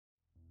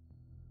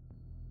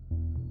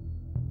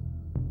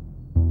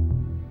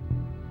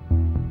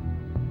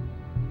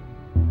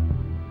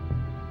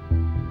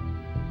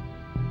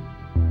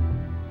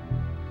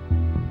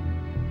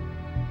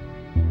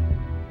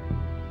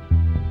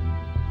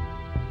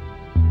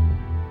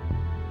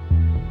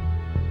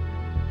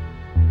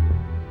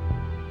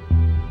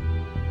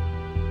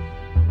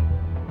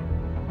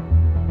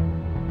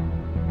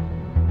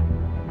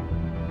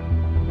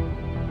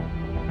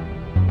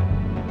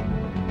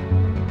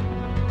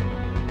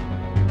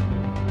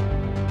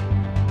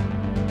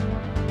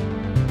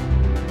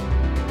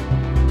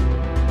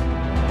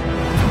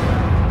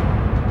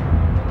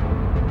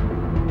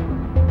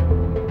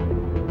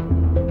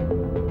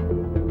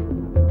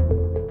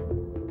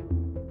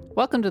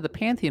Welcome to the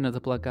Pantheon of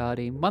the Blood God,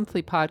 a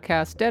monthly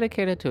podcast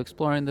dedicated to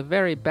exploring the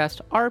very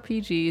best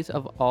RPGs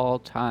of all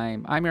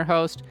time. I'm your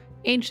host,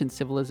 ancient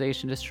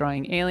civilization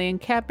destroying alien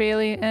Cat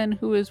Bailey, and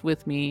who is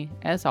with me,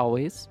 as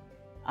always?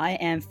 I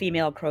am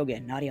female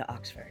Krogan, Nadia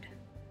Oxford.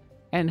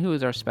 And who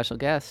is our special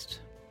guest?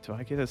 Do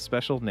I get a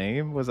special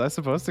name? Was I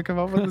supposed to come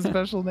up with a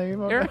special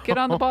name? Eric, get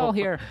on the ball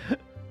here.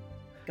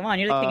 Come on,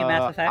 you're the king of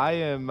Mass Effect.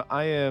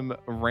 I am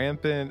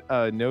rampant,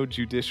 no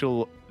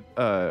judicial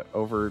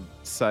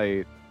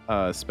oversight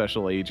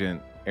special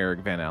agent Eric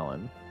Van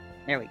Allen.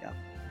 There we go.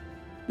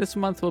 This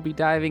month we'll be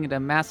diving into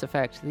Mass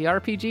Effect, the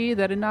RPG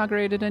that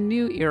inaugurated a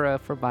new era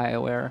for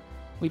BioWare.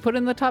 We put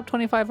in the top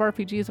 25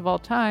 RPGs of all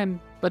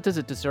time, but does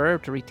it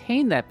deserve to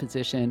retain that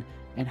position?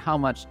 And how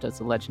much does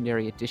the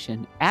Legendary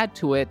Edition add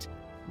to it?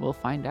 We'll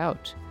find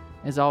out.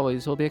 As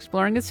always, we'll be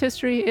exploring its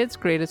history, its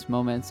greatest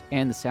moments,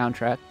 and the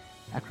soundtrack,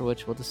 after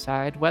which we'll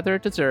decide whether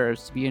it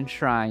deserves to be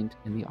enshrined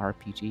in the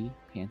RPG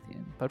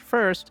Pantheon. But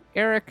first,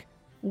 Eric,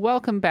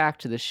 welcome back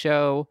to the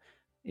show.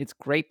 It's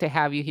great to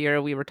have you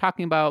here. We were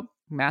talking about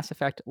Mass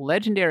Effect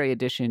Legendary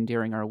Edition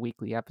during our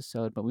weekly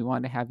episode, but we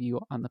wanted to have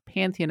you on the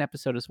Pantheon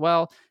episode as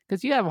well,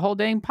 because you have a whole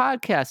dang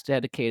podcast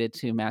dedicated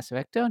to Mass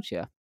Effect, don't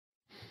you?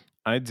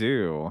 I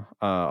do.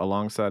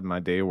 Alongside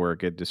my day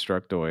work at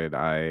Destructoid,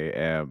 I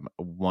am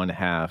one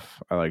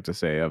half, I like to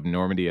say, of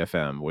Normandy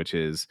FM, which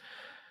is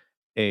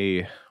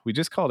we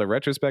just call it a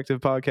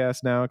retrospective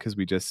podcast now because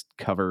we just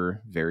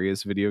cover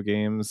various video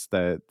games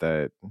that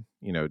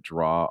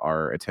draw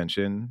our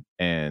attention,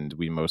 and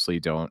we mostly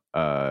don't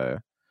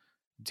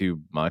do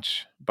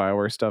much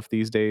BioWare stuff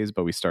these days,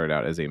 but we started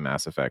out as a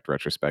Mass Effect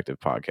retrospective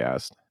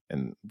podcast,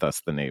 and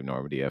thus the name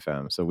Normandy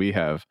FM. So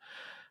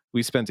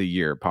we spent a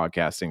year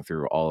podcasting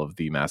through all of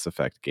the Mass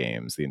Effect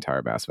games, the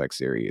entire Mass Effect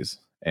series,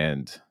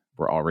 and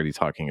we're already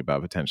talking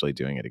about potentially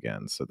doing it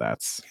again. So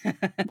that's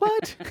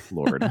what?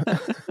 Lord.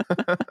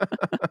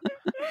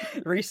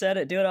 Reset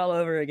it, do it all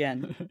over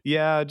again.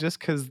 Yeah, just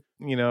because,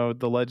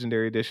 the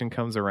Legendary Edition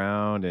comes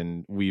around,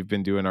 and we've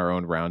been doing our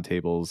own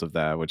roundtables of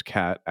that, which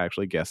Kat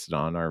actually guested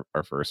on our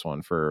first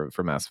one for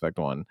Mass Effect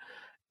 1.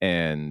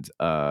 And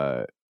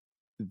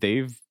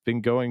they've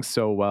been going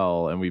so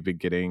well, and we've been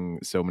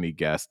getting so many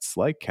guests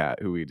like Kat,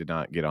 who we did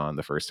not get on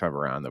the first time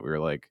around, that we were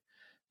like,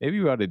 maybe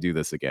we ought to do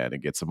this again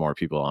and get some more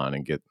people on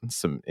and get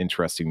some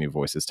interesting new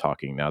voices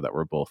talking now that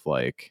we're both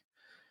like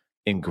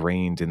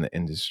ingrained in the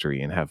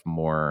industry and have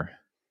more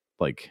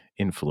like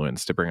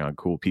influence to bring on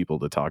cool people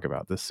to talk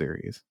about this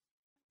series.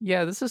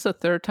 Yeah, this is the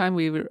third time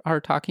we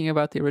are talking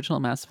about the original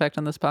Mass Effect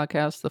on this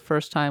podcast. The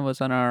first time was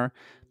on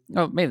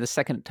maybe the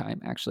second time,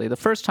 actually. The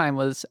first time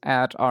was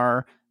at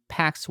our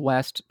PAX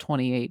West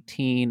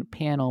 2018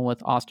 panel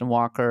with Austin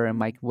Walker and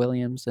Mike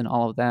Williams and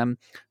all of them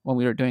when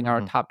we were doing our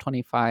top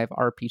 25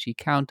 RPG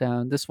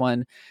countdown. This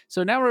one.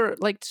 So now we're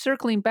like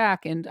circling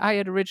back, and I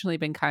had originally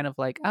been kind of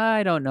like,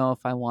 I don't know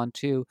if I want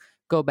to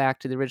go back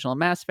to the original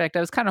Mass Effect. I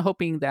was kind of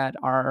hoping that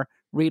our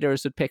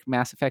readers would pick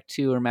Mass Effect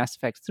 2 or Mass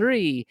Effect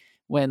 3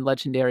 when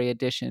Legendary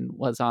Edition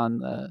was on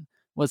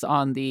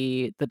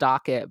the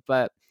docket,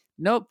 but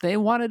nope, they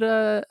wanted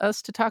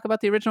us to talk about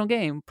the original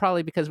game,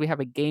 probably because we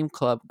have a game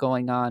club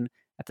going on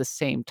at the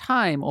same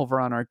time over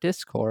on our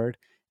Discord,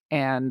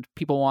 and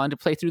people wanted to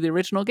play through the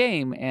original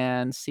game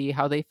and see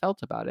how they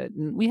felt about it.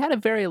 And we had a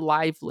very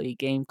lively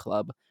game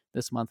club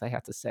this month, I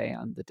have to say,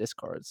 on the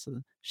Discord. So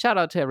shout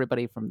out to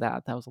everybody from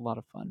that. That was a lot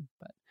of fun.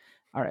 But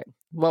all right,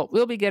 well,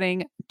 we'll be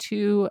getting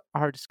to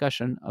our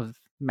discussion of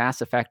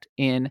Mass Effect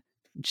in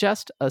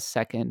just a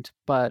second.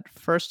 But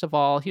first of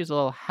all, here's a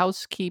little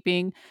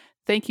housekeeping.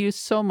 Thank you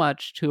so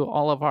much to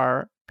all of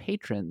our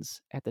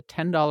patrons at the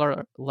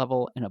 $10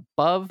 level and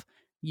above.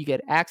 You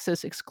get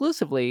access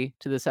exclusively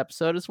to this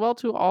episode, as well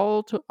to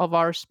all of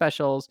our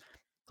specials,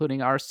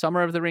 including our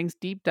Summer of the Rings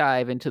deep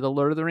dive into the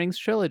Lord of the Rings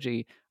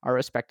trilogy, our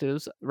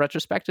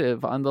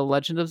retrospective on The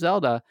Legend of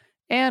Zelda,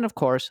 and of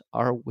course,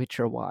 our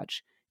Witcher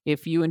Watch.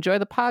 If you enjoy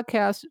the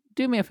podcast,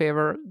 do me a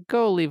favor,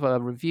 go leave a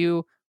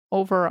review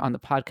over on the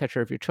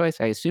podcatcher of your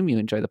choice. I assume you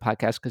enjoy the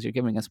podcast because you're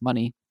giving us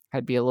money.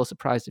 I'd be a little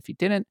surprised if you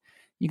didn't.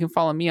 You can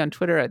follow me on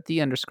Twitter at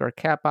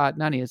 @the_catbot.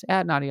 Nadia is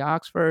at Nadia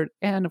Oxford.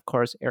 And of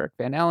course, Eric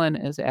Van Allen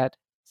is at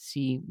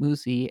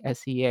CMoosi,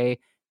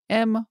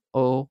 SEAMOOSI.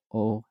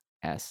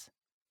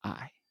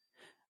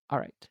 All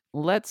right,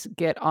 let's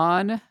get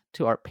on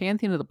to our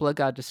Pantheon of the Blood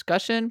God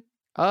discussion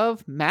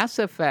of Mass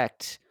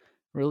Effect,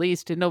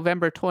 released in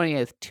November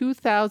 20th,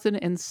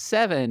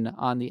 2007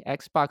 on the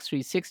Xbox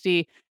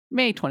 360,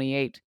 May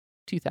 28,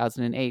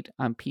 2008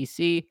 on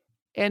PC,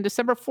 and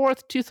December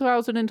 4th,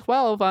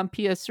 2012 on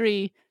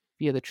PS3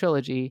 via the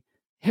trilogy.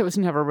 It was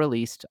never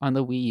released on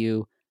the Wii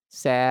U.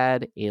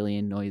 Sad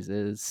alien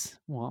noises.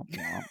 Womp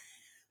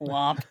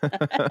womp.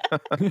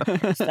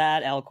 Womp.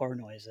 Sad Elcor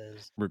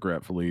noises.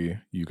 Regretfully,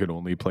 you could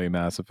only play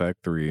Mass Effect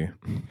 3.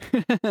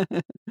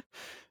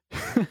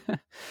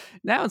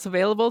 Now it's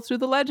available through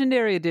the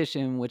Legendary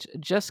Edition, which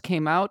just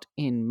came out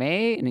in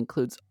May and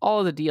includes all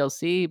of the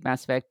DLC,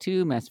 Mass Effect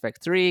 2, Mass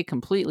Effect 3,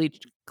 completely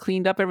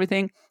cleaned up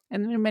everything.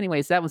 And in many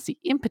ways, that was the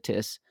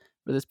impetus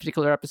for this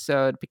particular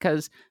episode,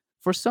 because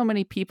for so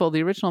many people,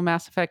 the original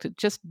Mass Effect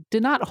just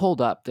did not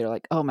hold up. They're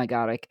like, oh my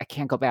God, I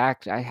can't go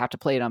back. I have to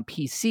play it on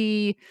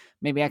PC.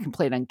 Maybe I can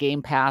play it on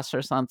Game Pass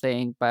or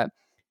something. But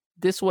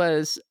this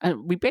was,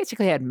 we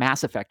basically had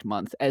Mass Effect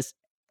month as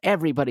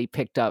everybody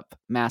picked up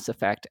Mass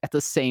Effect at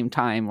the same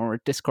time when we're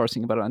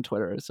discoursing about it on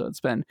Twitter. So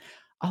it's been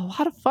a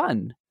lot of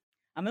fun.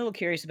 I'm a little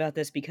curious about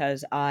this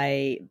because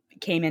I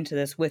came into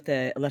this with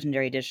the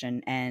Legendary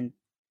Edition, and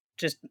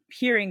just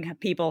hearing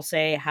people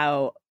say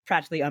how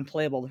practically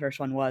unplayable the first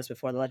one was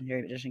before the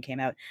Legendary Edition came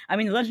out. I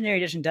mean, the Legendary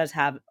Edition does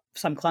have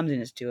some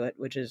clumsiness to it,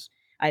 which is,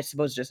 I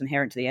suppose, just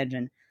inherent to the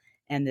engine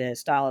and the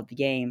style of the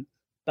game.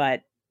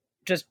 But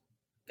just,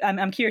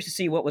 I'm curious to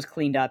see what was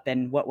cleaned up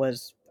and what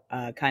was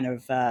kind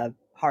of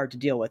hard to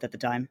deal with at the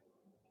time.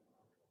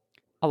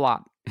 A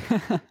lot.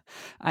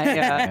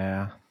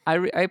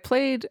 I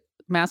played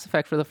Mass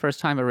Effect for the first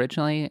time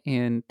originally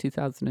in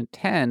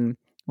 2010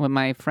 when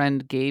my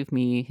friend gave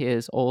me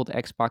his old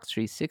Xbox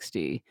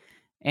 360.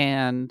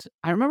 And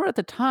I remember at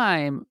the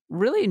time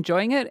really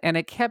enjoying it, and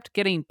it kept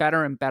getting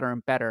better and better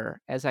and better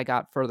as I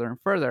got further and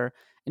further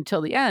until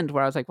the end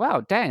where I was like,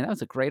 wow, dang, that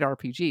was a great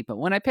RPG. But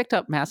when I picked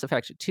up Mass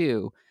Effect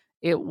 2,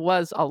 it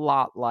was a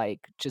lot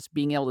like just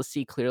being able to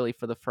see clearly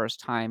for the first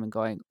time and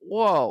going,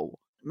 whoa,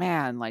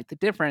 man, like the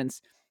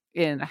difference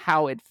in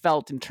how it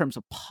felt in terms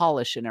of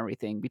polish and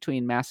everything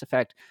between Mass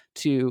Effect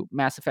to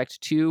Mass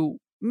Effect 2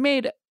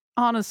 made,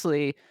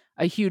 honestly,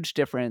 a huge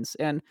difference.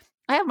 And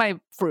I have my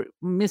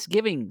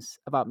misgivings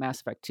about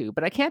Mass Effect 2,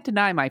 but I can't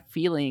deny my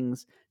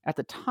feelings at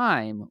the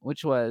time,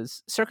 which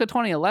was circa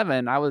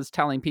 2011. I was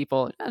telling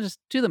people, just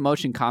do the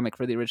motion comic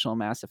for the original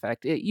Mass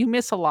Effect. You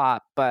miss a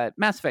lot, but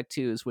Mass Effect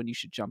 2 is when you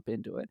should jump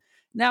into it.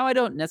 Now, I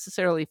don't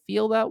necessarily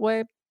feel that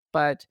way,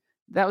 but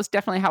that was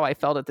definitely how I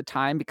felt at the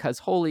time, because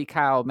holy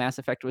cow, Mass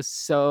Effect was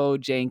so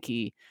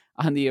janky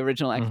on the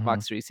original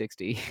Xbox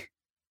 360.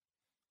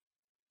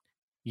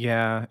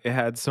 Yeah, it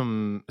had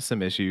some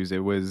issues.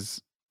 It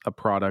was a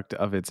product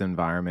of its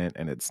environment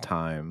and its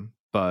time,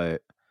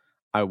 but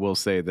I will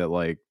say that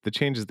like the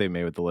changes they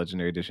made with the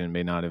Legendary Edition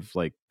may not have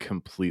like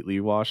completely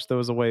washed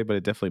those away, but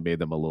it definitely made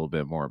them a little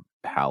bit more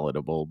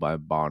palatable by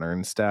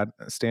modern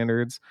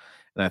standards.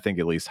 And I think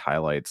at least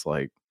highlights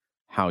like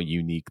how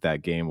unique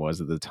that game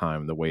was at the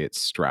time, the way it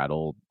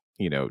straddled,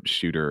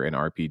 shooter and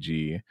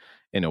RPG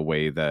in a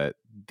way that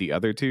the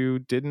other two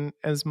didn't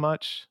as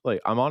much.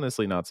 Like, I'm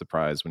honestly not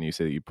surprised when you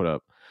say that you put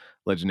up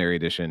Legendary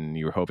Edition and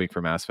you were hoping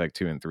for Mass Effect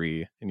 2 and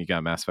 3 and you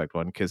got Mass Effect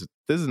 1, because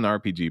this is an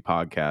RPG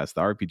podcast.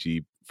 The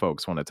RPG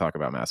folks want to talk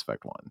about Mass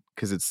Effect 1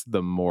 because it's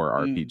the more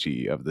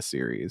RPG of the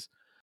series.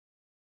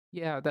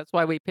 Yeah, that's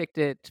why we picked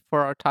it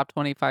for our top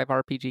 25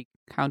 RPG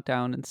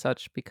countdown and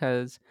such,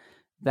 because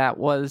that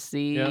was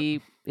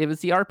it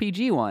was the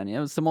RPG one. It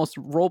was the most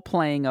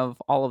role-playing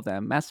of all of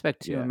them. Mass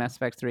Effect 2 and Mass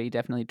Effect 3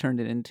 definitely turned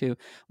it into,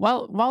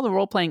 while the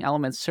role-playing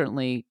elements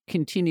certainly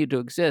continue to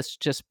exist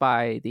just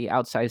by the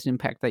outsized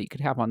impact that you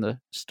could have on the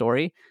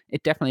story,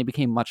 it definitely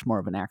became much more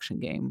of an action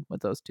game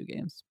with those two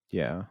games.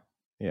 Yeah.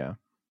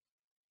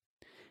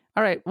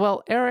 All right.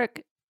 Well,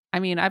 Eric, I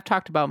mean, I've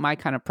talked about my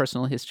kind of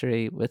personal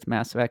history with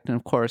Mass Effect, and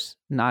of course,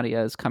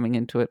 Nadia is coming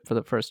into it for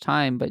the first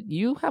time, but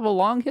you have a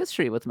long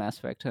history with Mass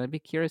Effect, and I'd be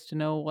curious to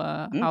know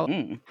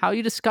how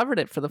you discovered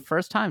it for the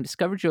first time,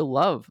 discovered your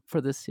love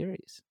for this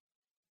series.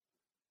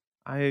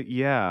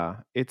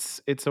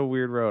 It's a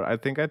weird road. I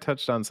think I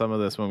touched on some of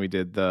this when we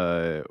did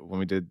the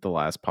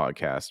last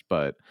podcast,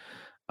 but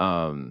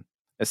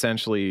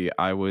essentially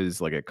I was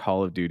like a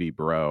Call of Duty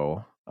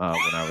bro when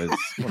I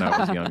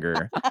was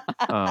younger.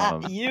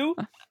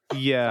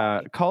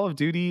 Yeah, Call of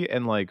Duty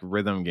and like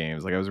rhythm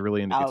games. Like I was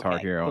really into Guitar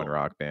Hero and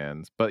Rock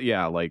Bands. But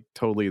yeah, like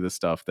totally the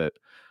stuff that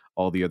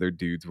all the other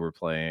dudes were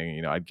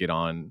playing. I'd get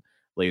on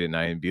late at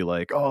night and be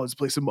like, "Oh, let's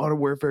play some Modern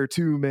Warfare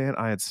 2, man."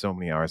 I had so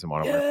many hours of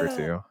Modern Warfare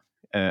 2.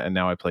 And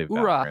now I play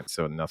Valorant,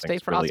 so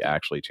nothing's really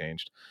actually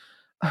changed.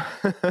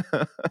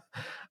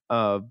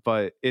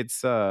 But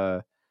it's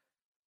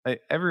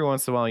every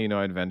once in a while,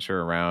 I'd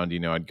venture around,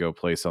 I'd go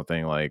play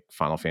something like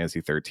Final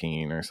Fantasy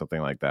 13 or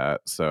something like that.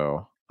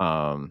 So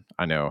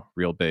I know,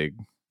 real big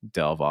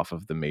delve off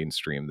of the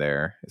mainstream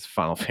there is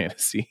Final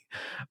Fantasy.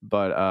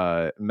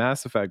 But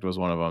Mass Effect was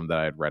one of them that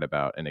I had read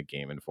about in a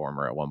Game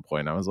Informer at one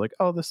point. I was like,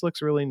 oh, this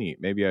looks really neat.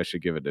 Maybe I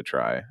should give it a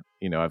try.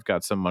 I've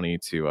got some money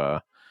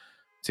to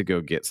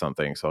go get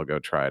something, so I'll go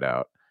try it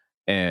out.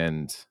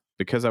 And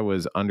because I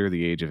was under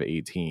the age of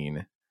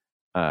 18,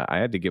 I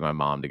had to get my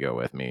mom to go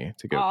with me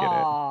to go get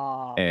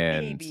it.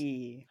 And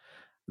baby.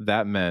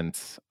 That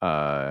meant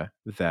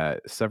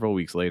that several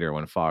weeks later,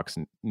 when Fox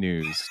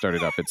News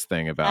started up its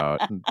thing about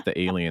the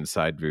alien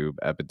side boob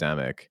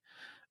epidemic,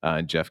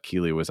 and Jeff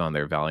Keighley was on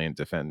there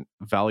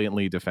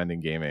valiantly defending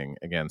gaming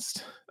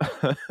against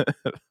the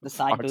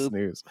side Fox boob.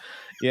 News.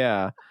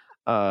 Yeah.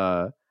 We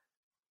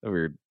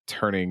were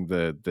turning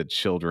the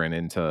children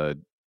into,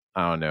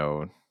 I don't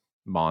know,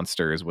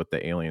 monsters with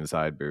the alien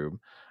side boob.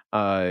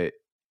 I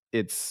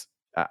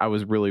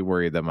was really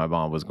worried that my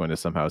mom was going to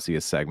somehow see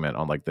a segment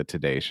on like the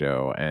Today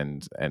Show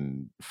and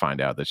find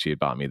out that she had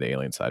bought me the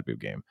alien side boob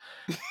game.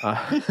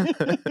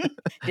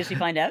 Did she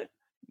find out?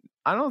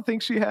 I don't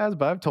think she has,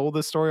 but I've told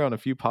this story on a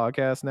few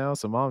podcasts now.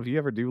 So, Mom, if you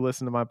ever do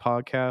listen to my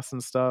podcasts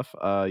and stuff,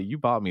 you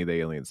bought me the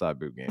Alien Side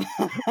boot game.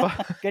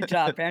 Good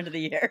job, parent of the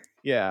year.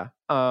 Yeah.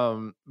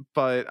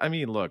 But I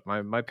mean, look,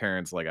 my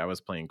parents, like, I was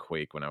playing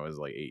Quake when I was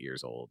like 8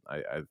 years old.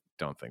 I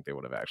don't think they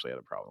would have actually had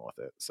a problem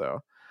with it.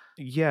 So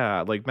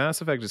yeah, like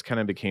Mass Effect just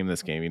kind of became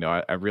this game.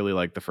 I really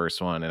liked the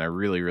first one and I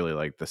really, really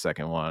liked the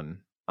second one.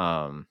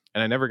 And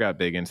I never got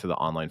big into the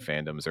online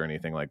fandoms or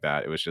anything like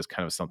that. It was just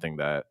kind of something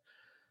that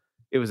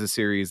it was a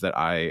series that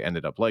I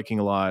ended up liking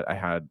a lot. I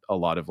had a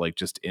lot of like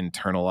just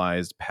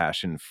internalized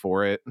passion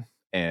for it.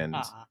 And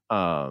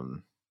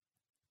um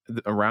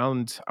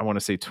around, I want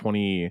to say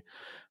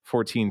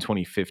 2014,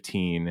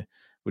 2015,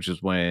 which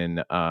is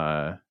when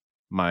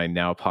my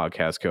now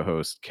podcast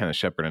co-host Kenneth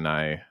Shepard and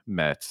I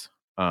met.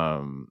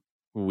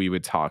 We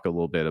would talk a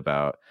little bit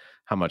about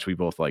how much we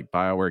both like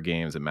BioWare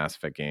games and Mass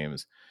Effect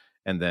games.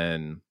 And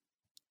then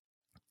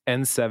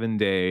N7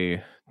 Day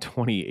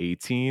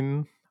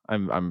 2018,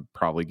 I'm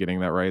probably getting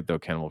that right, though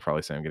Ken will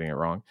probably say I'm getting it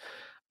wrong.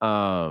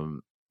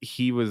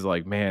 He was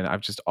like, man,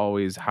 I've just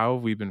always, how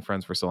have we been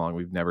friends for so long?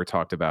 We've never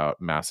talked about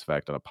Mass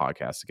Effect on a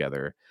podcast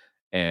together.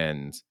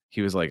 And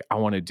he was like, I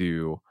want to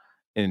do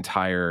an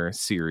entire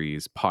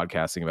series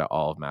podcasting about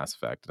all of Mass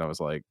Effect. And I was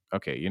like,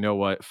 okay, you know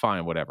what?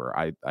 Fine, whatever.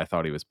 I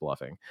thought he was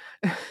bluffing.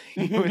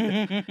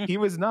 He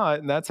was not.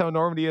 And that's how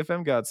Normandy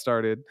FM got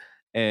started.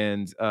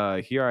 And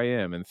here I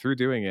am. And through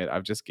doing it,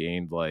 I've just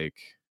gained like,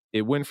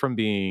 it went from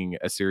being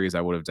a series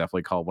I would have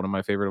definitely called one of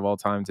my favorite of all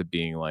time to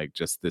being like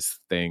just this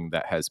thing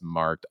that has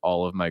marked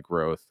all of my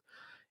growth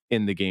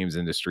in the games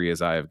industry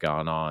as I have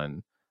gone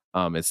on.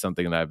 It's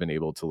something that I've been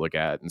able to look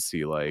at and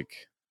see like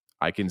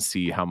I can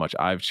see how much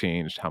I've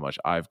changed, how much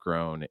I've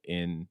grown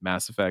in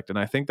Mass Effect. And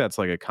I think that's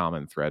like a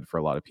common thread for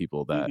a lot of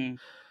people that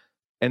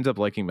end up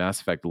liking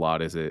Mass Effect a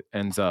lot, is it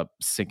ends up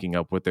syncing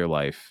up with their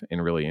life in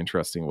really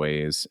interesting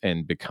ways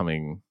and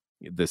becoming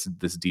this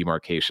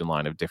demarcation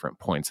line of different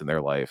points in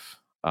their life.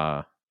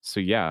 So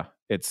yeah,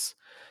 it's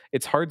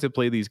hard to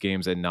play these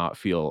games and not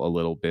feel a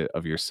little bit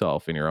of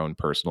yourself and your own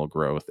personal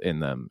growth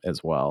in them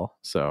as well.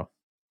 So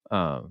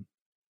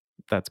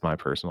that's my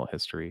personal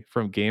history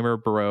from gamer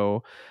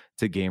bro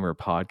to gamer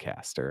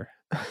podcaster.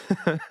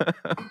 A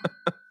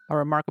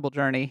remarkable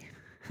journey.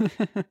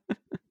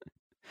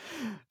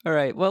 All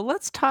right, well,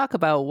 let's talk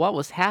about what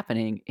was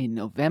happening in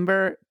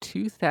November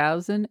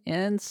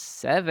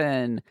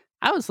 2007.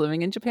 I was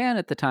living in Japan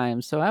at the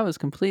time, so I was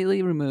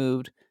completely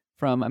removed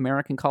from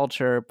American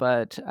culture,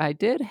 but I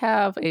did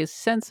have a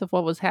sense of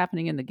what was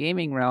happening in the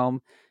gaming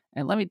realm.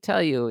 And let me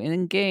tell you,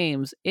 in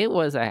games, it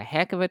was a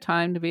heck of a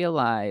time to be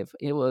alive.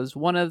 It was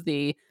one of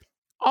the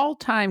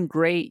all-time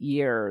great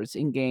years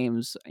in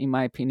games, in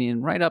my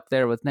opinion, right up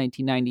there with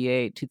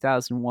 1998,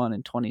 2001,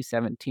 and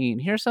 2017.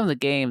 Here's some of the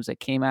games that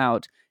came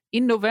out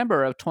in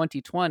November of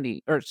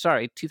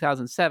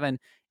 2007,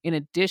 in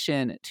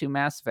addition to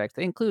Mass Effect.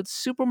 They include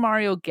Super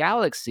Mario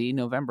Galaxy,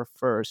 November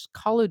 1st,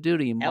 Call of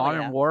Duty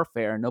Modern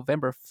Warfare,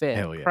 November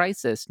 5th,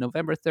 Crysis,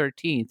 November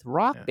 13th,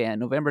 Rock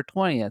Band, November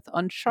 20th,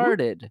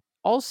 Uncharted,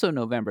 also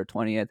November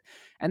 20th.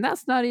 And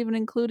that's not even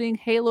including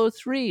Halo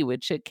 3,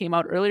 which it came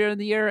out earlier in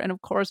the year, and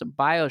of course,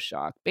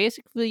 BioShock.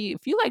 Basically,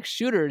 if you like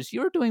shooters,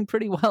 you were doing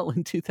pretty well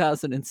in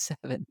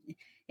 2007.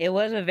 It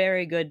was a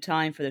very good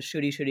time for the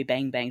shooty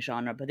bang bang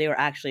genre, but they were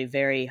actually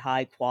very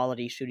high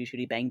quality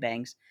shooty bang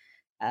bangs.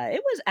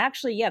 It was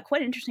actually, quite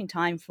an interesting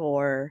time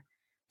for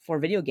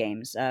video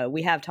games.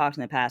 We have talked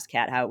in the past,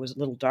 Kat, how it was a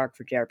little dark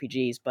for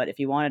JRPGs, but if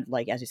you wanted,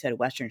 like, as you said,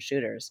 Western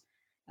shooters,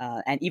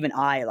 and even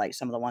I like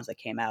some of the ones that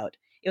came out,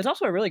 it was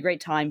also a really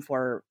great time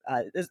for,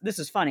 this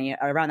is funny,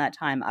 around that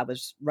time I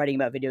was writing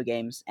about video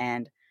games,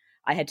 and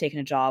I had taken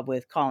a job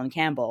with Colin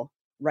Campbell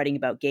writing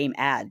about game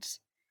ads.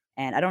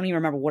 And I don't even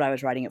remember what I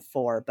was writing it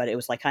for, but it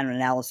was like kind of an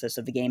analysis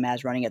of the game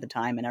ads running at the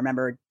time. And I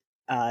remember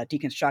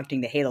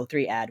deconstructing the Halo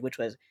 3 ad, which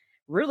was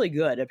really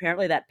good.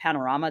 Apparently that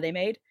panorama they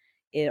made,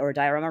 or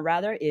diorama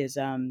rather, is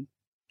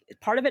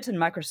part of it's in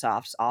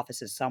Microsoft's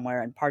offices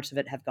somewhere, and parts of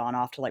it have gone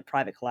off to like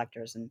private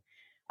collectors. And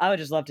I would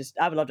love to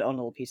own a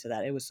little piece of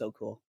that. It was so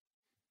cool.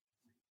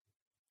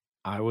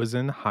 I was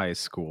in high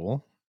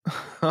school.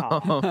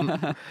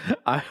 I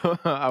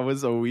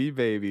was a wee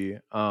baby.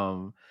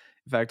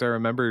 In fact, I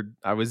remembered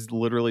I was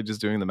literally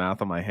just doing the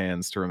math on my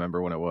hands to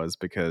remember when it was,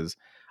 because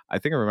I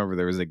think I remember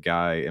there was a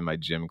guy in my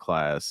gym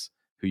class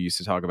who used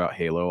to talk about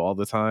Halo all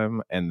the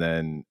time, and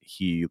then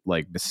he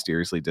like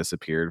mysteriously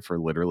disappeared for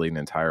literally an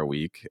entire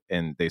week,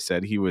 and they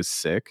said he was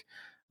sick,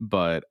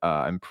 but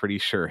I'm pretty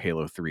sure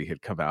Halo 3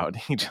 had come out.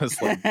 He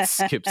just like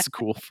skipped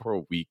school for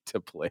a week to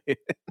play it.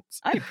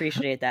 I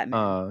appreciate that,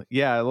 man.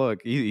 Yeah, look,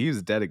 he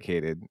was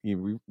dedicated.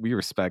 We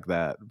respect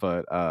that,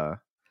 but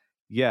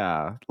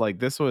yeah, like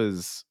this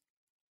was,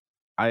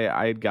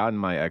 I had gotten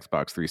my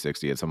Xbox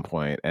 360 at some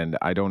point, and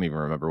I don't even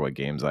remember what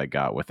games I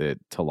got with it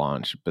to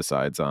launch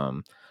besides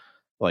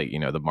like,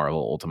 the Marvel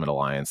Ultimate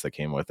Alliance that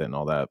came with it and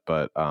all that.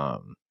 But I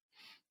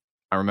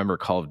remember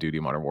Call of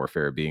Duty Modern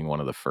Warfare being one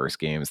of the first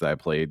games that I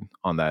played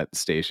on that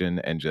station,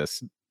 and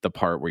just the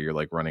part where you're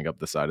like running up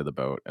the side of the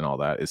boat and all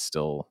that is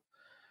still,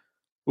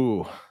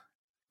 ooh,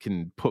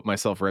 can put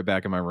myself right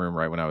back in my room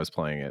right when I was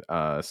playing it.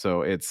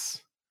 So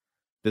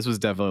this was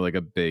definitely like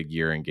a big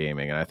year in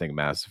gaming, and I think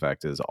Mass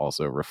Effect is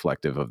also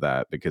reflective of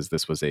that because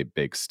this was a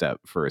big step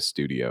for a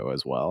studio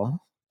as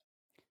well.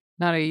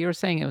 Nadia, you were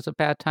saying it was a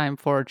bad time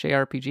for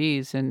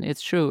JRPGs, and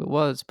it's true, it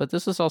was. But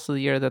this was also the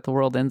year that The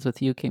World Ends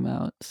With You came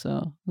out,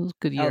 so it was a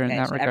good year in Okay,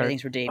 that so regard.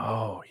 everything's redeemed.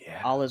 Oh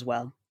yeah, All is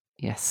well.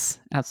 Yes,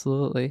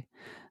 absolutely.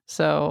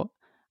 So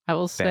I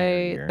will banger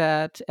say year.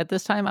 that at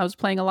this time I was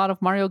playing a lot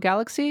of Mario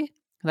Galaxy.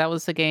 That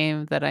was the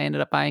game that I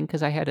ended up buying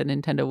because I had a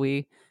Nintendo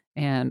Wii,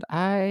 and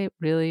I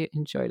really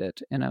enjoyed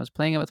it. And I was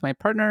playing it with my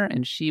partner,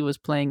 and she was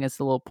playing as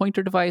the little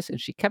pointer device,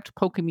 and she kept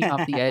poking me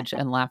off the edge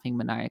and laughing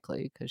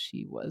maniacally because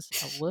she was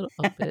a little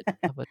bit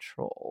of a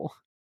troll.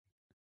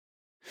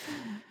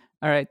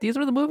 All right, these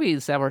were the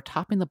movies that were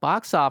topping the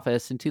box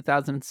office in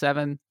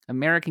 2007.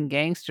 American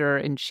Gangster,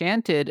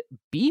 Enchanted,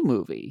 B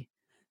movie,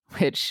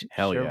 which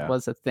Hell sure yeah.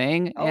 was a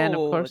thing, and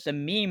of course, the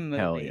meme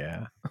movie. Hell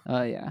yeah.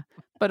 oh yeah.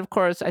 But of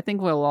course, I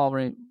think we'll all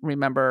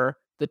remember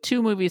the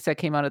two movies that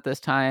came out at this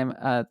time: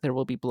 There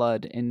Will Be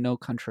Blood and No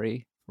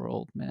Country for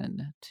Old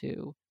Men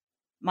 2.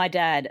 My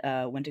dad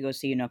went to go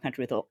see No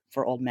Country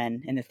for Old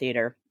Men in the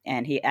theater,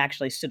 and he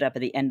actually stood up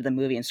at the end of the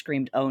movie and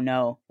screamed, "Oh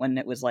no," when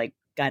it was like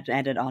got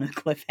ended on a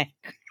cliffhanger.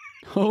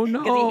 Oh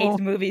Because he no!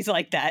 hates movies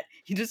like that.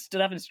 He just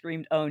stood up and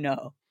screamed, "Oh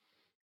no."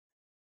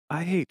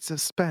 I hate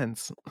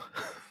suspense.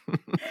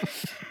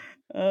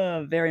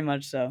 Very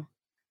much so.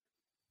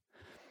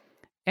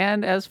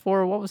 And as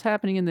for what was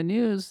happening in the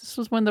news, this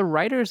was when the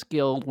Writers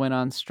Guild went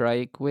on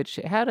strike, which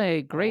had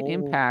a great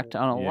impact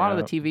on a lot of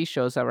the Yeah. TV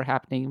shows that were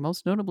happening,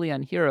 most notably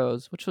on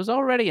Heroes, which was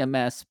already a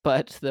mess,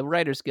 but the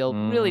Writers Guild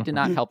really did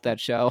not help that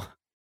show.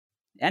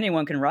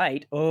 Anyone can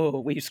write. Oh,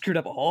 we screwed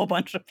up a whole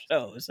bunch of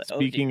shows.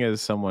 Speaking as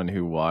someone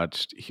who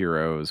watched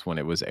Heroes when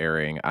it was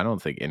airing, I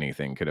don't think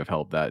anything could have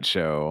helped that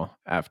show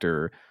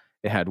after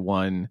it had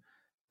one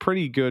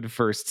pretty good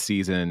first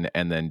season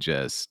and then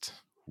just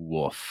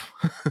woof.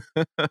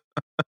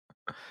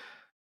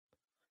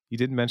 You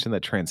didn't mention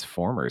that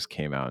Transformers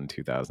came out in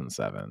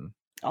 2007.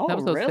 Oh, That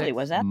was really? 06.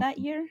 Was that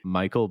year?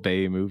 Michael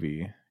Bay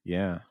movie.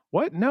 Yeah.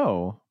 What?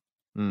 No.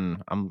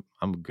 I'm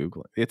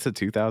googling. It's a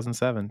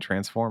 2007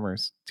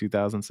 Transformers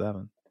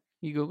 2007.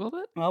 You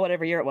Googled it? Well,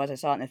 whatever year it was, I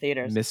saw it in the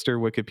theaters. Mr.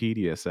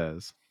 Wikipedia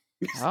says.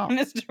 Oh.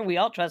 We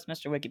all trust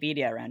Mr.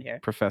 Wikipedia around here.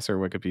 Professor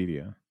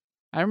Wikipedia.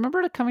 I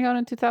remember it coming out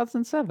in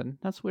 2007.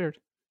 That's weird.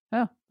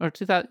 Oh, or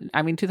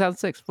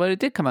 2006. But it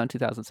did come out in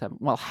 2007.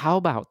 Well, how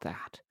about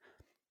that?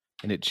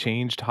 And it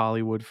changed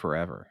Hollywood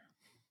forever.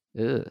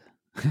 Ugh.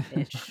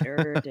 It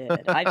sure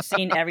did. I've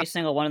seen every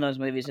single one of those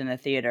movies in the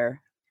theater,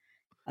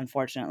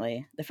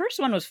 unfortunately. The first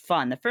one was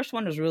fun. The first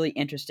one was really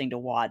interesting to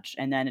watch.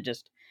 And then it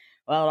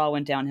all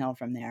went downhill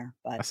from there.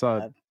 But I saw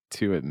it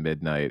 2 at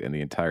midnight and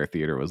the entire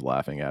theater was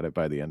laughing at it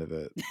by the end of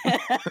it.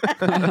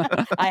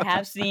 I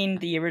have seen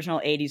the original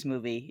 80s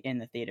movie in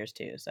the theaters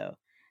too. So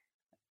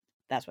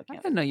that's what I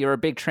counts. didn't know you were a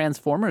big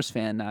Transformers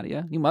fan,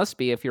 Nadia. You must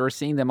be if you were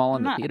seeing them all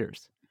in the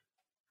theaters.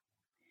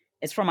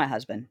 It's for my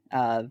husband.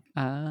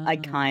 I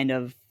kind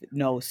of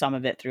know some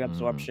of it through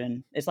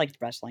absorption. It's like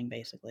wrestling,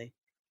 basically.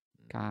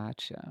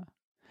 Gotcha.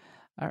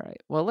 All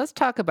right. Well, let's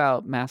talk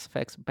about Mass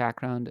Effect's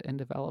background and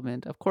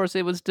development. Of course,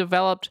 it was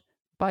developed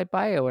by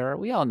BioWare.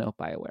 We all know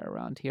BioWare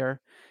around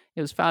here.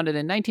 It was founded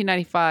in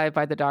 1995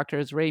 by the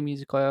doctors Ray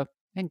Musica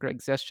and Greg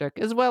Zeschuk,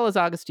 as well as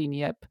Augustine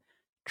Yep,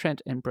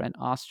 Trent and Brent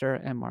Oster,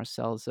 and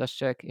Marcel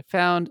Zeschuk. It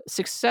found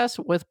success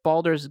with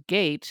Baldur's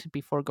Gate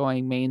before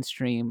going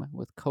mainstream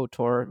with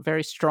KOTOR.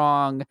 Very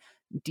strong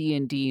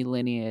D&D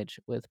lineage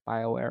with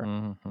BioWare.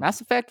 Mm-hmm.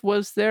 Mass Effect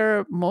was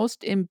their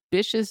most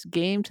ambitious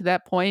game to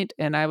that point,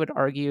 and I would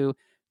argue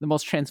the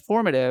most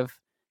transformative.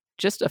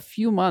 Just a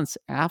few months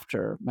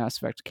after Mass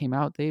Effect came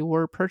out, they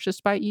were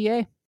purchased by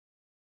EA.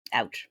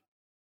 Ouch.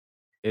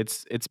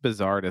 It's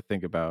bizarre to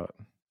think about.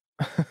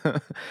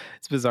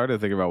 It's bizarre to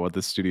think about what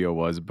the studio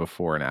was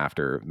before and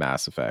after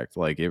Mass Effect.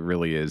 Like, it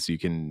really is. You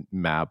can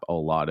map a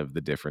lot of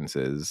the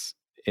differences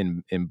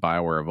in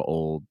BioWare of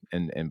old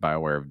and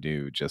BioWare of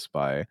new just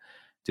by,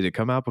 did it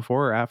come out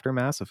before or after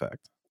Mass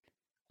Effect?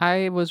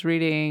 I was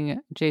reading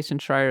Jason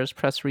Schreier's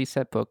Press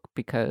Reset book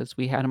because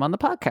we had him on the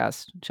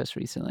podcast just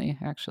recently,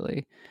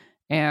 actually.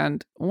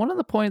 And one of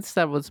the points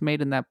that was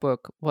made in that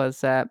book was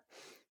that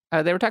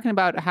they were talking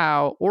about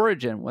how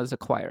Origin was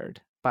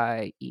acquired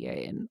by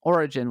EA, and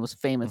Origin was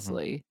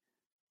famously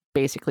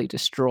basically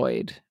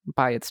destroyed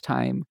by its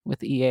time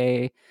with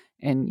EA,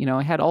 and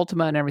it had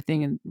Ultima and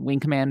everything and Wing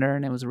Commander,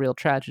 and it was a real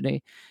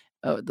tragedy.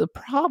 The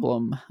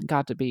problem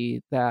got to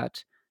be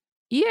that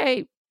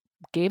EA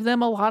gave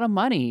them a lot of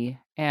money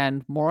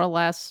and more or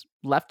less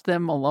left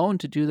them alone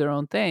to do their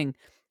own thing,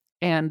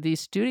 and these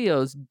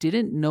studios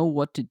didn't know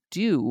what to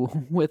do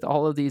with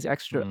all this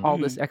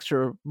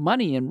extra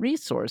money and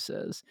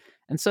resources.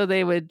 And so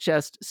they would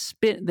just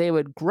they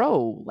would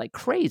grow like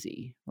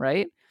crazy,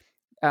 right?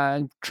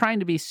 Trying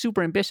to be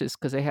super ambitious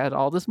because they had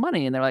all this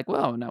money, and they're like,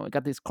 well, no, we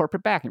got this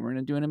corporate backing. We're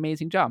going to do an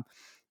amazing job.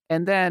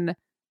 And then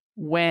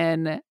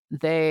when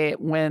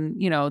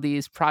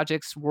these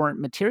projects weren't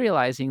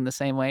materializing the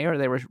same way, or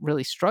they were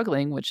really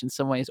struggling, which in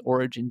some ways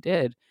Origin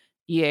did,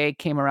 EA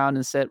came around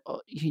and said,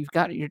 "Oh,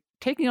 you're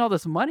taking all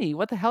this money.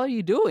 What the hell are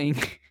you doing?"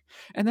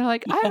 And they're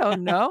like, "I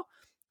don't know."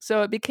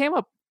 So it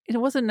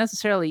wasn't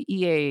necessarily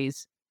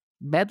EA's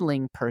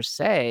meddling per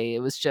se. It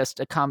was just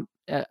a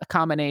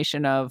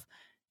combination of,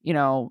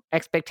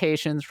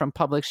 expectations from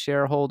public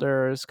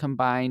shareholders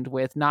combined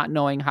with not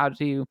knowing how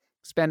to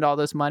spend all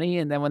this money.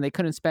 And then when they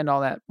couldn't spend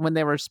all that, when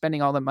they were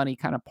spending all the money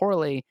kind of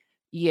poorly,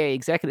 EA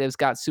executives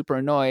got super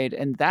annoyed,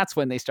 and that's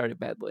when they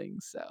started meddling.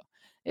 So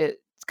it's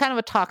kind of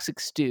a toxic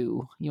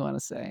stew, you want to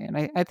say.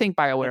 And I think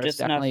BioWare has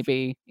definitely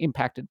been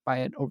impacted by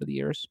it over the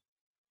years.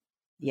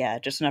 Yeah,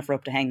 just enough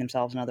rope to hang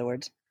themselves, in other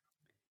words.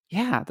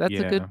 Yeah, that's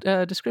a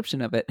good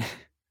description of it.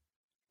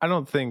 I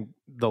don't think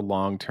the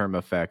long-term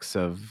effects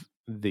of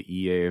the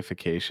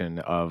EA-ification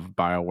of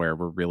BioWare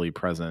were really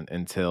present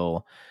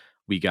until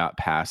we got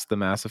past the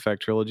Mass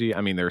Effect trilogy.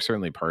 I mean, there are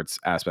certainly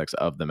aspects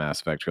of the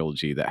Mass Effect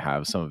trilogy that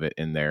have some of it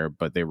in there,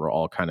 but they were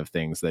all kind of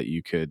things that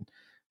you could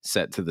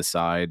set to the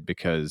side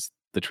because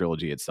the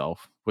trilogy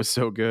itself was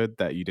so good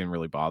that you didn't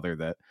really bother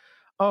that,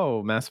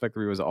 oh, Mass Effect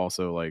 3 was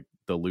also like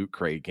the Loot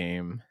Crate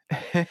game.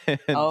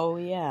 Oh,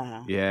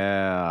 yeah.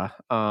 Yeah.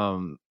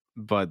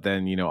 But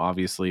then,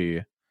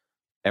 obviously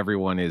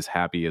everyone is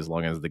happy as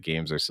long as the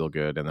games are still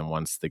good. And then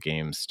once the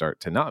games start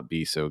to not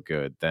be so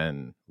good,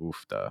 then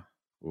oofda.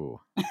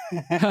 Ooh.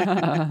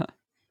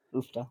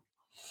 Oofda.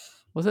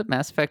 Was it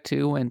Mass Effect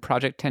 2 when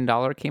Project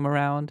 $10 came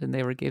around and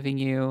they were giving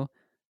you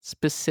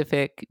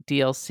specific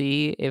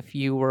DLC if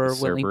you were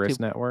willing to... Cerberus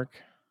Network?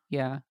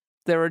 Yeah.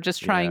 They were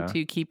just trying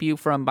to keep you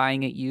from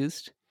buying it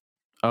used.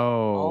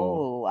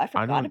 Oh, I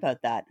forgot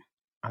about that.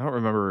 I don't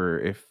remember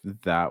if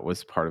that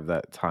was part of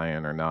that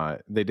tie-in or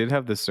not. They did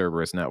have the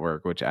Cerberus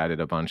Network, which added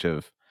a bunch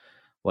of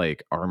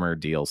like armor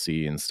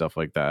DLC and stuff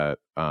like that.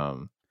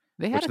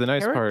 They had a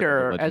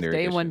character as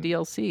Day One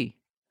DLC.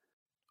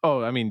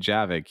 Oh, I mean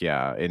Javik,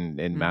 yeah.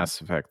 In Mass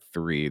Effect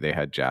 3, they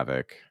had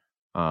Javik.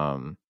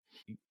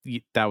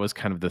 That was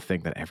kind of the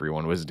thing that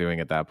everyone was doing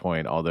at that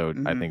point. Although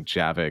I think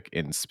Javik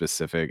in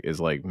specific is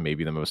like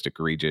maybe the most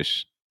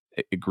egregious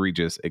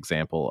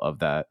example of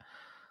that.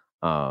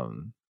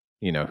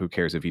 Who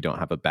cares if you don't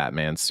have a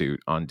Batman suit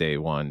on day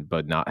one,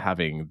 but not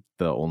having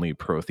the only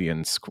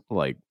Prothean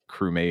like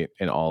crewmate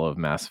in all of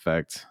Mass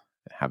Effect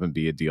having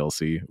be a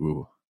DLC.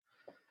 Ooh,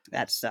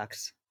 that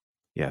sucks.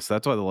 Yeah, so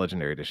that's why the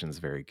Legendary Edition is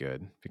very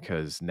good,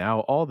 because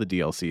now all the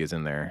DLC is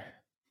in there.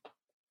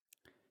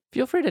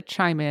 Feel free to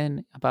chime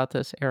in about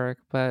this, Eric,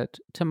 but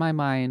to my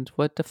mind,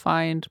 what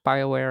defined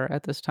BioWare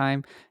at this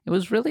time, it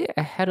was really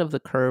ahead of the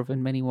curve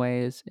in many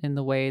ways, in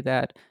the way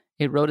that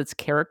it wrote its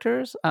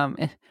characters.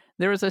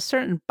 There was a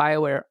certain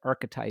BioWare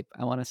archetype,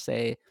 I want to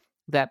say,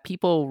 that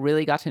people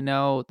really got to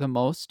know the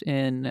most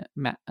in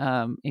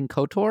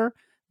KOTOR,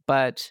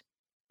 but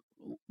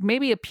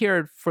maybe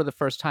appeared for the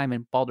first time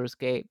in Baldur's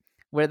Gate,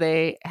 where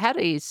they had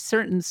a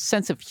certain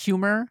sense of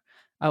humor,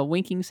 a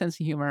winking sense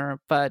of humor,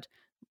 but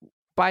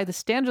by the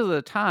standards of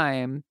the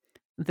time,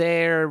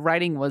 their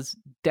writing was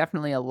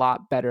definitely a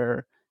lot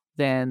better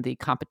than the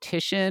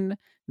competition.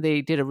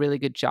 They did a really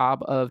good job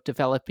of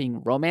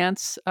developing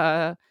romance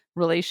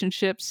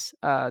relationships.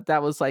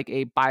 That was like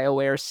a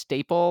BioWare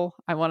staple,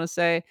 I want to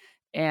say.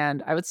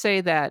 And I would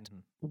say that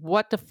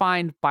what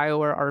defined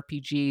BioWare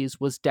RPGs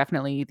was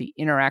definitely the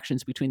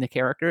interactions between the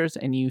characters,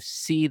 and you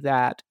see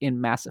that in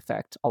Mass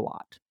Effect a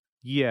lot.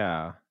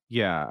 Yeah,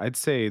 I'd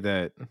say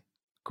that.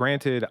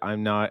 Granted,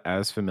 I'm not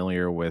as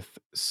familiar with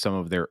some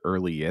of their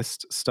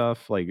earliest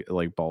stuff, like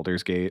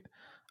Baldur's Gate.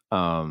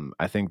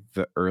 I think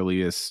the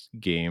earliest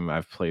game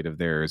I've played of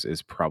theirs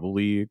is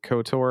probably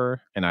KOTOR,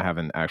 and I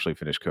haven't actually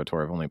finished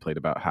KOTOR. I've only played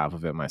about half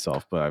of it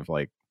myself, but I've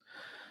like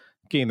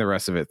gained the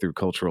rest of it through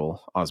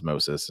cultural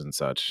osmosis and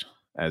such,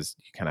 as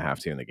you kind of have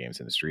to in the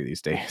games industry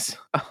these days.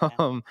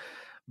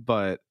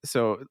 But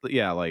so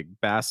yeah, like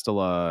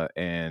Bastila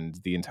and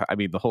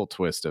the whole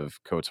twist of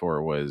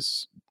KOTOR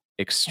was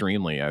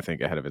extremely, I think,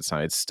 ahead of its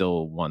time. It's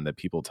still one that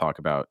people talk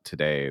about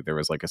today. There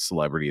was like a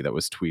celebrity that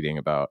was tweeting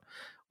about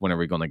when are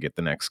we going to get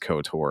the next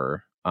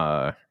KOTOR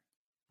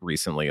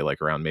recently,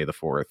 like around May the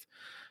 4th.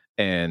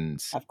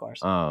 And of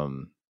course,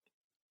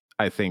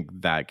 I think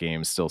that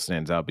game still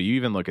stands out. But you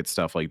even look at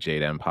stuff like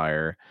Jade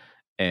Empire,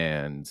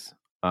 and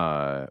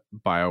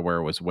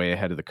BioWare was way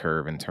ahead of the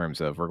curve in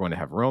terms of we're going to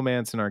have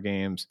romance in our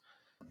games,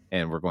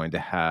 and we're going to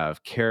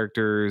have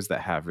characters that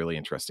have really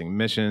interesting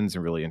missions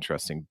and really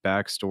interesting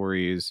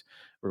backstories.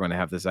 We're going to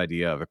have this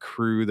idea of a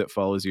crew that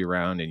follows you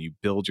around, and you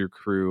build your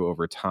crew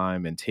over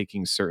time, and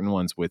taking certain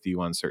ones with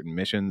you on certain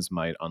missions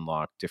might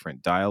unlock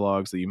different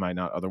dialogues that you might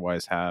not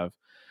otherwise have.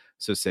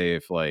 So say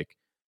if like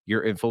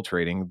you're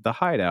infiltrating the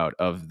hideout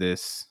of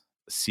this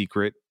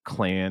secret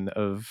clan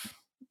of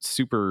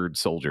super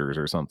soldiers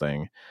or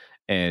something,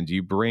 and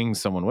you bring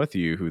someone with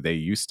you who they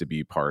used to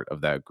be part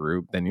of that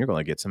group, then you're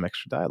going to get some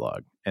extra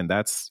dialogue. And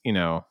that's,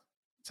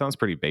 sounds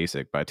pretty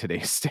basic by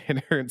today's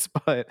standards,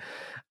 but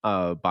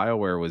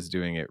BioWare was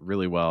doing it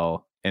really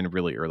well and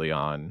really early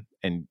on.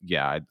 And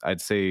yeah,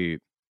 I'd say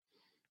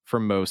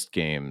most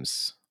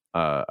games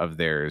of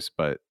theirs,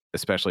 but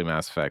especially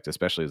Mass Effect,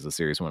 especially as the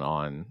series went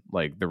on,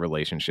 like the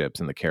relationships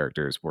and the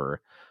characters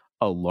were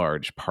a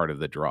large part of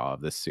the draw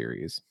of this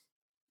series.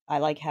 I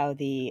like how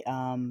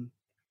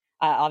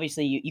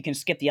obviously you can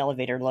skip the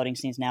elevator loading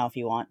scenes now if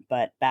you want,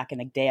 but back in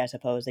the day, I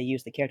suppose they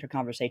used the character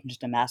conversation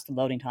just to mask the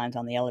loading times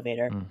on the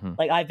elevator. Mm-hmm.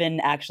 Like I've been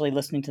actually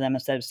listening to them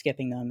instead of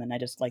skipping them, and I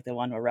just like the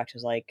one where Rex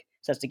is like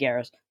says to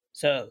Garrus,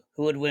 "So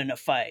who would win in a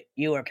fight,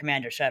 you or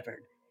Commander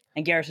Shepard?"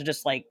 And Garrus is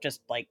just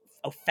like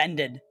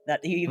offended that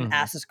he even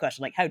asked this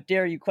question. Like, how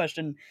dare you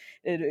question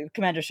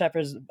Commander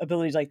Shepard's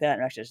abilities like that?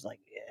 And Rex is just like,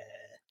 yeah.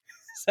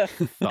 So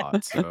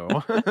Thought so.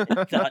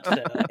 thought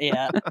so.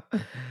 Yeah.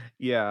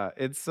 Yeah,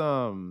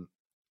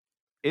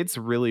 it's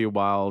really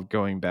wild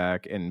going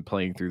back and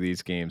playing through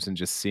these games and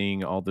just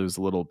seeing all those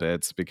little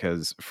bits,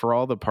 because for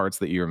all the parts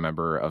that you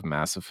remember of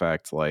Mass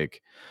Effect,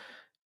 like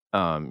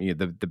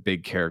the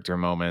big character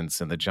moments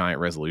and the giant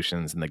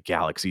resolutions and the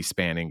galaxy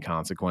spanning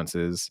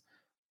consequences,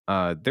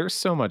 there's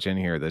so much in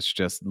here that's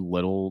just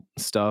little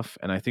stuff.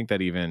 And I think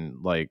that even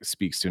like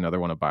speaks to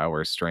another one of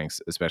BioWare's strengths,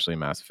 especially in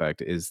Mass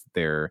Effect, is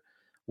their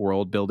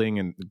world building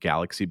and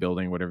galaxy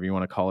building, whatever you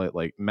want to call it.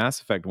 Like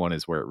Mass Effect 1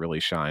 is where it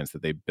really shines,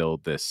 that they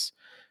build this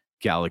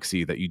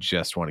galaxy that you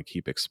just want to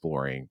keep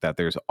exploring, that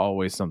there's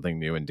always something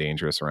new and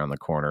dangerous around the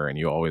corner and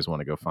you always want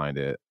to go find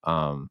it.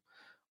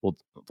 Well,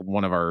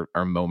 one of our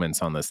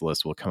moments on this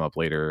list will come up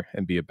later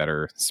and be a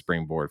better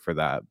springboard for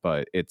that,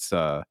 but it's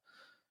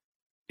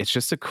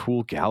just a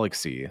cool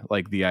galaxy.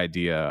 Like the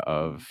idea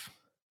of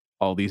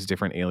all these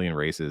different alien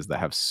races that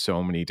have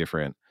so many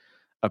different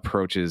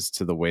approaches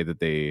to the way that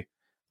they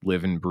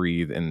live and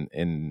breathe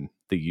in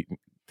the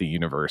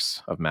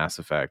universe of Mass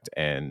Effect,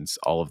 and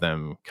all of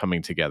them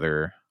coming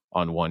together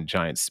on one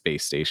giant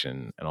space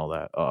station and all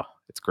that. Oh,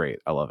 it's great.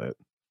 I love it.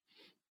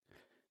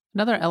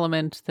 Another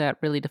element that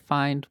really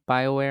defined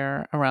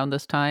BioWare around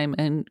this time,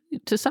 and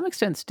to some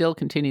extent still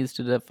continues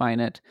to define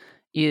it,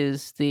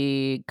 is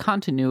the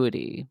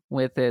continuity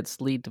with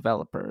its lead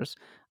developers.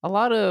 A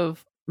lot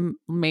of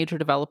major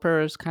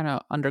developers kind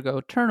of undergo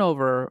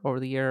turnover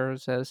over the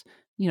years as,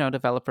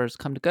 developers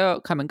come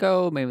and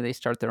go, maybe they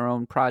start their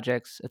own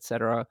projects,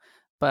 etc.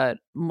 But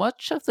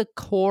much of the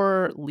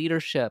core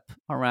leadership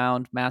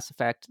around Mass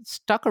Effect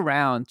stuck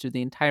around through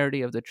the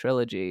entirety of the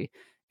trilogy,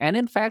 and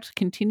in fact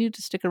continued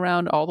to stick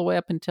around all the way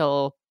up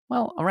until,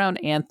 well, around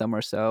Anthem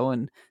or so,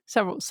 and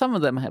some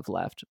of them have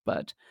left.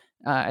 But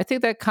I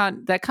think that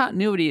that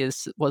continuity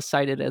was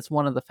cited as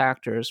one of the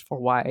factors for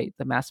why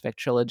the Mass Effect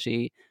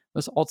trilogy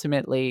was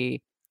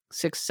ultimately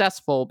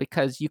successful,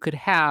 because you could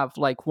have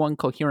like one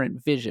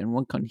coherent vision,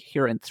 one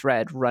coherent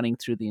thread running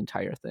through the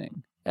entire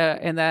thing.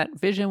 And that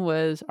vision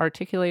was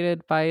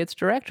articulated by its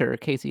director,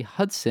 Casey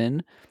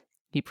Hudson.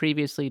 He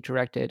previously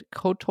directed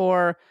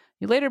KOTOR.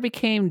 He later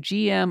became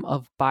GM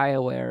of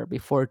BioWare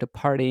before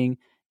departing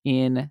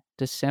in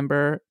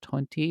December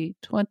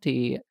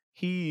 2020.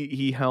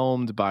 He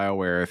helmed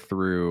BioWare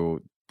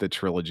through the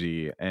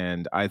trilogy,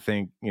 and I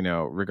think,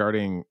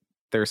 regarding,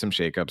 there are some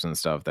shakeups and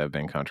stuff that have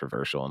been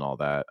controversial and all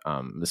that,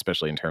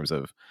 especially in terms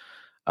of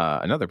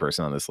another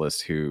person on this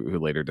list who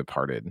later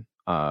departed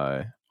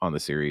on the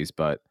series,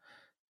 but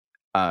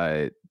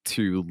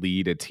to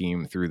lead a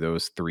team through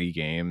those 3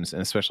 games,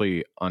 and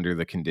especially under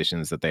the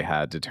conditions that they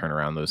had to turn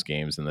around those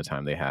games in the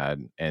time they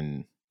had,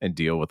 and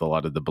deal with a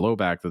lot of the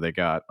blowback that they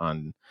got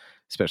on,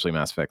 especially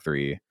Mass Effect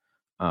 3,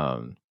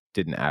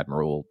 did an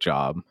admirable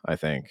job, I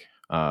think.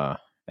 And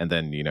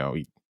then,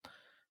 he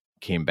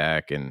came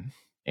back and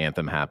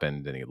Anthem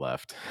happened and he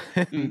left.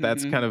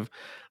 That's kind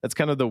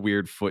of the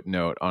weird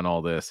footnote on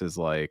all this, is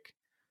like,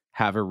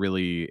 have a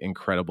really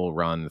incredible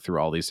run through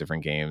all these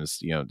different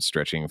games,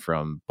 stretching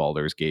from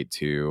Baldur's Gate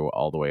 2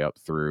 all the way up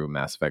through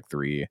Mass Effect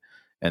 3,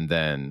 and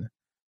then,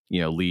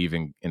 leave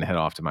and head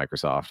off to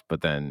Microsoft,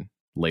 but then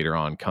later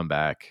on come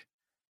back,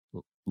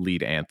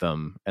 lead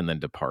Anthem, and then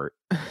depart.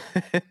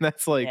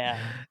 That's like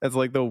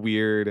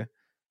the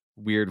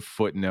weird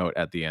footnote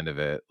at the end of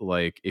it.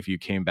 Like, if you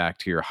came back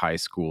to your high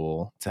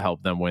school to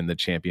help them win the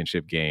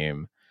championship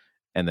game,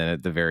 and then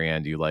at the very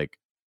end you like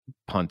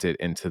punt it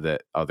into the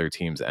other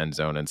team's end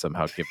zone and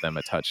somehow give them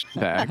a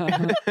touchback,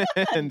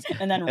 and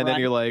then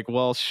you're like,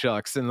 well,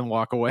 shucks, and then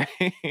walk away.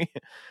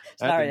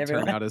 That didn't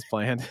turn out as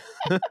planned.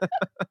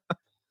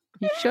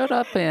 He showed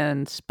up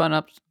and spun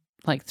up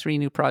like 3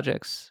 new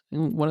projects,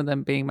 one of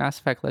them being Mass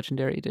Effect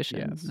Legendary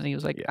Edition. Yes. And he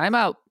was like, yes. I'm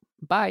out.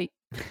 Bye.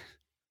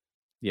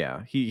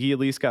 Yeah, he at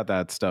least got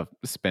that stuff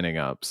spinning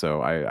up,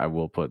 so I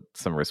will put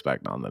some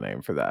respect on the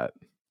name for that.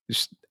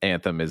 Just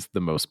Anthem is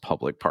the most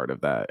public part of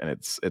that, and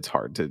it's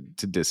hard to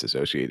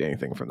disassociate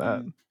anything from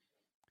that.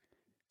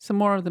 Some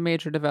more of the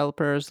major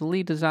developers. The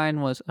lead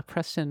design was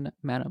Preston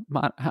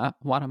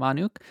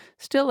Watamanuk,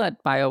 still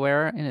at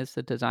BioWare, and is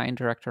the design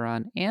director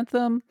on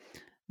Anthem.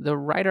 The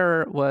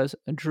writer was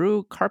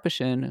Drew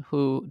Karpyshyn,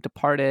 who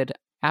departed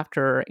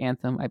after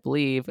Anthem, I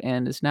believe,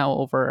 and is now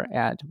over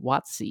at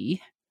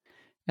WotC.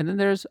 And then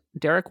there's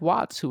Derek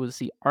Watts, who was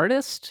the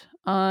artist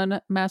on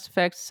Mass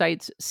Effect,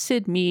 cites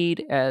Sid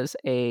Mead as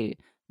a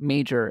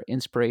major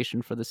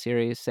inspiration for the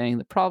series, saying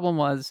the problem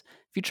was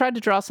if you tried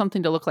to draw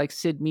something to look like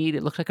Sid Mead,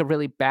 it looked like a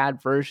really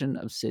bad version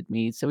of Sid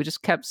Mead. So we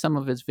just kept some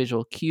of his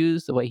visual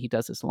cues, the way he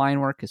does his line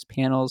work, his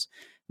panels.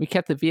 We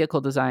kept the vehicle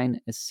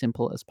design as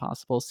simple as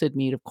possible. Sid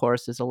Mead, of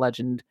course, is a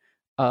legend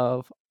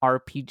of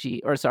of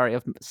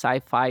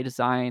sci-fi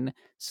design.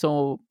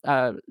 So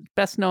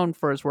best known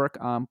for his work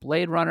on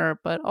Blade Runner,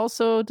 but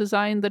also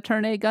designed the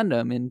Turn A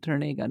Gundam in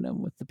Turn A Gundam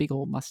with the big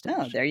old mustache.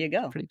 Oh, there you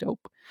go. Pretty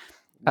dope.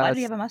 Why did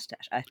he have a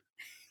mustache?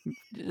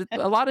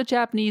 A lot of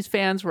Japanese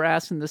fans were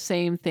asking the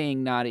same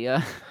thing,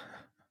 Nadia.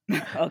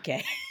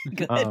 Okay,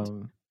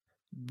 good.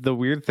 The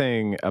weird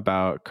thing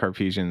about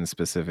Karpyshyn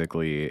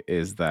specifically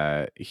is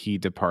that he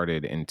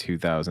departed in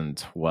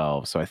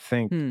 2012. So I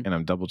think, and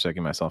I'm double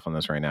checking myself on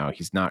this right now,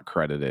 he's not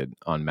credited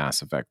on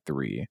Mass Effect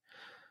 3,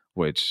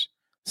 which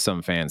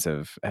some fans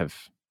have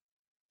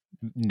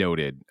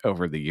noted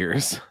over the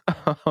years.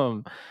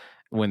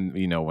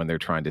 When they're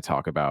trying to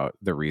talk about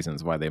the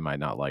reasons why they might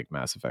not like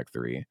Mass Effect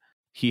 3.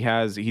 He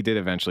did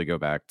eventually go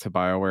back to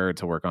BioWare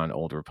to work on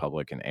Old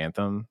Republic and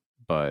Anthem,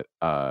 but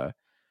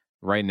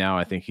right now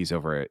I think he's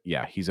over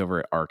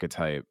at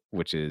Archetype,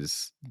 which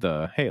is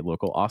the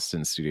local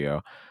Austin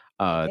studio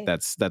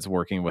that's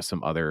working with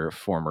some other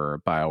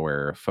former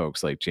BioWare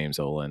folks like James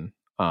Olin.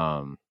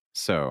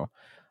 So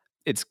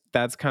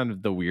that's kind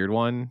of the weird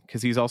one,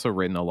 because he's also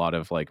written a lot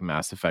of like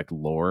Mass Effect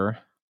lore.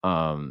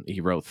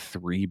 He wrote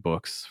 3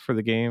 books for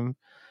the game,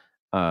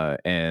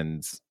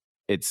 and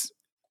it's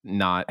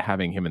not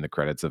having him in the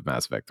credits of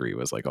Mass Effect 3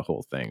 was like a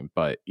whole thing.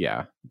 But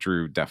yeah,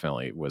 Drew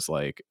definitely was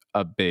like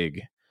a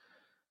big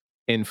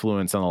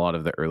influence on a lot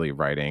of the early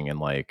writing and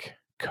like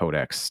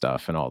codex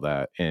stuff and all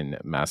that in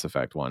Mass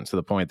Effect 1, to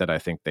the point that I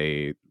think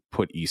they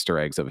put Easter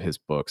eggs of his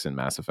books in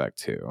Mass Effect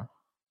 2.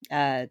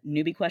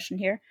 Newbie question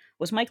here.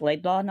 Was Mike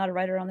Laidlaw not a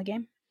writer on the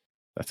game?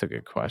 That's a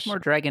good question. More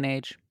Dragon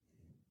Age.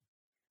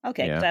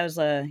 Okay, because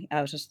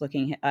I was just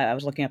looking. I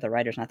was looking up the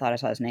writers and I thought I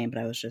saw his name, but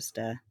I was just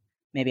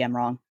maybe I'm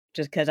wrong.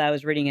 Just because I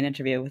was reading an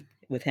interview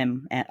with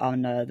him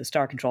on the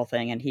Star Control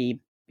thing, and he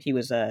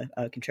was a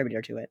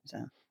contributor to it.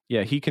 So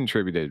yeah, he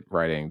contributed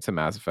writing to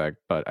Mass Effect,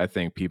 but I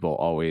think people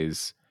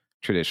always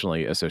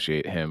traditionally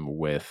associate him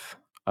with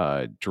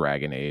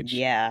Dragon Age.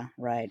 Yeah,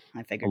 right.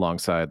 I figured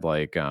alongside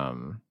like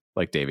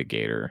David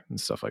Gator and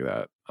stuff like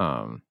that.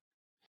 A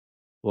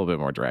little bit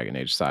more Dragon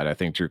Age side. I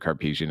think Drew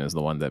Karpyshyn is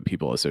the one that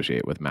people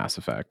associate with Mass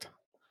Effect.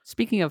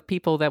 Speaking of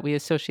people that we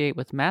associate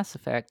with Mass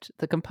Effect,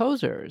 the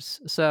composers.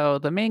 So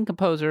the main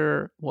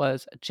composer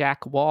was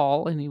Jack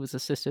Wall, and he was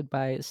assisted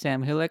by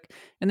Sam Hulick.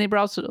 And they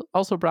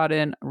also brought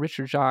in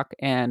Richard Jacques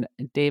and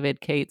David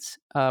Cates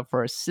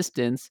for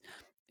assistance.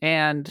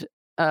 And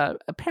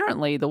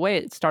apparently the way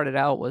it started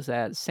out was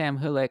that Sam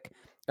Hulick,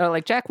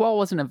 Jack Wall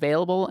wasn't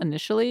available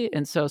initially.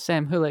 And so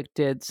Sam Hulick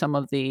did some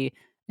of the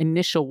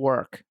initial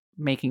work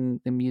making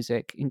the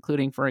music,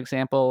 including, for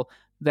example,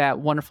 that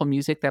wonderful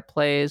music that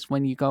plays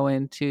when you go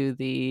into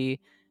the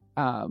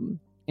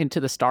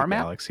star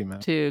map, galaxy map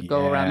to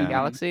go around the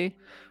galaxy.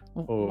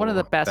 One of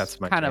the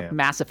best kind of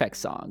Mass Effect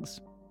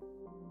songs.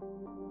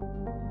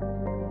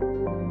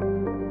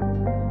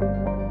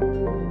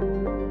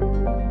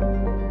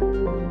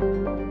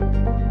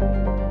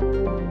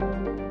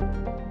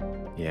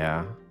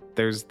 Yeah,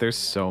 there's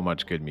so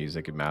much good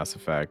music in Mass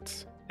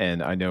Effect,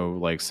 and I know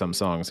like some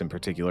songs in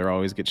particular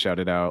always get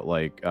shouted out.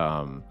 Like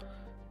I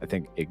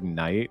think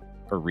Ignite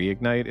or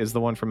Reignite is the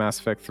one from Mass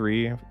Effect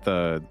 3,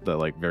 the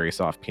like very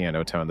soft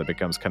piano tone that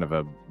becomes kind of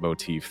a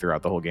motif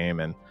throughout the whole game.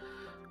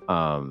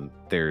 And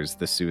there's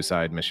the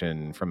Suicide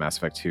Mission from Mass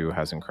Effect 2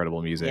 has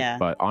incredible music. Yeah.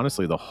 But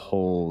honestly, the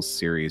whole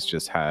series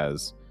just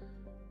has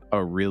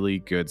a really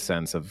good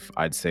sense of,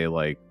 I'd say,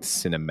 like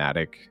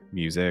cinematic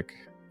music,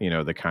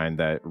 the kind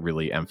that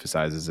really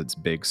emphasizes its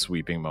big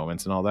sweeping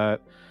moments and all that.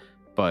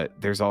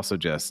 But there's also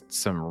just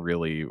some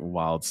really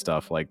wild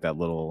stuff, like that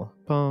little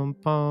bum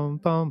bum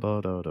bum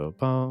bum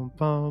bum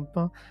bum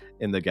bum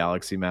in the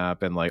galaxy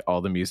map, and like all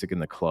the music in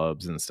the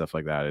clubs and stuff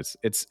like that.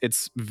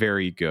 It's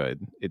very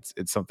good. It's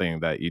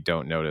something that you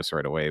don't notice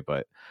right away,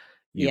 but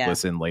you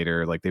listen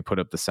later. Like they put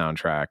up the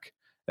soundtrack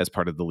as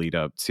part of the lead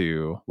up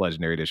to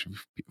Legendary Edition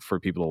for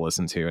people to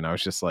listen to, and I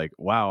was just like,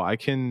 wow, I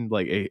can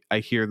I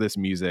hear this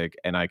music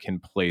and I can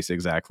place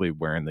exactly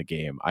where in the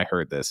game I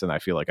heard this, and I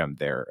feel like I'm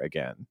there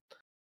again.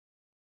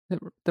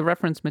 The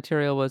reference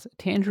material was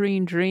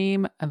Tangerine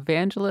Dream,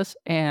 Evangelist,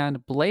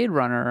 and Blade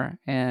Runner,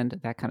 and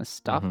that kind of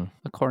stuff,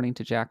 according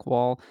to Jack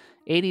Wall.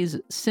 80s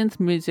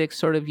synth music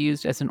sort of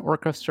used as an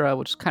orchestra,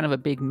 which is kind of a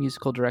big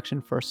musical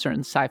direction for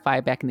certain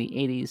sci-fi back in the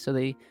 80s. So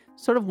they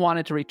sort of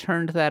wanted to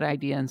return to that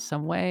idea in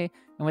some way.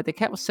 And what they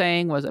kept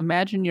saying was,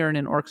 imagine you're in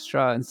an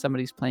orchestra and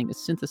somebody's playing a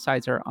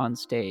synthesizer on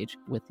stage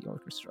with the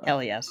orchestra.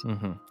 Hell yes.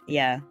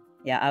 Yeah,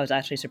 I was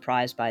actually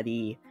surprised by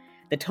the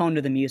tone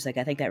of the music.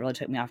 I think that really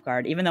took me off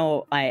guard, even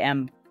though I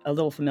am a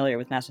little familiar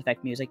with Mass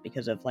Effect music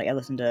because of I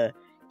listen to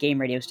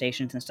game radio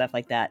stations and stuff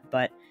like that.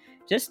 But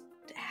just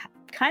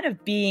kind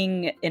of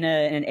being in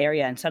an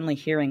area and suddenly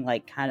hearing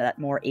kind of that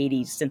more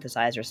 80s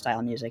synthesizer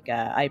style music,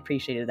 I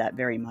appreciated that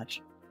very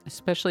much.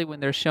 Especially when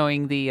they're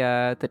showing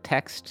the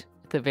text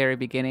at the very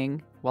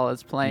beginning while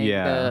it's playing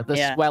Yeah. the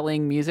Yeah.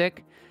 swelling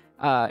music.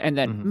 And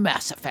then Mhm.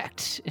 Mass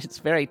Effect. It's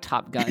very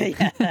Top Gun.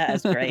 Yeah,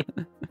 that's great.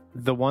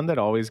 The one that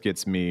always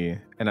gets me,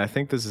 and I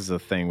think this is a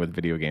thing with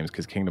video games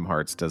because Kingdom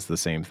Hearts does the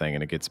same thing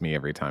and it gets me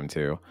every time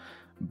too.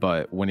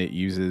 But when it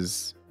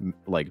uses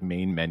like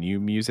main menu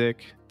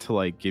music to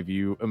like give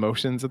you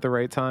emotions at the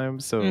right time.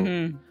 So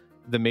Mhm.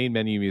 the main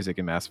menu music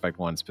in Mass Effect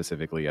 1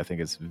 specifically, I think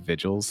is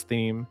Vigil's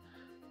theme.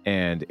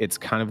 And it's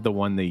kind of the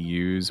one they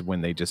use when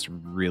they just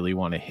really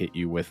want to hit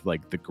you with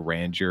like the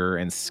grandeur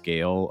and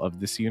scale of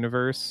this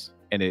universe.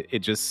 And it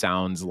just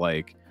sounds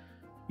like,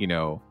 you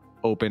know,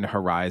 open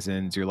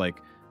horizons. You're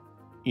like,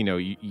 you know,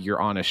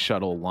 you're on a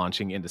shuttle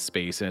launching into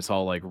space and it's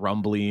all like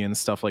rumbly and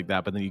stuff like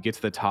that. But then you get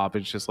to the top,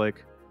 it's just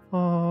like,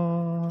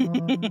 oh,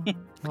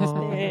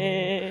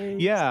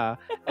 yeah.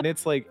 And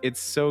it's like,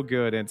 it's so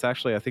good. And it's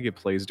actually, I think it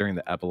plays during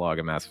the epilogue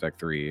of Mass Effect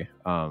 3.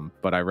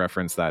 But I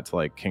reference that to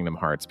like Kingdom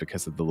Hearts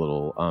because of the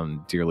little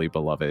dearly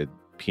beloved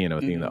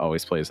piano theme that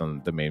always plays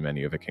on the main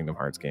menu of a Kingdom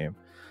Hearts game.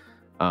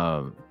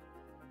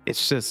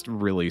 It's just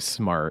really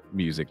smart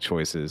music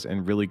choices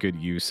and really good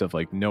use of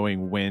like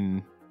knowing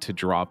when to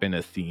drop in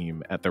a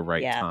theme at the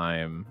right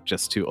time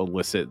just to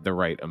elicit the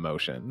right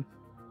emotion.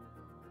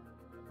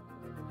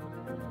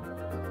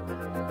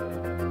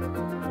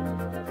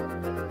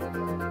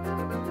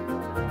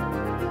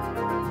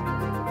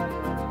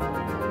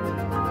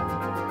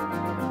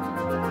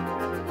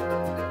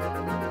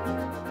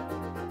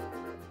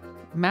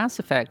 Mass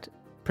Effect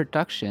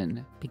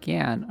production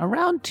began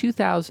around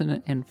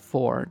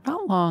 2004,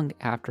 not long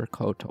after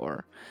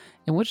KOTOR,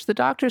 in which the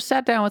doctor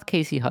sat down with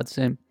Casey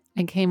Hudson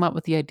and came up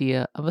with the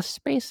idea of a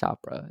space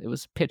opera. It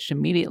was pitched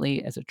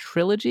immediately as a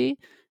trilogy.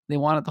 They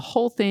wanted the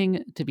whole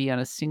thing to be on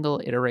a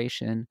single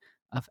iteration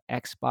of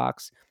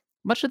Xbox.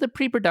 Much of the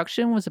pre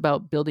production was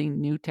about building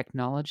new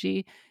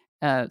technology.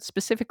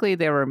 Specifically,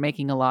 they were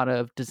making a lot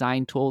of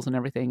design tools and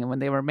everything. And when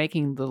they were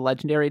making the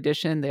Legendary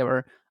Edition, they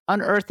were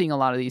unearthing a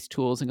lot of these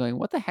tools and going,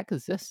 what the heck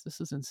is this? This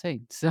is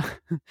insane. So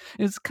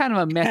it's kind of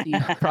a messy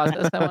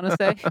process, I want to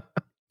say.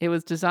 It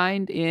was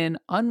designed in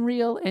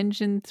Unreal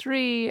Engine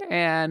 3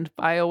 and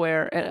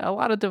BioWare. And a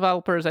lot of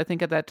developers, I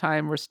think, at that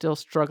time were still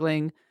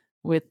struggling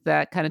with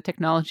that kind of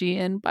technology.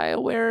 And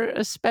BioWare,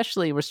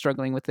 especially, were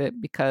struggling with it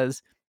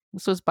because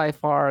this was by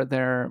far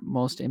their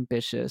most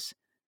ambitious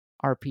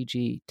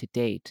RPG to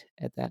date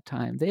at that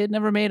time. They had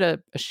never made a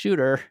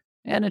shooter,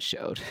 and it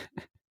showed.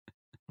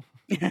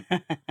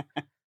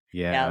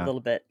 Yeah, a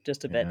little bit,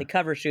 just a bit. Yeah. The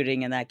cover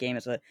shooting in that game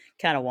is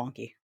kind of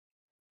wonky.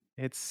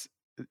 It's,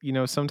 you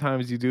know,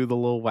 sometimes you do the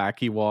little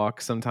wacky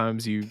walk,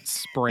 sometimes you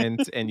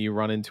sprint and you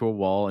run into a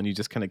wall and you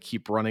just kind of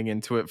keep running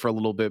into it for a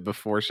little bit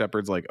before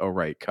Shepard's like, oh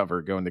right,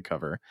 cover, go into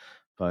cover.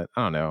 But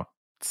I don't know,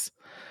 it's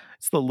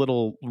the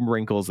little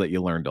wrinkles that you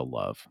learn to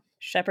love.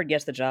 Shepard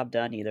gets the job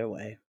done either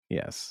way.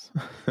 Yes.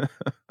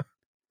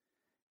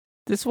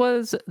 This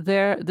was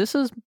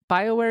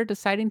BioWare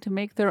deciding to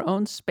make their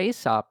own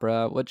space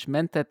opera, which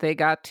meant that they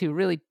got to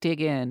really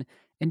dig in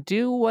and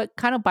do what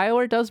kind of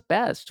BioWare does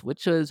best,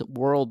 which is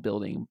world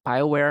building.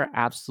 BioWare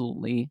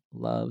absolutely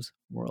loves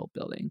world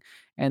building.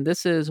 And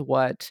this is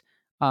what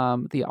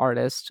the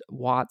artist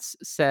Watts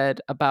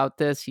said about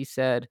this. He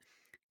said,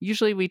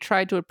 usually we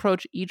tried to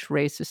approach each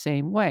race the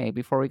same way.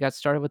 Before we got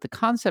started with the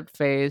concept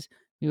phase,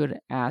 we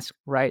would ask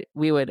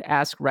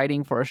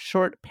writing for a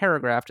short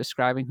paragraph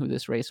describing who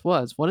this race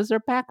was. What is their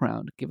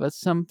background? Give us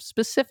some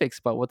specifics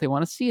about what they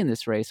want to see in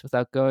this race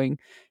without getting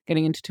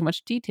into too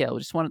much detail. We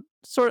just want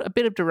sort of a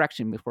bit of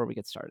direction before we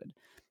get started.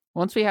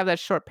 Once we have that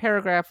short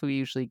paragraph, we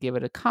usually give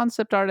it a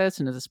concept artist,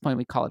 and at this point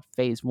we call it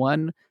phase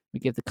 1. We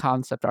give the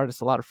concept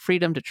artist a lot of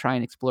freedom to try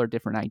and explore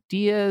different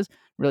ideas,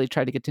 really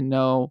try to get to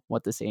know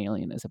what this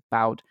alien is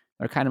about.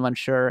 They're kind of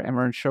unsure, and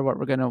we're unsure what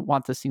we're going to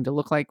want this thing to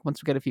look like.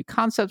 Once we get a few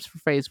concepts for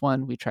phase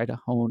 1, we try to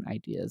hone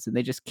ideas, and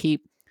they just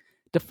keep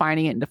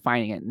defining it.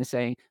 And they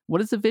say, what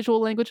is the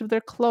visual language of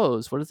their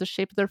clothes? What is the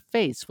shape of their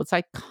face? What's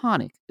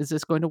iconic? Is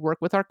this going to work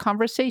with our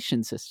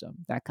conversation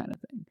system? That kind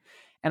of thing.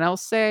 And I'll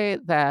say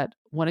that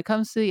when it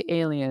comes to the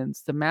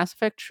aliens, the Mass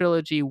Effect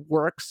trilogy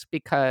works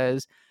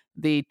because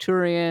the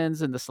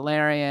Turians and the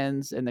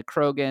Solarians and the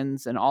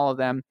Krogans and all of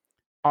them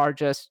are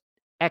just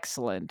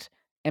excellent.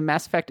 And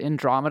Mass Effect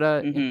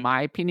Andromeda, in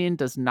my opinion,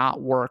 does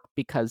not work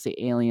because the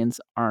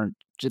aliens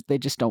they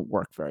just don't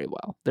work very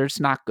well. They're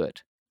just not good.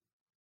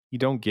 You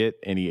don't get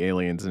any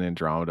aliens in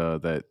Andromeda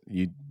that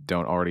you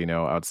don't already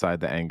know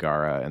outside the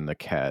Angara and the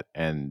Ket.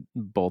 And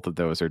both of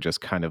those are just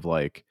kind of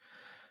like,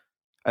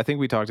 I think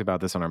we talked about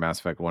this on our Mass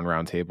Effect 1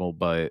 roundtable,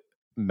 but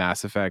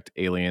Mass Effect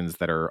aliens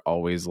that are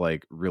always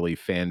like really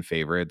fan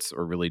favorites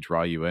or really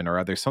draw you in, or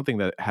are there something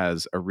that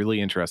has a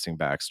really interesting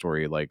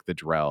backstory like the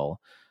Drell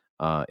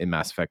in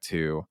Mass Effect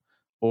 2,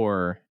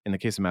 or in the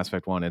case of Mass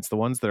Effect 1, it's the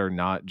ones that are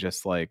not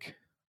just like,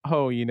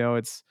 oh, you know,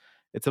 it's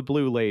a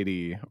blue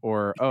lady,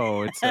 or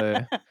oh,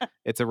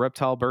 it's a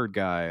reptile bird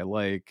guy.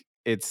 Like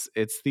it's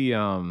the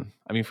I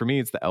mean, for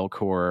me it's the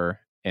Elcor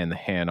and the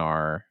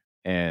Hanar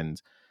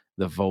and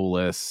the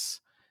Volus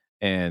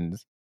and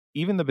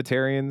even the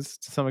Batarians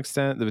to some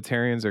extent. The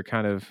Batarians are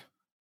kind of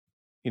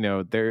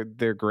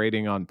they're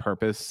grading on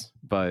purpose,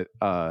 but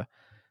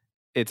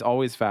it's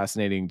always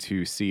fascinating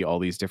to see all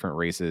these different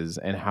races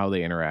and how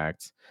they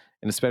interact.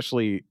 And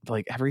especially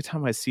like every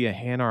time I see a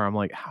Hanar, I'm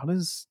like,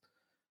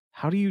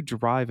 how do you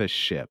drive a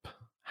ship?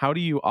 How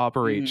do you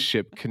operate Mhm.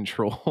 ship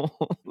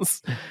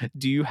controls?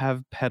 Do you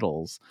have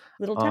pedals?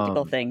 Little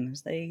tentacle Um,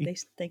 things. y-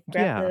 They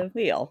grab yeah, the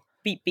wheel.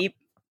 Beep beep.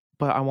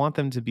 but I want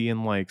them to be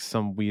in like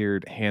some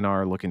weird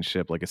Hanar looking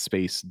ship, like a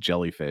space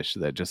jellyfish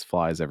that just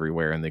flies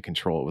everywhere and they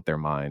control it with their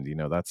mind.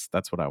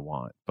 That's what I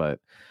want. But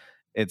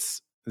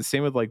it's the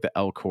same with like the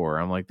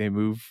Elcor. I'm like, they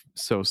move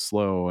so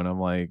slow, and I'm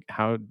like,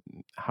 how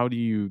do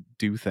you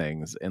do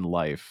things in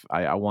life?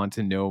 I want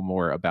to know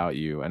more about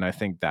you, and I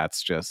think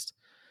that's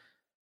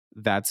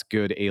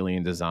good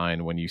alien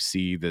design when you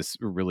see this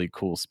really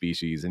cool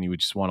species and you would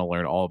just want to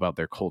learn all about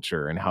their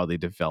culture and how they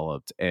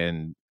developed.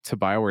 And to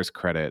BioWare's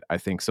credit, I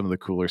think some of the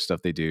cooler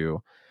stuff they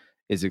do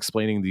is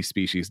explaining these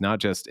species not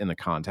just in the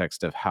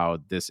context of how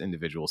this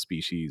individual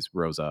species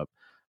rose up,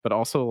 but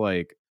also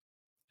like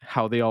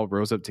how they all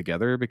rose up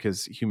together,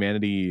 because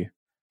humanity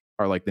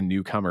are like the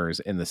newcomers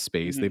in the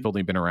space. They've Mhm.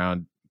 only been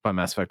around by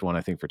Mass Effect 1,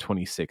 I think, for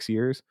 26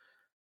 years.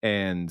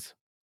 And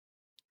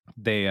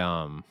they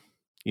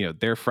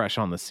they're fresh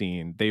on the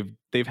scene.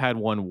 They've had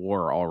one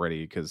war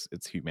already because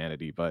it's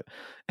humanity, but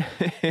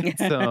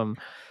it's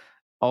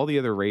all the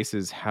other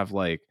races have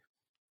like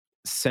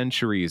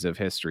centuries of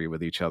history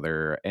with each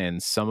other,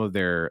 and some of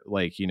their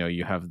like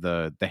you have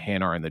the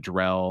Hanar and the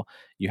Drell,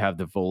 you have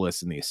the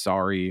Volus and the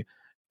Asari,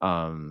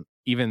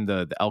 even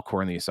the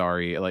Elcor and the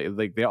Asari,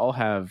 like they all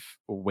have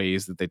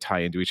ways that they tie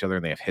into each other,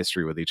 and they have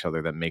history with each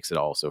other that makes it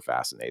all so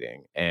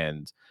fascinating.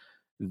 And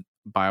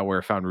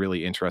BioWare found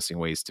really interesting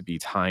ways to be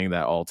tying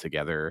that all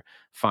together,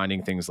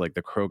 finding things like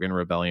the Krogan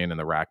Rebellion and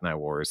the Rachni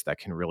Wars that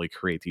can really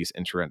create these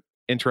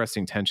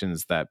interesting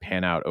tensions that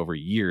pan out over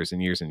years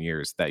and years and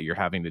years that you're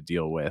having to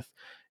deal with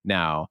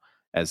now.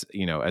 As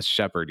as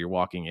Shepard, you're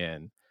walking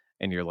in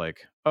and you're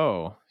like,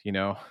 oh,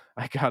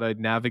 I gotta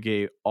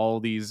navigate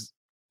all these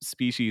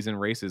species and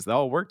races that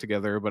all work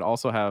together, but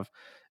also have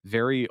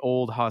very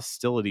old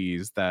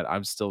hostilities that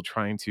I'm still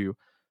trying to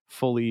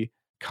fully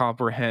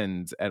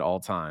comprehend at all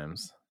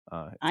times.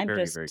 It's I'm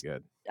very, very just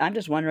good. I'm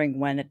just wondering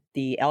when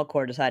the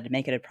Elcor decided to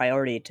make it a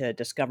priority to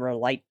discover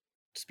light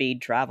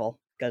speed travel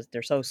because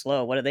they're so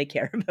slow. What do they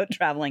care about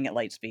traveling at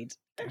light speeds?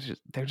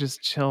 They're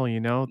just chill,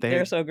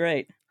 They're so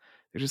great.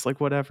 They're just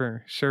like,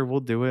 whatever, sure, we'll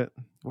do it.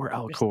 We're They're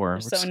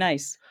Alcor. so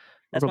nice.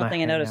 We're That's one gonna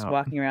thing I hang noticed out.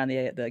 walking around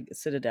the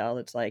Citadel.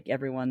 It's like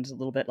everyone's a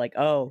little bit like,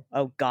 oh,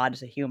 God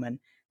is a human.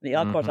 The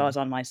Elcor's Hmm. always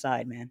on my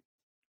side, man.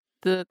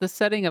 The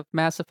setting of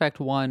Mass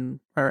Effect 1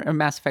 or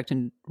Mass Effect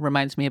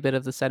reminds me a bit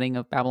of the setting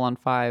of Babylon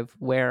 5,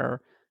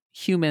 where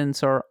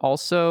humans are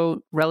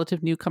also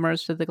relative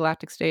newcomers to the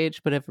galactic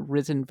stage but have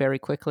risen very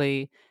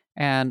quickly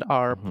and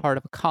are Hmm. part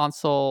of a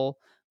console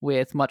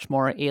with much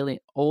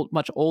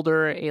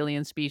older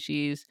alien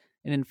species,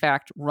 and in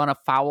fact run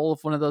afoul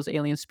of one of those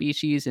alien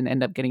species and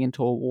end up getting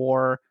into a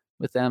war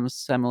with them,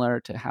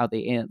 similar to how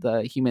the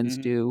humans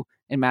Mhm. do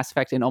in Mass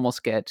Effect, and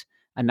almost get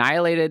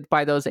annihilated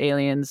by those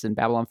aliens. In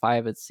Babylon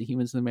 5, it's the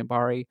humans and the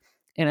Minbari.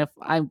 And if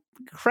I'm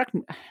correct,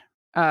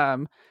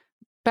 um,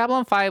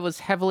 Babylon 5 was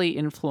heavily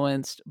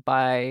influenced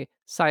by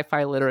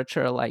sci-fi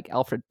literature like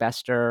Alfred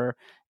Bester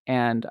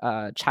and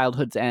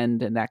Childhood's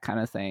End and that kind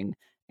of thing.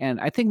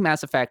 And I think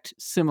Mass Effect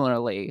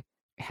similarly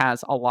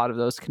has a lot of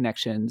those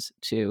connections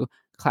to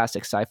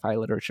classic sci-fi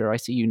literature. I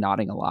see you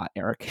nodding a lot,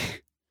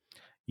 Eric.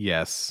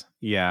 Yes,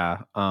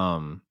 yeah.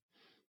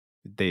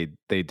 They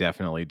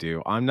definitely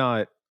do. I'm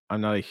not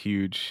a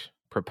huge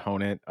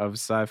proponent of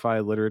sci-fi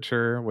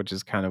literature, which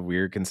is kind of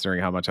weird considering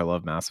how much I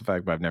love Mass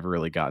Effect, but I've never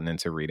really gotten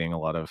into reading a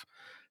lot of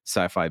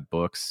sci-fi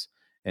books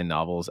and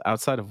novels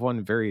outside of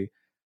one very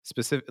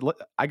specific.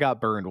 I got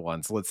burned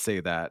once, let's say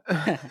that.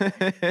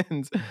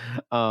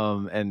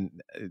 And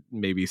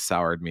maybe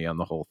soured me on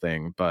the whole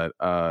thing, but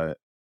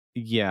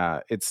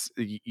yeah,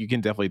 you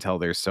can definitely tell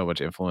there's so much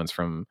influence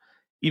from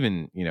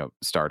even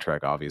Star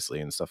Trek obviously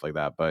and stuff like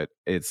that, but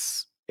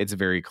it's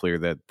very clear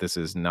that this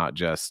is not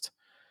just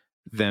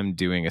them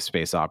doing a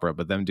space opera,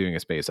 but them doing a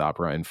space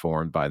opera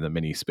informed by the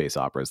many space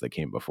operas that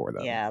came before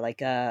them. Yeah,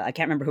 like I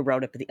can't remember who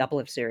wrote it, but the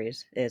Uplift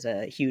series is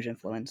a huge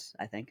influence,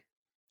 I think.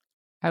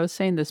 I was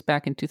saying this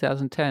back in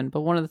 2010,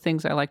 but one of the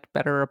things I liked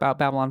better about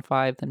Babylon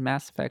 5 than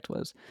Mass Effect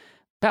was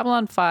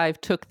Babylon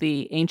 5 took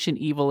the ancient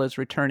evil is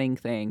returning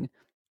thing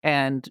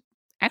and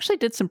actually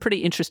did some pretty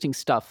interesting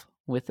stuff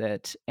with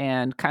it,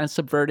 and kind of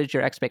subverted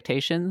your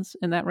expectations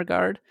in that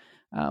regard,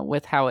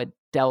 with how it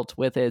dealt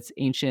with its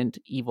ancient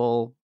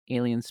evil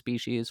alien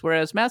species.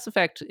 Whereas Mass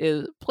Effect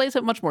plays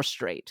it much more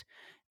straight,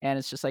 and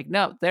it's just like,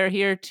 no, they're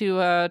here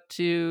to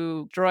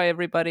destroy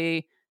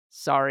everybody.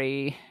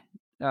 Sorry,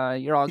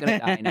 you're all gonna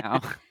die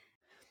now.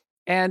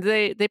 And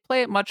they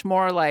play it much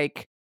more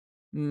like,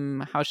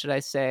 how should I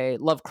say,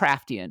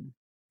 Lovecraftian,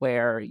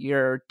 where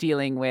you're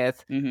dealing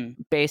with Hmm.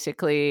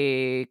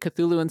 basically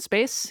Cthulhu in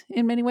space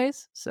in many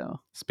ways. So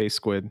Space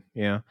Squid,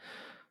 yeah.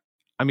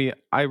 I mean,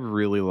 I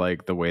really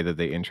like the way that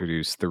they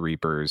introduced the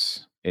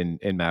Reapers in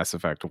Mass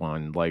Effect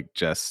 1, like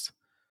just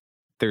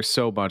there's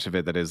so much of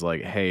it that is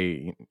like,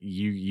 hey,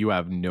 you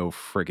have no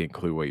freaking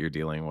clue what you're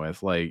dealing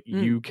with. Like,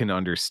 you can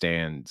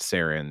understand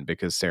Saren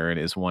because Saren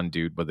is one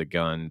dude with a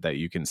gun that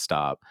you can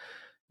stop.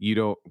 You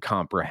don't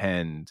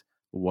comprehend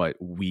what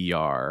we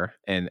are.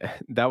 And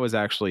that was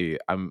actually,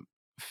 I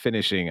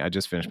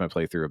just finished my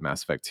playthrough of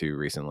Mass Effect 2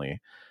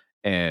 recently.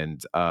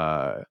 And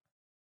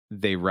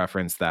they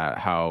referenced that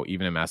how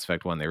even in Mass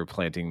Effect 1, they were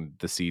planting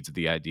the seeds of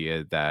the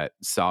idea that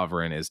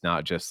Sovereign is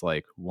not just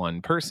like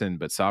one person,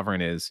 but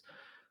Sovereign is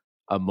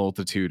a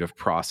multitude of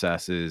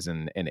processes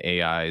and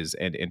AIs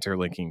and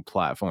interlinking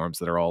platforms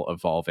that are all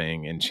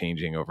evolving and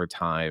changing over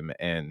time.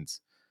 And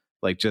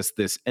like just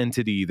this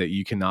entity that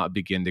you cannot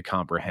begin to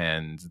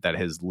comprehend that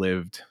has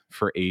lived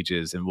for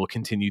ages and will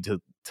continue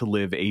to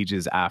live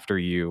ages after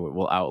you. It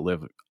will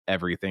outlive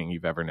everything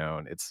you've ever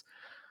known. It's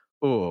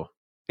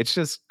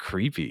just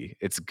creepy.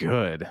 It's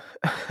good.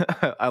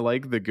 I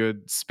like the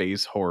good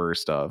space horror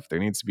stuff. There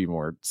needs to be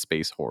more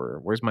space horror.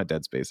 Where's my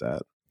Dead Space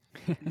at?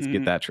 Let's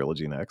get that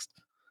trilogy next.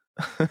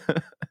 In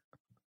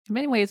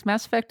many ways,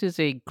 Mass Effect is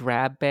a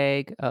grab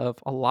bag of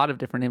a lot of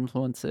different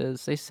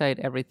influences. They cite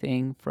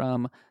everything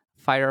from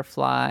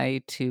Firefly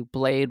to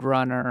Blade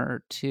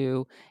Runner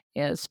to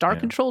Star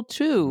Control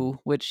 2,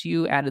 which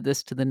you added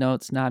this to the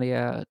notes,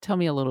 Nadia. Tell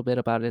me a little bit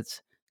about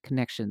its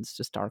connections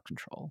to Star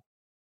Control.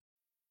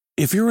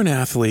 If you're an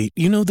athlete,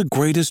 you know the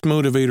greatest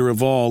motivator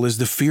of all is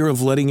the fear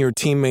of letting your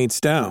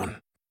teammates down.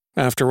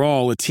 After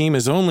all, a team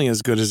is only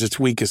as good as its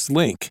weakest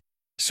link.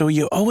 So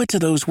you owe it to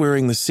those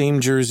wearing the same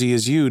jersey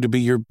as you to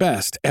be your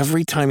best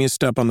every time you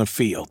step on the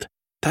field.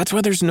 That's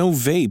why there's no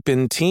vape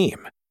in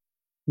team.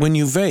 When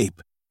you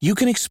vape, you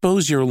can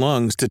expose your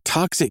lungs to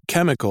toxic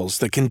chemicals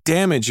that can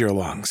damage your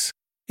lungs.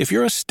 If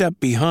you're a step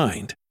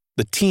behind,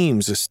 the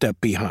team's a step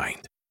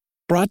behind.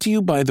 Brought to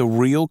you by The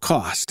Real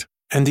Cost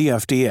and the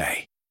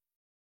FDA.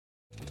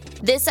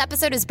 This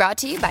episode is brought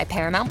to you by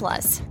Paramount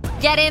Plus.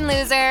 Get in,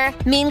 loser!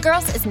 Mean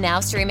Girls is now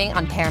streaming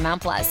on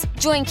Paramount Plus.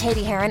 Join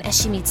Katie Heron as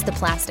she meets the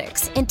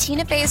plastics in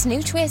Tina Fey's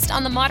new twist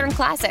on the modern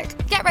classic.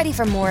 Get ready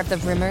for more of the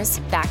rumors,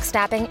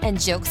 backstabbing, and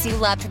jokes you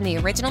loved from the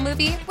original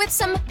movie with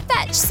some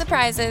fetch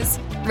surprises.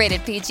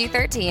 Rated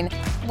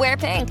PG-13. Wear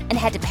pink and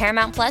head to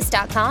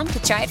ParamountPlus.com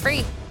to try it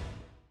free.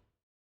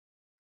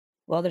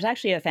 Well, there's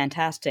actually a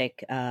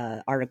fantastic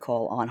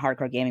article on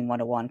Hardcore Gaming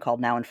 101 called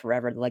Now and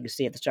Forever, The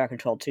Legacy of the Star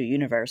Control 2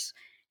 Universe.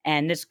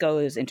 And this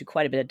goes into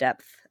quite a bit of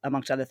depth,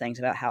 amongst other things,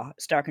 about how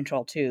Star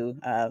Control 2,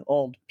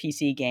 old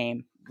PC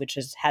game, which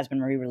has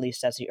been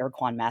re-released as the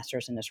Urquan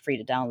Masters and is free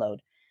to download,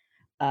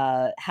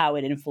 how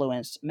it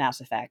influenced Mass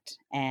Effect.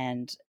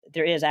 And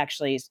there is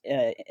actually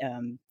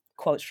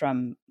quotes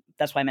from,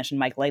 that's why I mentioned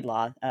Mike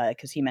Laidlaw,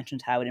 because he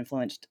mentions how it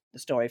influenced the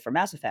story for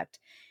Mass Effect.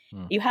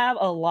 You have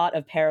a lot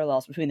of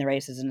parallels between the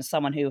races, and as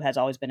someone who has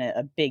always been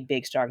a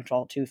big Star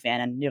Control 2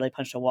 fan and nearly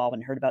punched a wall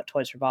when heard about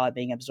Toys for Bob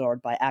being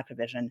absorbed by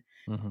Activision,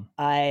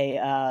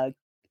 I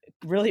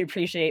really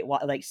appreciate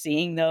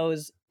seeing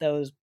those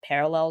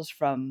parallels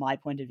from my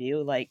point of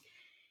view. Like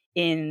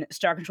in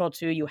Star Control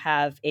 2, you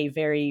have a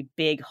very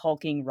big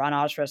hulking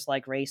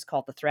rhinoceros-like race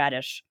called the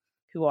Thradish,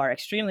 who are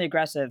extremely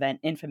aggressive and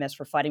infamous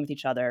for fighting with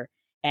each other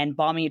and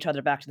bombing each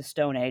other back to the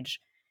Stone Age.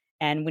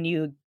 And when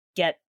you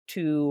get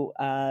to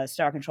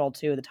Star Control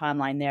 2, the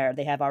timeline there,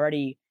 they have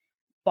already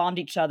bombed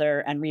each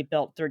other and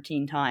rebuilt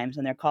 13 times,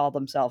 and they're called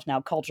themselves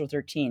now Culture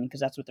 13 because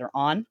that's what they're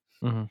on.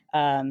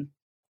 The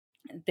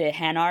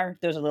Hanar,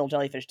 those are little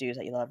jellyfish dudes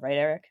that you love, right,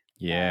 Eric?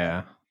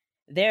 Yeah.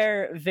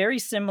 They're very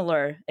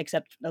similar,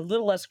 except a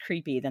little less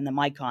creepy than the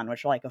Mycon,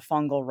 which are like a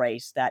fungal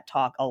race that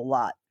talk a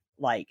lot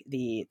like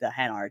the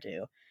Hanar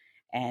do.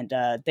 And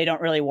they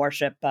don't really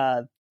worship...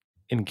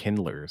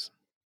 Enkindlers.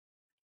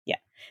 Yeah.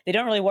 They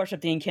don't really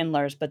worship the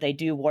Enkindlers, but they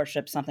do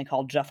worship something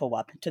called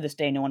Juffawup. To this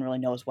day, no one really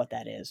knows what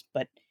that is.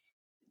 But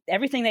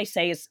everything they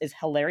say is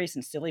hilarious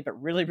and silly,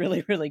 but really,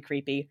 really, really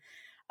creepy.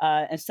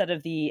 Instead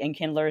of the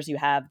Enkindlers, you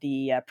have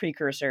the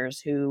precursors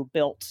who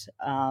built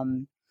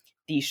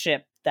the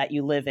ship that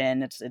you live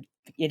in.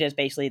 It is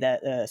basically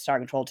the Star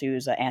Control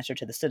 2's answer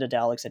to the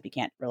Citadel, except you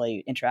can't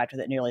really interact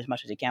with it nearly as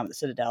much as you can with the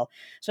Citadel.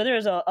 So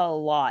there's a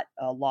lot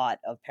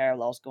of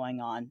parallels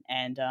going on.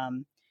 And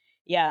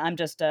yeah, I'm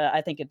just,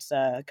 I think it's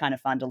kind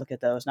of fun to look at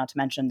those, not to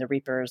mention the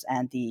Reapers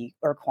and the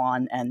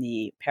Urquan and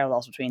the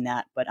parallels between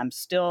that. But I'm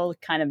still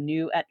kind of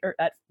new at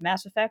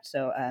Mass Effect,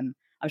 so I'm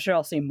sure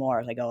I'll see more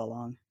as I go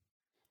along.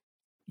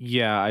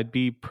 Yeah, I'd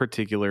be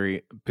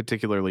particularly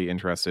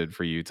interested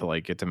for you to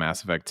like get to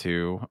Mass Effect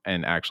 2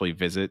 and actually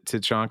visit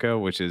Tuchanka,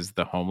 which is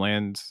the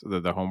homeland,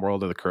 the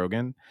homeworld of the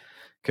Krogan,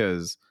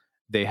 because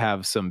they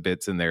have some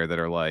bits in there that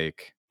are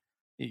like,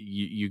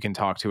 you can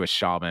talk to a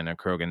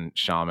Krogan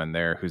shaman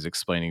there who's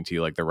explaining to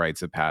you like the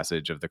rites of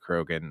passage of the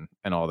Krogan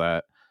and all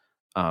that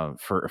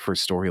for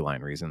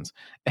storyline reasons.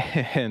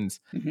 And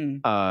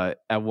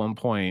at one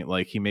point,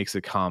 like he makes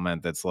a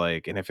comment that's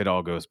like, and if it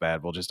all goes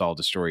bad, we'll just all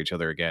destroy each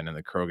other again and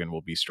the Krogan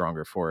will be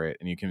stronger for it.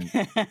 And you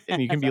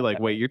can be like,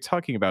 wait, you're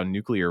talking about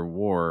nuclear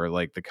war,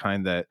 like the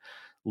kind that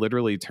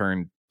literally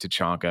turned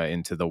Tachanka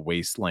into the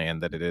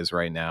wasteland that it is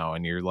right now,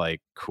 and you're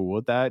like cool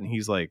with that? And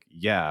he's like,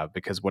 yeah,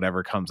 because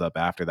whatever comes up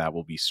after that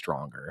will be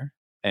stronger.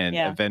 And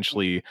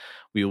eventually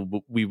we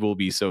will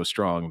be so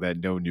strong that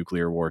no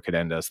nuclear war could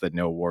end us, that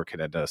no war could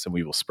end us, and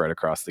we will spread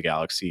across the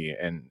galaxy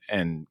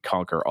and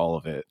conquer all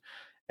of it.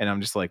 And I'm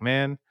just like,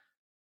 man,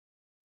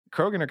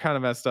 Krogan are kind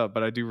of messed up,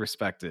 but I do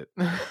respect it.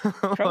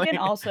 Krogan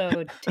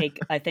also take,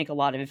 I think, a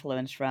lot of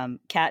influence from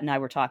Kat and I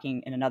were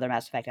talking in another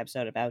Mass Effect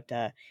episode about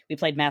we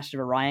played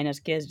Master of Orion as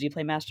kids. Did you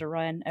play Master of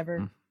Orion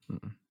ever?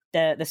 Mm-hmm.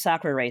 The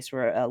Sakura race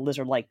were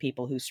lizard-like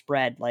people who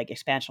spread like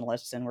expansion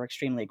lists and were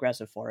extremely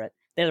aggressive for it.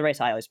 They're the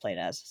race I always played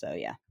as, so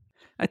yeah.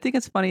 I think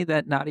it's funny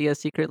that Nadia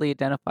secretly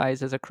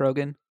identifies as a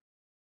Krogan.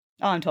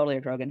 Oh, I'm totally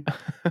a Krogan.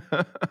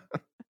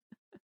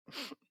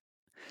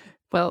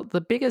 Well,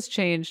 the biggest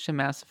change to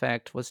Mass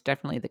Effect was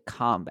definitely the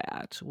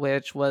combat,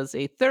 which was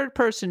a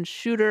third-person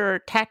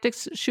shooter,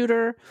 tactics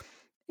shooter,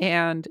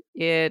 and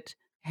it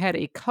had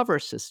a cover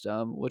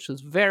system, which was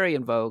very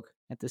in vogue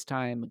at this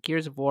time.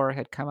 Gears of War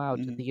had come out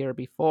the year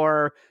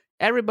before.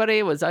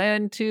 Everybody was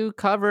into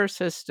cover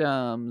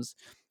systems.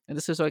 And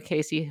this is what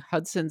Casey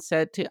Hudson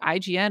said to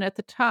IGN at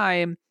the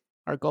time.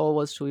 Our goal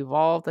was to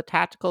evolve the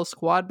tactical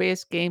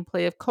squad-based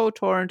gameplay of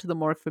KOTOR into the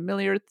more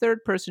familiar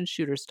third-person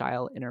shooter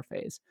style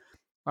interface.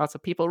 Lots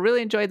of people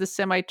really enjoyed the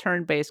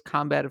semi-turn-based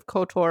combat of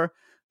KOTOR,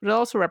 but it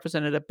also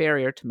represented a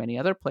barrier to many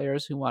other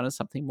players who wanted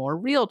something more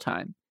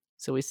real-time.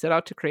 So we set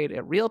out to create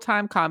a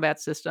real-time combat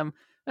system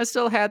that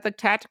still had the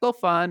tactical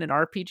fun and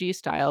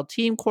RPG-style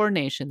team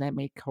coordination that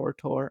made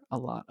KOTOR a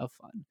lot of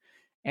fun.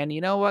 And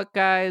you know what,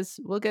 guys?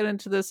 We'll get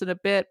into this in a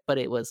bit, but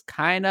it was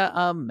kind of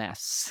a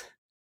mess.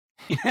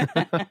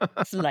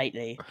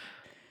 Slightly.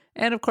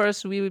 And of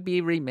course, we would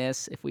be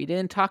remiss if we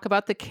didn't talk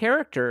about the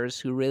characters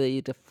who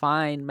really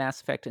define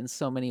Mass Effect in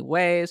so many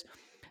ways.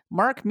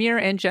 Mark Meer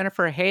and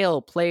Jennifer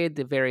Hale played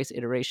the various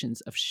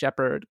iterations of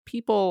Shepard.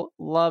 People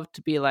love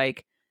to be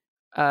like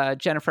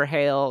Jennifer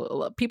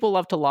Hale. People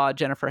love to laud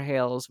Jennifer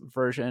Hale's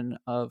version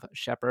of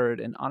Shepard,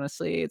 and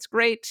honestly, it's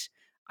great.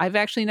 I've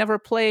actually never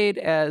played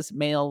as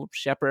male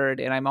Shepard,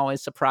 and I'm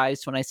always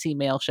surprised when I see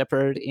male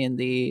Shepard in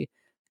the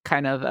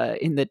kind of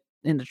in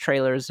the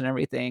trailers and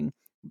everything.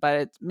 But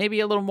it's maybe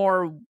a little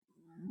more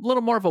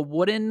of a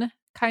wooden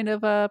kind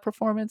of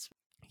performance.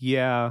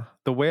 Yeah,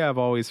 the way I've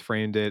always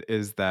framed it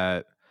is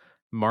that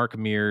Mark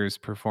Meer's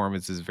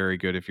performance is very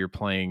good if you're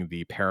playing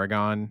the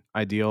Paragon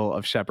ideal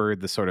of Shepard,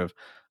 the sort of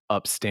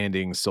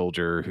upstanding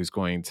soldier who's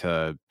going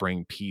to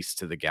bring peace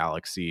to the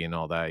galaxy and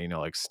all that. You know,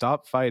 like,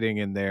 stop fighting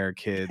in there,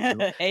 kids.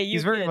 Hey,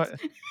 he's very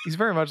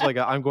much like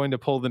I'm going to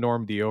pull the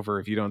Normandy over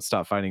if you don't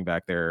stop fighting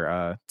back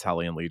there,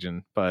 Talion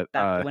Legion. But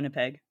back to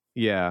Winnipeg.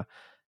 Yeah,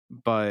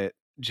 but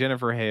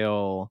Jennifer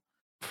Hale,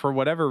 for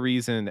whatever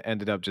reason,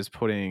 ended up just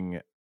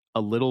putting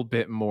a little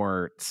bit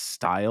more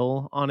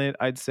style on it,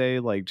 I'd say,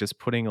 like just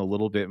putting a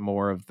little bit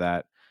more of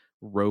that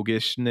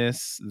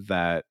roguishness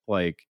that,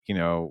 like, you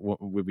know,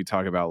 when we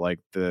talk about like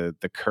the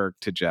Kirk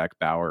to Jack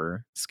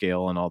Bauer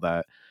scale and all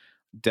that,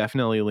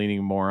 definitely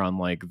leaning more on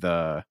like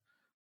the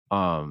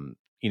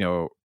you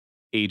know,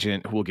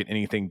 agent who will get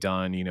anything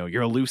done, you know,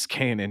 you're a loose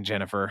cannon,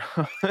 Jennifer.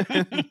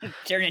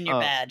 Turn in your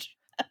badge.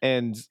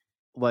 And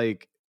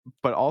like,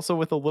 but also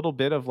with a little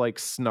bit of like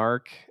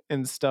snark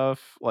and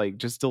stuff, like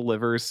just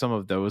delivers some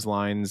of those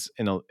lines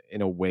in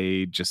a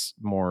way, just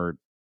more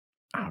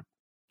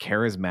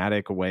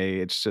charismatic way.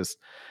 It's just,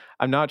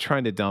 I'm not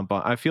trying to dump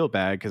on, I feel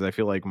bad because I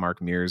feel like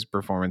Mark Meer's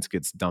performance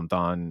gets dumped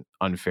on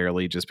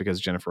unfairly just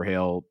because Jennifer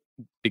Hale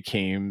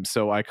became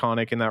so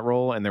iconic in that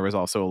role. And there was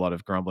also a lot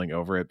of grumbling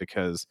over it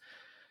because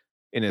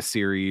in a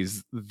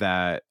series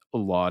that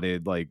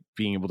lauded like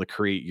being able to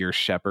create your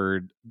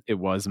Shepard, it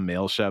was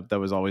male Shep that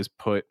was always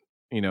put,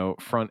 you know,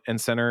 front and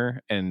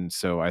center. And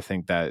so I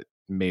think that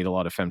made a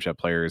lot of FemShep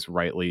players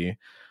rightly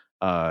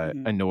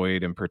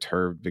annoyed and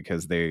perturbed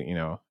because they, you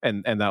know,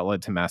 and that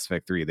led to Mass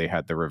Effect 3. They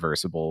had the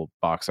reversible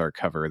box art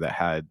cover that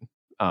had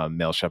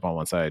male Shep on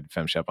one side,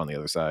 FemShep on the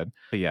other side.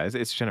 But yeah,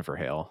 it's Jennifer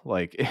Hale.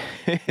 Like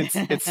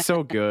it's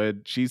so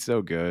good. She's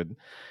so good.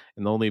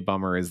 And the only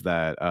bummer is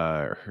that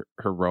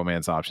her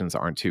romance options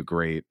aren't too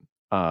great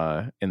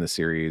in the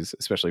series,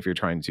 especially if you're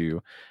trying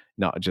to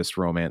not just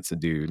romance a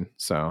dude.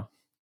 So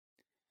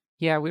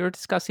yeah, we were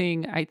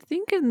discussing, I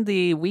think in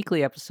the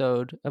weekly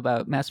episode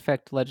about Mass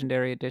Effect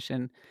Legendary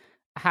Edition,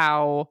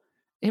 how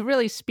it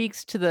really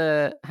speaks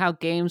to how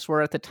games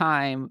were at the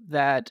time,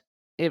 that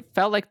it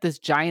felt like this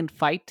giant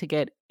fight to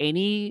get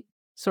any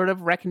sort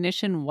of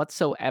recognition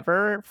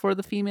whatsoever for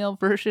the female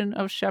version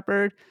of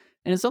Shepard.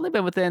 And it's only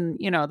been within,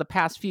 you know, the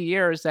past few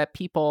years that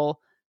people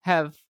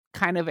have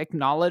kind of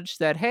acknowledged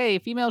that, hey,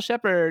 female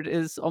Shepard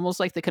is almost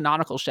like the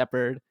canonical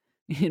Shepard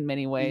in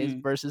many ways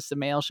versus the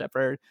male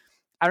Shepard.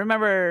 I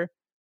remember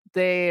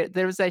there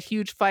was that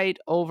huge fight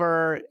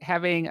over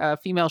having a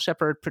female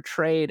Shepard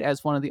portrayed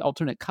as one of the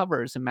alternate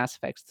covers in Mass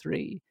Effect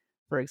 3,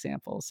 for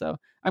example. So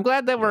I'm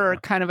glad that we're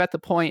kind of at the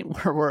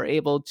point where we're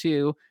able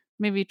to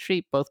maybe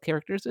treat both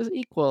characters as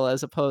equal,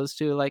 as opposed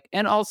to like,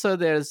 and also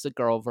there's the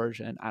girl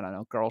version. I don't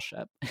know, girl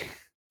Shep.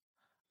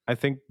 I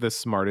think the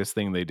smartest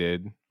thing they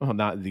did, well,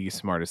 not the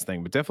smartest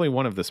thing, but definitely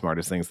one of the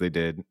smartest things they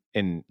did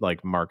in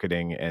like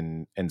marketing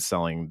and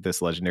selling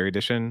this Legendary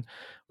Edition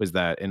was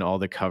that in all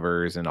the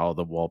covers and all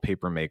the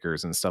wallpaper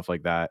makers and stuff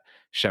like that,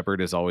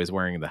 Shepard is always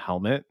wearing the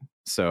helmet.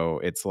 So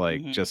it's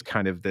like just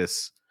kind of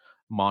this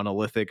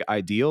monolithic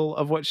ideal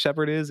of what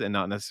Shepard is, and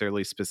not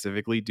necessarily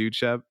specifically dude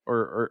Shep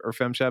or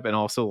fem Shep. And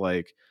also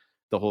like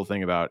the whole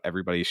thing about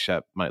everybody's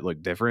Shep might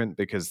look different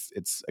because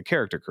it's a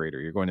character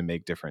creator. You're going to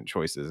make different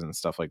choices and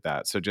stuff like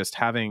that. So just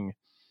having,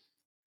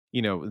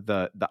 you know,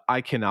 the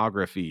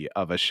iconography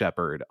of a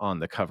Shepard on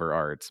the cover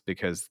art,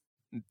 because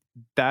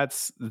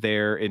that's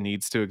there, it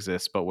needs to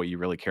exist, but what you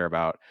really care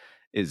about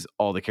is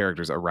all the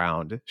characters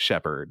around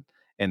Shepard,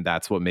 and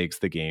that's what makes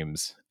the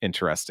games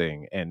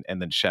interesting. And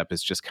then Shep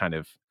is just kind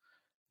of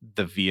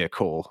the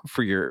vehicle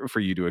for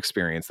you to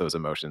experience those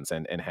emotions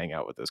and hang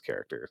out with those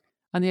characters.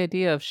 On the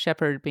idea of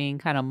Shepard being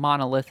kind of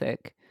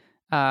monolithic,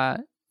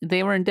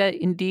 they were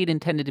indeed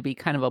intended to be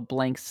kind of a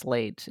blank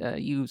slate.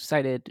 You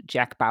cited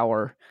Jack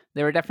Bauer.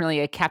 They were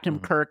definitely a Captain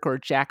Kirk or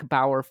Jack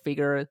Bauer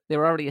figure. They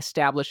were already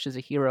established as a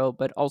hero,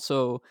 but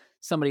also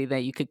somebody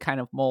that you could kind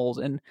of mold.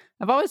 And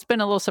I've always been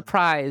a little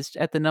surprised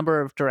at the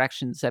number of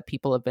directions that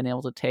people have been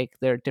able to take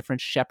their different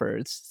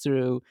Shepards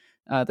through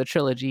the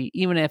trilogy,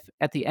 even if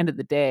at the end of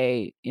the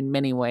day, in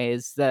many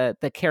ways,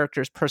 the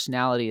character's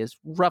personality is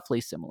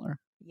roughly similar.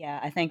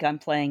 Yeah, I think I'm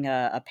playing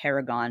a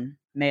Paragon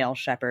male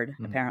Shepard,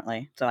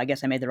 apparently. So I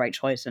guess I made the right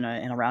choice in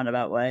a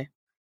roundabout way.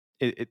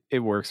 It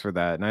works for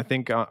that. And I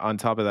think on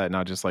top of that,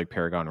 not just like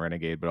Paragon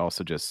Renegade, but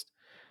also just,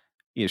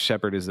 you know,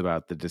 Shepard is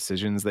about the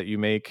decisions that you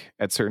make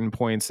at certain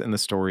points in the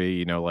story.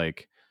 You know,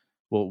 like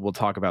we'll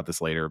talk about this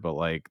later, but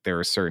like there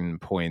are certain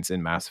points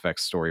in Mass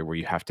Effect's story where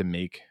you have to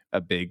make a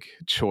big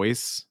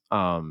choice.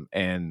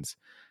 And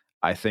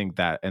I think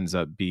that ends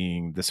up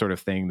being the sort of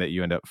thing that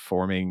you end up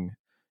forming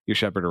your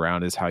Shepard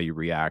around, is how you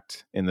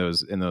react in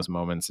those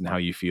moments and how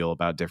you feel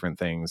about different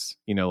things.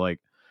 You know, like,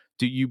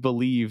 do you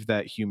believe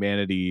that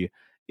humanity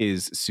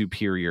is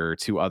superior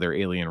to other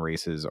alien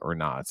races or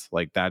not?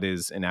 Like, that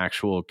is an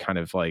actual kind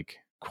of like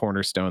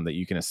cornerstone that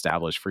you can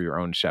establish for your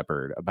own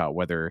Shepard about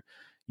whether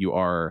you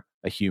are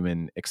a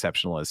human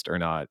exceptionalist or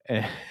not.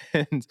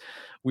 And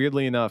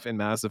weirdly enough, in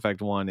Mass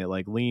Effect 1, it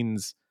like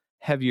leans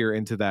heavier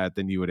into that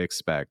than you would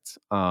expect.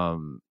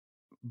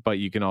 But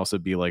you can also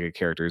be like a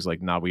character who's like,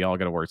 nah, we all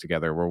got to work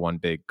together. We're one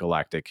big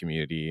galactic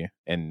community.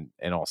 And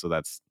also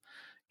that's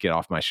get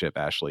off my ship,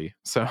 Ashley.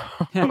 So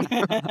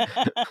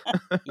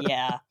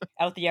yeah,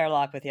 out the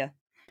airlock with you.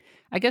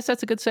 I guess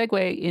that's a good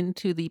segue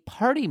into the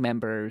party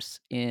members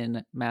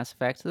in Mass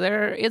Effect.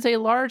 There is a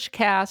large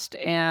cast,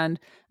 and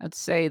I'd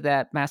say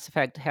that Mass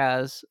Effect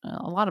has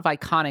a lot of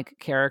iconic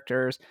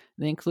characters.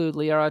 They include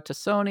Liara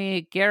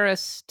T'Soni,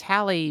 Garrus,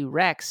 Tali,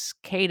 Rex,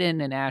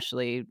 Kaidan, and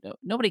Ashley.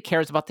 Nobody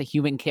cares about the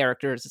human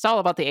characters. It's all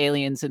about the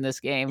aliens in this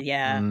game.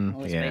 Yeah,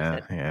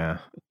 yeah.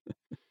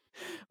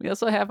 We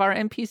also have our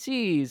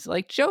NPCs,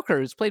 like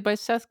Jokers, played by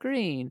Seth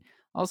Green.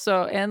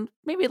 Also, and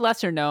maybe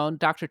lesser known,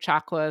 Dr.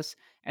 Chakwas.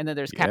 And then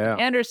there's Captain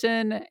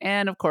Anderson,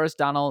 and of course,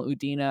 Donald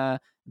Udina,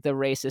 the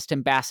racist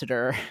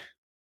ambassador.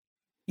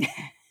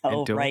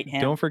 Oh, right.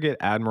 Don't forget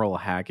Admiral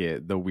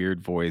Hackett, the weird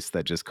voice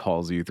that just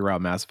calls you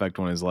throughout Mass Effect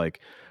 1 is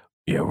like,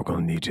 yeah, we're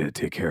going to need you to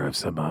take care of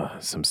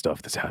some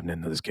stuff that's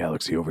happening in this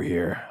galaxy over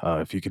here.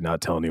 If you could not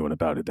tell anyone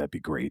about it, that'd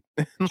be great.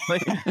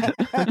 Like,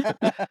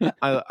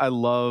 I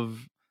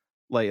love...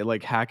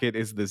 Like Hackett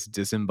is this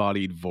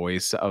disembodied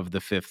voice of the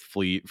Fifth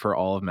Fleet for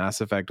all of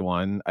Mass Effect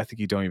 1. I think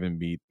you don't even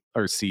meet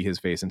or see his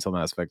face until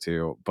Mass Effect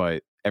 2,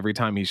 but every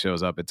time he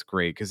shows up, it's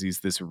great because he's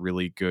this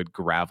really good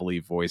gravelly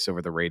voice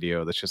over the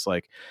radio that's just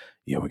like,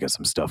 yeah, we got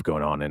some stuff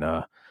going on, and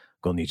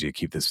gonna need you to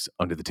keep this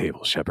under the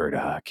table, Shepard.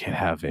 Can't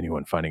have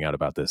anyone finding out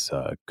about this.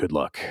 Good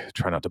luck.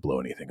 Try not to blow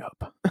anything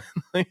up.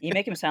 You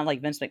make him sound like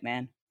Vince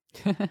McMahon.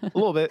 A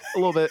little bit.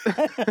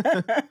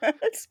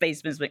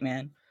 Space Vince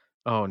McMahon.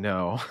 Oh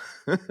no.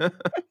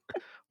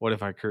 What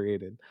have I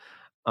created?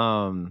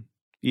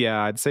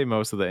 Yeah, I'd say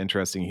most of the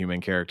interesting human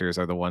characters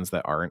are the ones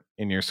that aren't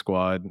in your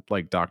squad,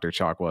 like Dr.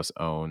 Chakwas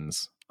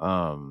owns.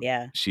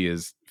 Yeah. She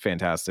is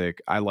fantastic.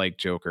 I like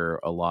Joker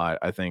a lot.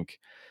 I think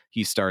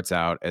he starts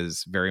out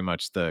as very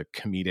much the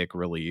comedic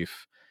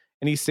relief,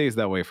 and he stays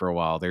that way for a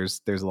while.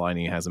 There's a line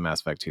he has in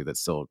Mass Effect 2 that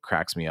still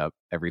cracks me up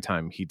every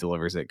time he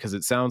delivers it, because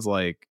it sounds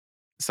like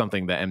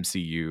something the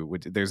MCU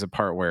would. There's a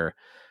part where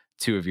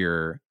two of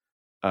your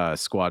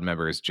squad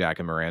members, Jack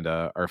and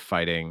Miranda, are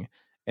fighting,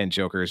 and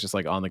Joker is just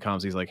like on the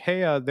comms. He's like,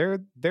 "Hey,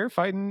 they're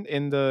fighting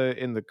in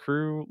the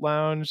crew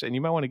lounge, and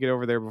you might want to get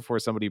over there before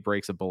somebody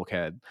breaks a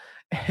bulkhead."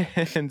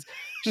 And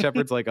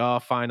Shepard's like, "Oh,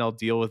 fine, I'll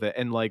deal with it."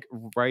 And like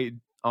right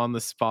on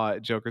the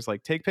spot, Joker's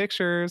like, "Take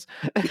pictures."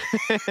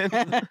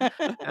 And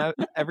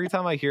every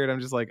time I hear it,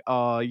 I'm just like,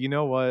 "Oh, you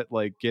know what?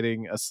 Like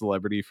getting a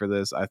celebrity for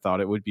this, I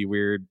thought it would be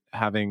weird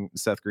having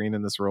Seth Green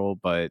in this role,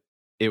 but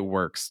it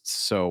works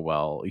so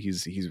well.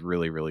 He's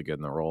really, really good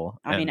in the role."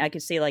 I mean, I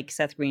could see like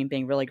Seth Green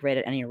being really great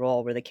at any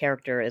role where the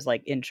character is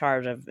like in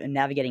charge of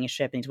navigating a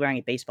ship and he's wearing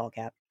a baseball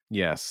cap.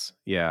 Yes,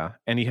 yeah,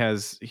 and he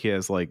has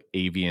like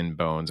avian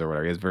bones or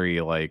whatever. He has very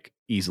like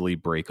easily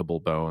breakable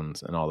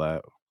bones and all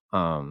that.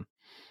 Um,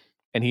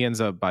 and he ends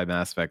up by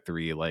Mass Effect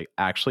 3 like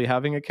actually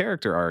having a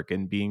character arc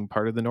and being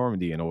part of the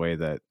Normandy in a way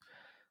that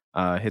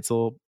hits a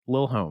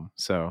little home.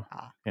 So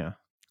Ah. yeah,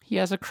 He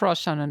has a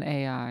crush on an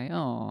AI.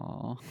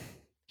 Oh,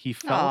 he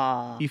fell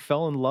Aw. he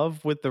fell in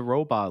love with the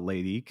robot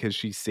lady because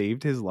she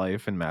saved his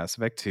life in Mass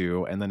Effect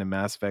 2, and then in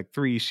Mass Effect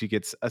 3 she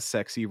gets a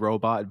sexy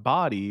robot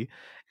body,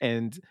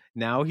 and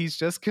now he's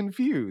just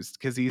confused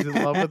because he's in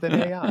love with an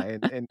AI,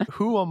 and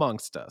who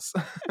amongst us?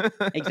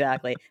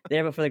 Exactly.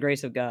 There but for the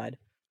grace of God.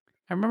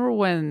 I remember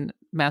when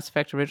Mass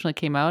Effect originally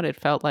came out, it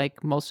felt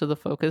like most of the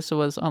focus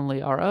was on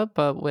Liara,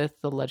 but with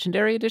the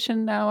Legendary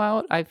Edition now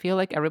out, I feel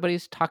like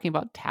everybody's talking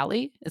about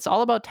Tali. It's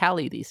all about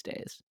Tali these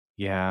days.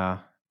 Yeah,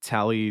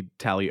 Tally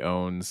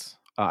owns.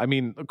 I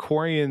mean,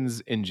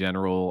 Quarians in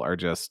general are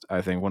just,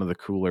 I think, one of the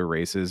cooler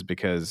races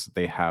because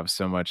they have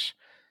so much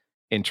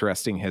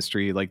interesting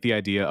history. Like the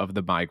idea of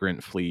the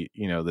migrant fleet,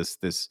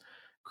 this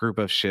group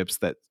of ships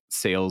that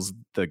sails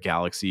the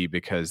galaxy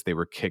because they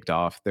were kicked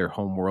off their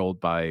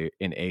homeworld by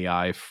an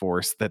AI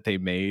force that they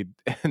made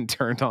and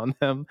turned on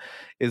them,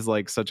 is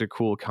like such a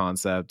cool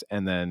concept.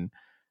 And then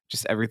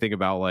just everything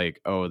about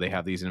like, oh, they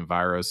have these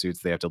enviro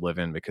suits they have to live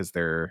in because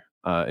their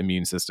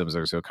immune systems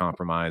are so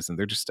compromised, and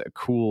they're just a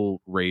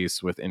cool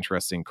race with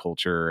interesting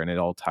culture, and it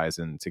all ties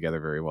in together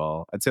very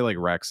well. I'd say like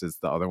Rex is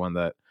the other one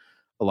that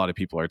a lot of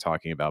people are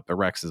talking about, but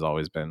Rex has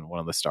always been one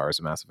of the stars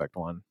of Mass Effect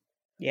 1.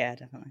 Yeah,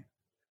 definitely.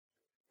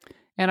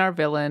 And our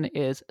villain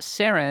is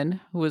Saren,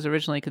 who was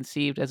originally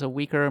conceived as a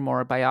weaker,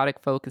 more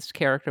biotic-focused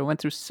character, went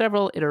through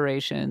several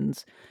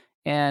iterations,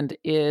 and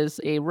is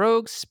a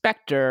rogue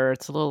specter.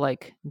 It's a little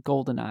like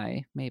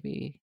GoldenEye,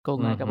 maybe.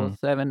 GoldenEye Mhm.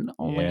 007,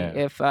 only Yeah.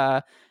 if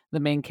the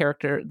main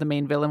character, the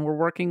main villain, were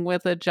working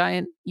with a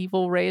giant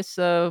evil race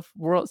of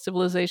world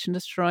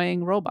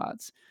civilization-destroying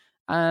robots.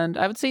 And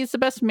I would say it's the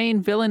best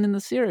main villain in the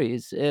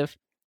series. If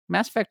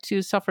Mass Effect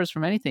 2 suffers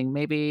from anything,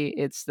 maybe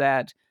it's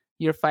that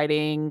you're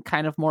fighting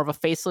kind of more of a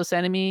faceless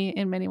enemy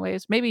in many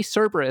ways. Maybe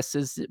Cerberus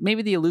is,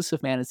 maybe the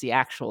Elusive Man is the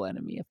actual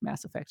enemy of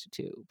Mass Effect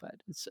 2, but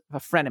it's a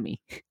frenemy.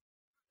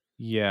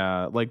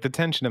 Yeah, like the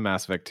tension of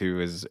Mass Effect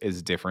 2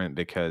 is different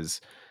because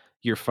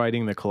you're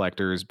fighting the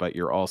collectors, but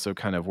you're also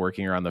kind of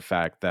working around the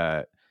fact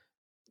that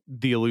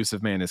the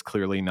Elusive Man is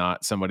clearly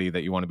not somebody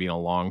that you want to be in a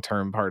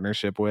long-term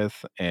partnership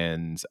with,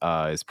 and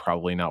is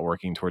probably not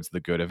working towards the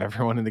good of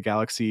everyone in the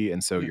galaxy.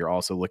 And so Hmm. you're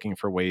also looking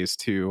for ways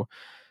to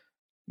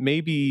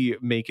maybe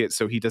make it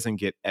so he doesn't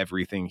get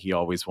everything he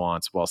always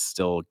wants while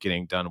still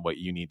getting done what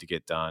you need to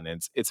get done.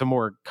 And it's a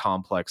more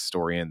complex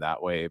story in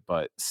that way.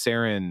 But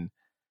Saren,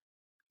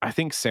 I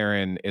think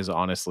Saren is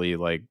honestly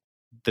like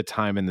the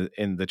time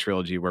in the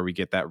trilogy where we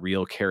get that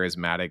real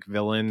charismatic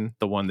villain,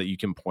 the one that you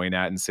can point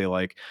at and say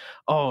like,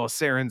 "Oh,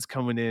 Saren's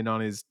coming in on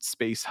his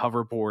space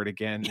hoverboard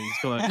again, and he's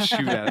going to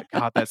shoot at it."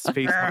 God, that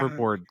space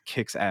hoverboard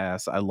kicks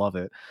ass. I love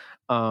it.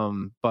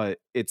 But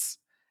it's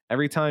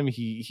every time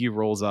he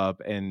rolls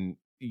up, and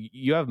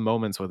you have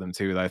moments with him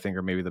too that I think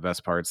are maybe the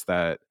best parts,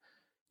 that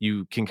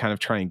you can kind of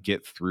try and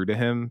get through to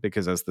him,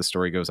 because as the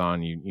story goes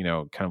on, you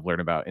kind of learn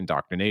about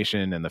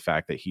indoctrination and the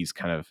fact that he's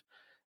kind of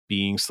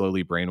being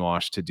slowly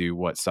brainwashed to do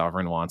what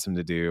Sovereign wants him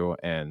to do.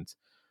 And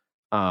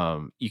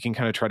you can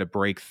kind of try to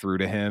break through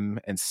to him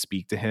and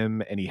speak to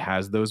him, and he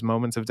has those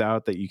moments of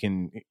doubt that you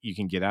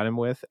can get at him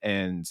with.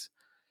 And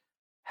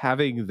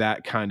having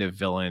that kind of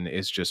villain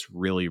is just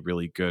really,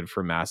 really good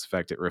for Mass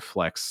Effect. It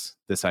reflects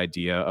this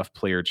idea of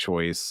player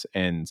choice,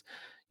 and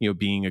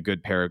being a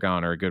good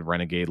paragon or a good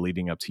renegade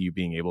leading up to you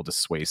being able to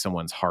sway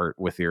someone's heart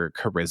with your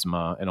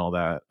charisma and all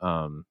that.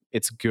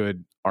 It's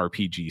good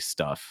RPG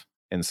stuff.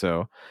 And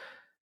so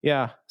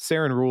yeah,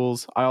 Saren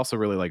rules. I also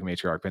really like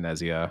Matriarch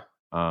Benezia,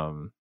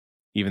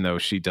 even though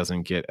she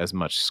doesn't get as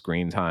much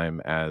screen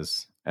time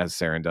as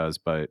Saren does,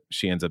 but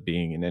she ends up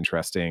being an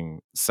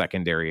interesting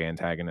secondary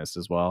antagonist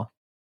as well.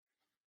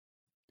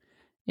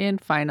 And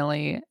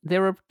finally,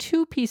 there were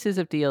two pieces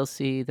of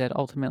DLC that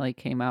ultimately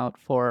came out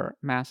for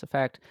Mass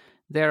Effect.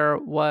 There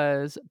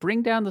was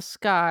Bring Down the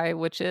Sky,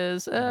 which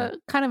is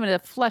kind of a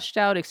fleshed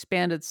out,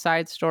 expanded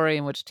side story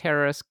in which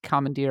terrorists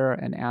commandeer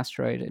an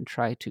asteroid and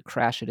try to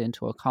crash it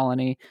into a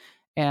colony.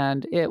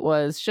 And it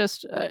was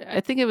just,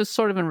 I think it was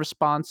sort of in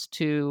response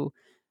to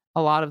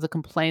a lot of the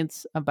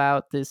complaints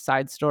about the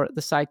side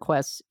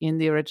quests in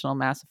the original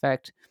Mass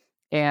Effect,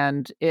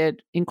 and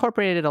it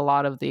incorporated a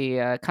lot of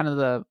the kind of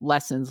the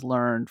lessons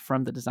learned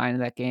from the design of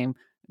that game.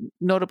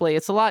 Notably,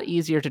 it's a lot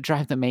easier to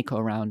drive the Mako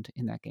around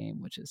in that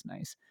game, which is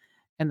nice.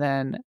 And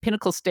then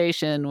Pinnacle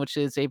Station, which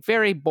is a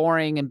very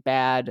boring and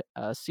bad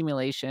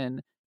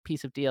simulation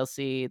piece of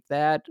DLC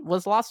that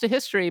was lost to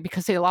history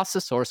because they lost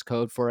the source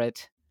code for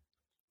it.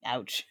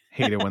 Ouch.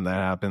 Hate it when that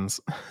happens.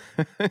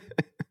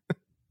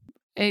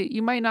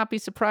 You might not be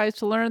surprised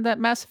to learn that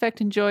Mass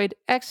Effect enjoyed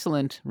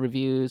excellent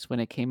reviews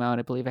when it came out.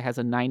 I believe it has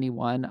a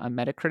 91 on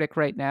Metacritic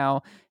right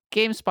now.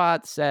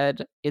 GameSpot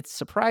said, "It's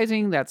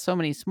surprising that so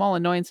many small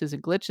annoyances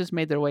and glitches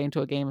made their way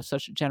into a game of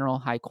such general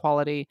high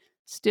quality.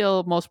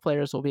 Still, most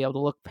players will be able to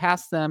look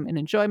past them and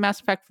enjoy Mass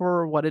Effect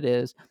for what it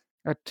is,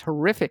 a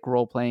terrific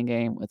role-playing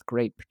game with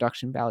great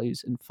production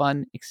values and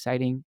fun,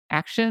 exciting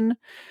action.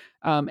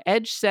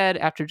 Edge said,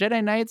 after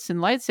Jedi Knights and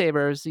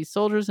lightsabers, these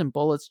soldiers and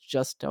bullets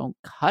just don't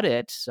cut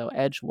it, so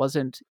Edge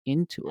wasn't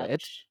into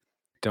it.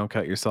 Don't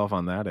cut yourself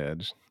on that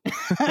edge.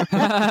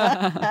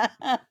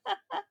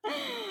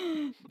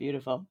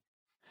 Beautiful.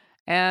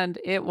 And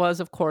it was,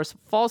 of course,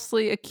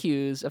 falsely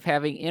accused of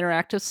having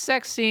interactive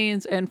sex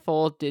scenes and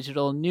full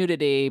digital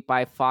nudity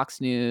by Fox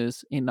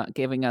News in not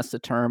giving us the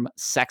term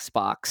sex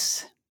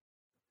box.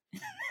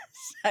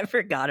 I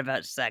forgot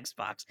about sex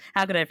box.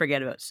 How could I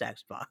forget about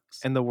sex box?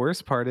 And the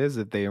worst part is,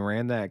 if they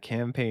ran that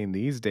campaign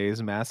these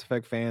days, Mass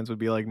Effect fans would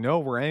be like, no,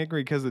 we're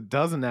angry because it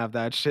doesn't have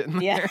that shit in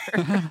there.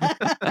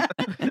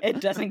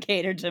 It doesn't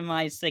cater to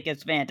my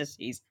sickest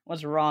fantasies.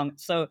 What's wrong?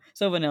 So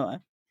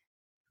vanilla.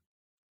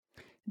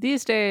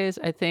 These days,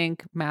 I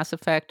think Mass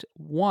Effect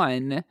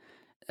 1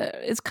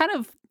 is kind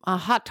of a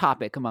hot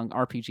topic among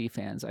RPG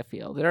fans, I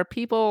feel. There are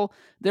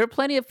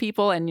plenty of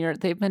people, and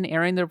they've been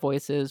airing their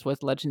voices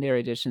with Legendary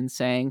Edition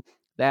saying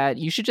that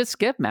you should just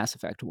skip Mass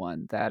Effect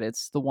 1, that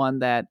it's the one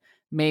that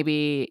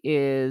maybe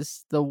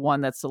is the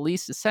one that's the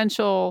least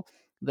essential.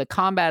 The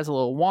combat is a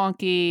little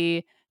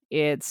wonky.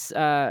 It's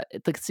the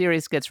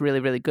series gets really,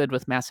 really good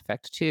with Mass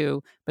Effect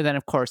 2. But then,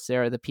 of course,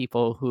 there are the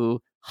people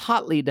who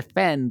hotly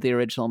defend the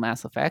original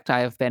Mass Effect.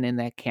 I have been in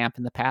that camp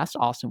in the past.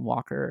 Austin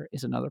Walker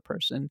is another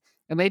person.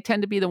 And they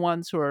tend to be the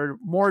ones who are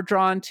more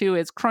drawn to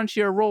its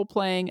crunchier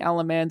role-playing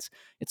elements,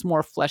 its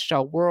more fleshed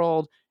out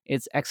world,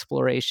 its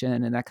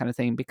exploration and that kind of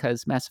thing,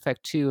 because Mass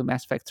Effect 2 and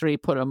Mass Effect 3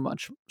 put a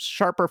much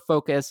sharper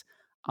focus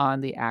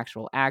on the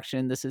actual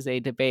action. This is a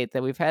debate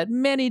that we've had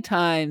many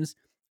times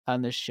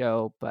on this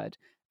show, but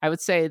I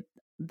would say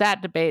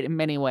that debate in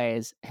many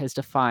ways has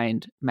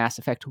defined Mass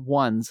Effect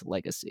 1's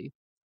legacy.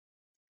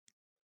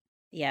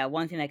 Yeah,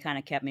 one thing that kind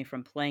of kept me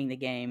from playing the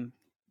game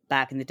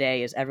back in the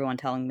day is everyone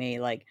telling me,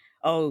 like,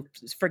 oh,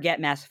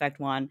 forget Mass Effect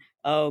 1.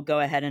 Oh, go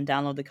ahead and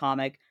download the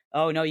comic.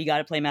 Oh, no, you got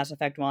to play Mass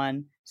Effect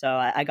 1. So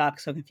I got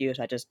so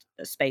confused. I just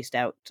spaced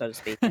out, so to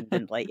speak, and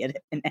didn't play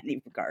it in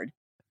any regard.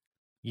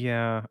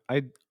 Yeah,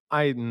 I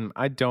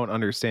don't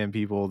understand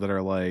people that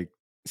are like,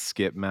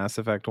 skip Mass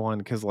Effect 1,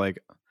 because like,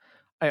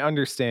 I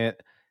understand.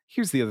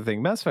 Here's the other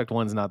thing. Mass Effect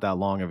 1's not that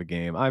long of a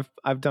game.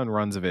 I've done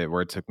runs of it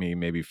where it took me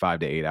maybe 5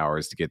 to 8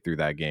 hours to get through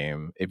that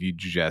game if you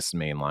just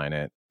mainline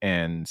it.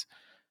 And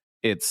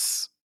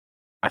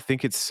I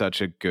think it's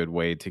such a good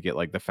way to get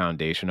like the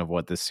foundation of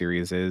what this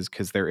series is,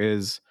 because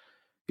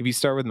if you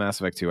start with Mass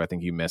Effect 2, I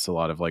think you miss a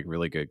lot of like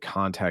really good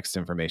context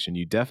information.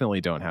 You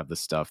definitely don't have the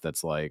stuff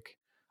that's like,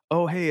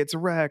 oh, hey, it's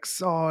Rex.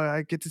 Oh,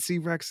 I get to see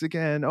Rex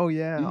again. Oh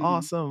yeah,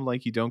 awesome.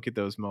 Like, you don't get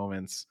those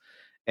moments.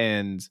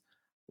 And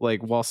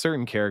like, while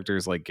certain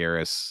characters like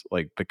Garrus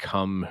like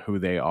become who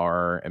they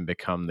are and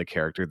become the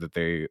character that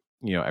they,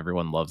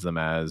 everyone loves them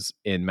as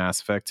in Mass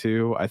Effect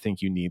 2, I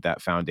think you need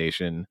that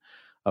foundation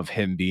of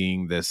him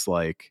being this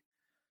like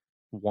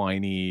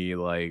whiny,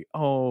 like,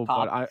 oh,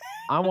 Pop. but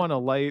I want to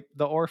light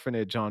the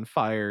orphanage on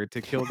fire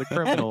to kill the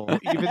criminal.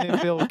 Even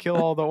if it'll kill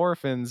all the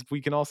orphans,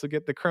 we can also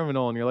get the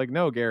criminal. And you're like,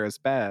 no,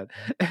 Garrus, bad.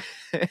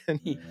 And,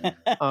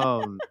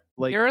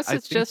 like, Garrus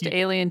is just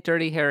alien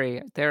Dirty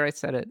Harry. There, I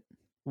said it.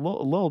 A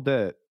little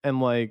bit. And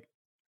like,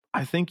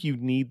 I think you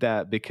need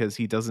that because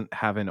he doesn't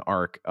have an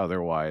arc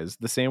otherwise.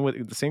 The same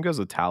goes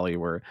with Tali,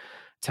 where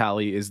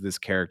Tali is this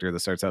character that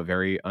starts out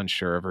very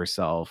unsure of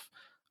herself.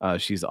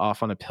 She's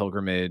off on a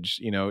pilgrimage.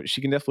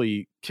 She can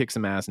definitely kick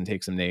some ass and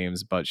take some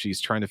names, but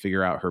she's trying to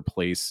figure out her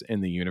place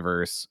in the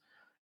universe.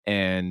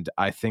 And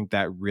I think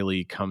that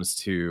really comes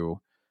to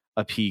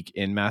a peak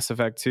in Mass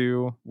Effect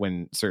 2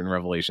 when certain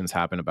revelations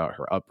happen about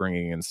her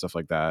upbringing and stuff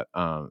like that.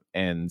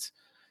 And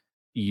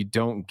you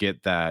don't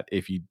get that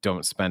if you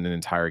don't spend an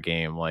entire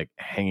game like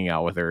hanging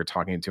out with her,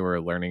 talking to her,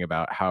 learning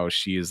about how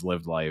she has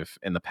lived life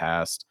in the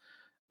past,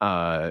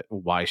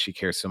 why she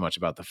cares so much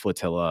about the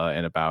flotilla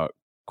and about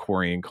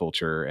Quarian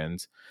culture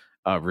and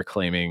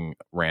reclaiming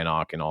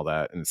Rannoch and all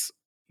that. And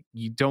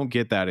you don't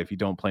get that if you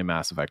don't play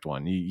Mass Effect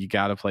 1. You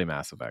got to play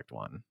Mass Effect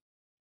 1.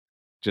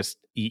 Just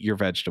eat your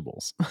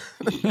vegetables.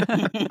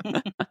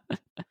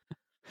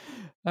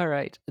 All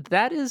right.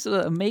 That is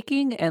the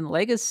making and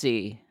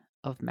legacy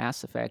of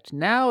Mass Effect.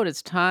 Now it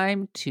is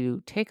time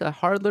to take a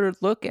harder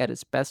look at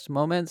its best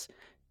moments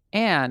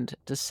and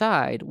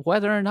decide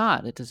whether or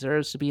not it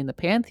deserves to be in the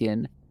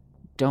Pantheon.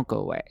 Don't go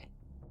away.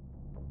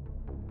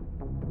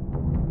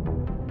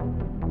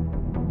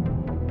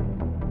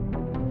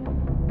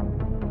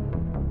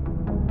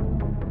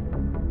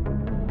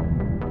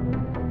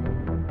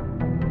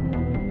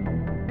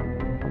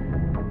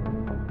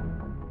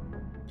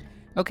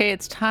 Okay,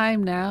 it's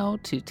time now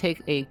to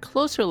take a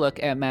closer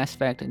look at Mass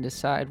Effect and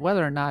decide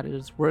whether or not it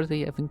is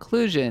worthy of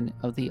inclusion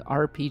of the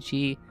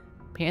RPG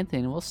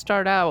Pantheon. We'll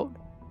start out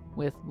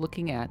with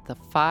looking at the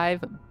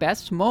 5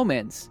 best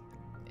moments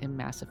in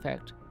Mass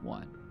Effect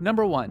 1.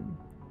 Number 1,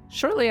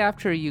 shortly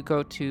after you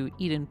go to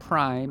Eden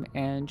Prime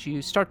and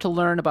you start to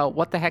learn about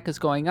what the heck is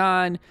going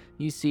on,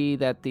 you see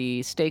that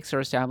the stakes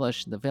are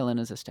established, the villain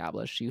is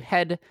established. You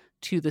head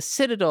to the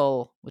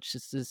Citadel, which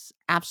is this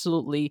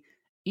absolutely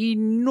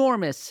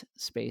enormous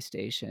space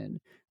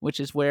station, which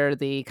is where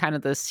the kind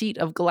of the seat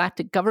of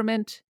galactic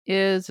government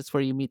is. It's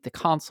where you meet the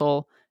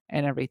console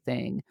and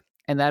everything.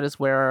 And that is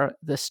where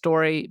the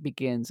story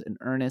begins in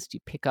earnest. You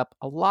pick up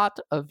a lot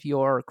of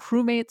your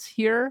crewmates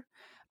here.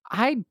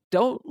 I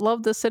don't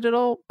love the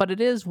Citadel, but it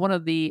is one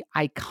of the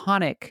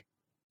iconic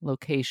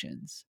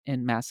locations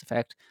in Mass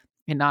Effect.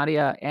 And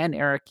Nadia and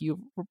Eric, you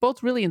were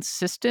both really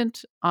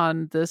insistent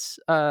on this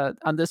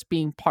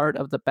being part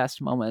of the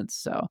best moments.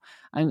 So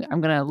I'm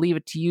gonna leave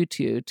it to you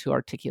two to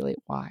articulate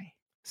why.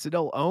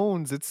 Citadel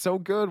owns. It's so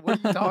good. What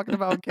are you talking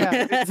about,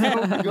 Kat? It's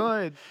so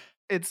good.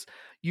 It's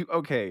you.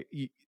 Okay,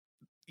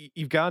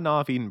 you've gotten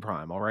off Eden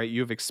Prime, all right?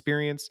 You've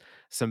experienced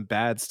some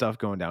bad stuff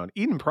going down.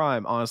 Eden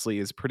Prime, honestly,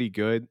 is pretty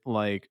good.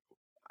 Like,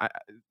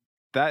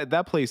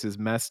 that place is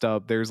messed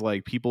up. There's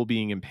like people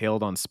being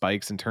impaled on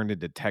spikes and turned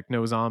into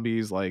techno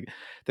zombies. Like,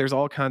 there's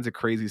all kinds of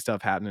crazy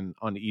stuff happening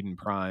on Eden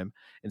Prime.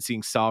 And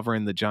seeing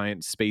Sovereign, the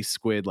giant space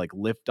squid, like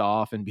lift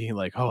off and being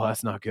like, "Oh,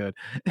 that's not good."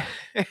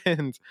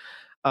 And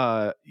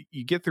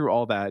you get through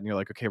all that, and you're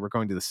like, "Okay, we're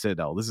going to the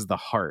Citadel. This is the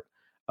heart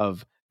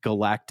of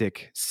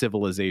galactic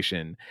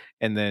civilization."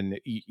 And then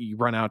you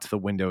run out to the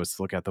windows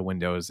to look out the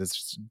windows. It's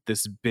just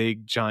this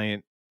big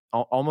giant,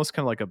 almost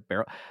kind of like a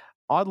barrel.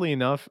 Oddly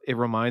enough, it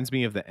reminds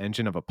me of the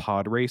engine of a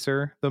pod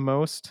racer the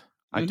most.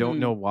 I don't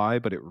know why,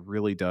 but it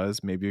really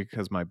does. Maybe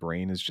because my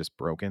brain is just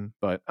broken.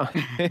 But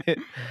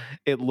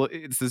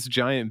it's this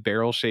giant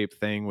barrel shaped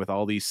thing with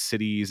all these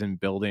cities and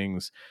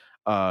buildings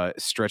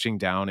stretching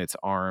down its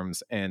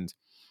arms. And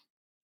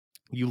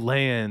you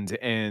land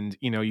and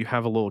you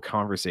have a little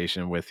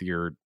conversation with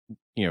your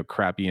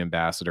crappy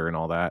ambassador and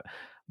all that,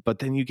 but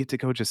then you get to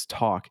go just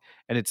talk,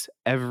 and it's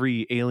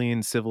every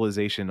alien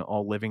civilization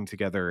all living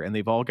together, and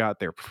they've all got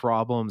their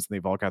problems and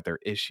they've all got their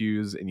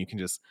issues, and you can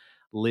just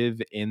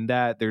live in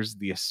that. There's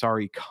the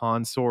Asari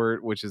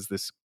consort, which is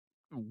this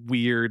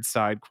weird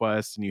side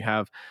quest, and you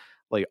have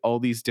like all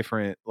these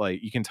different,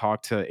 like, you can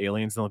talk to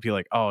aliens and they'll be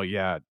like, "Oh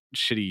yeah,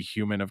 shitty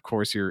human, of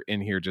course you're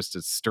in here just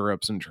to stir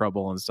up some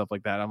trouble," and stuff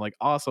like that. I'm like,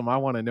 awesome, I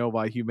want to know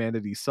why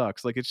humanity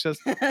sucks. Like, it's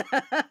just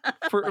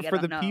for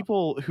the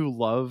people who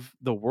love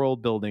the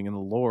world building and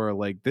the lore,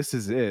 like, this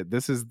is it.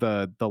 This is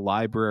the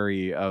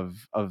library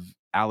of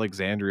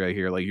Alexandria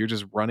here. Like, you're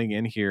just running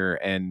in here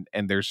and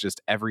there's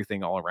just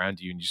everything all around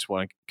you, and you just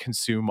want to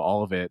consume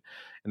all of it.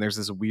 And there's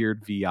this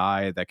weird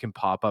VI that can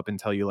pop up and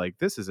tell you, like,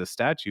 this is a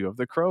statue of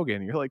the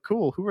Krogan. You're like,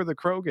 cool, who are the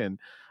Krogan?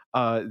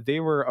 They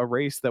were a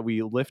race that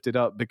we lifted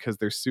up because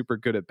they're super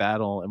good at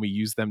battle, and we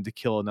used them to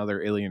kill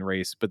another alien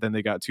race, but then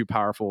they got too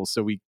powerful,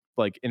 so we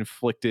like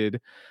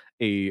inflicted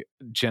a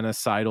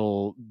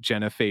genocidal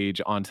genophage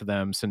onto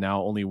them, so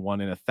now only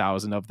 1 in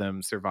 1,000 of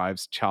them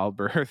survives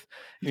childbirth.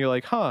 And you're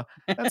like, huh,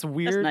 that's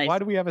weird. That's nice. Why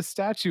do we have a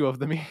statue of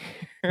them here?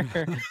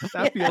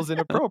 That feels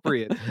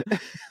inappropriate.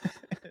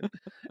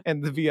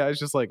 And the VI is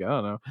just like, I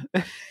don't know.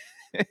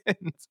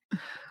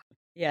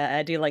 Yeah,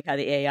 I do like how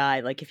the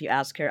AI, like, if you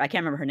ask her, I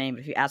can't remember her name,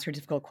 but if you ask her a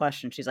difficult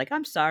question, she's like,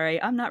 "I'm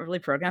sorry, I'm not really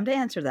programmed to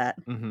answer that."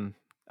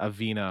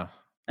 Avina,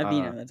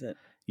 that's it.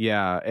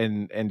 Yeah,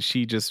 and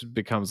she just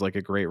becomes like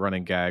a great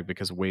running gag,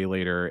 because way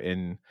later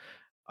in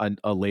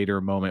a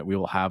later moment we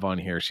will have on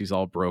here, she's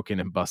all broken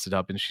and busted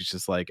up, and she's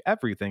just like,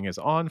 everything is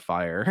on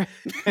fire.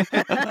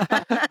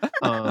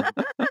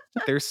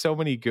 There's so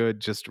many good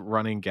just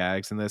running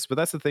gags in this, but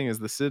that's the thing, is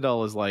the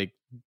Citadel is like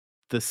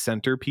the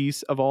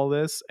centerpiece of all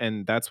this,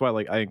 and that's why,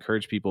 like, I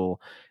encourage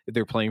people, if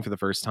they're playing for the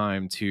first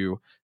time, to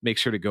make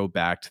sure to go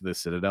back to the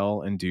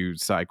Citadel and do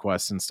side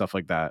quests and stuff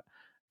like that,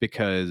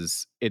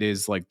 because it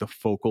is like the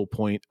focal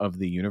point of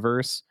the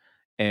universe.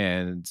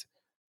 And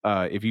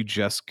if you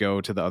just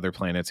go to the other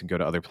planets and go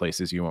to other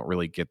places, you won't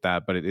really get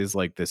that, but it is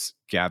like this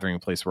gathering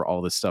place where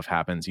all this stuff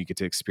happens. You get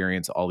to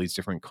experience all these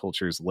different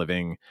cultures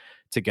living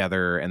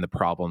together and the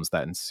problems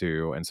that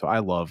ensue. And so I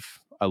love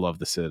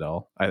the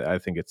Citadel. I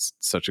think it's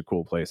such a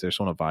cool place. I just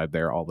want to vibe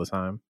there all the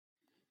time.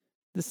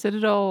 The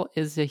Citadel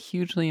is a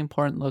hugely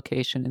important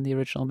location in the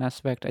original Mass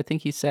Effect. I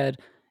think he said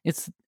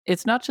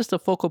it's not just a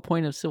focal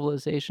point of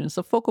civilization, it's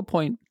a focal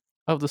point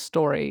of the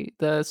story.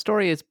 The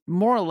story is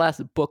more or less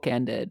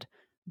bookended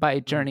by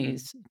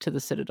journeys to the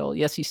Citadel.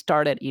 Yes, you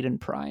start at Eden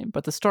Prime,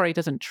 but the story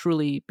doesn't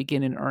truly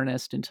begin in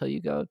earnest until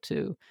you go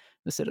to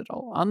the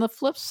Citadel. On the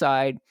flip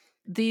side,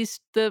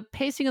 the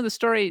pacing of the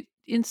story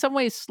in some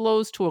ways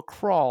slows to a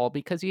crawl,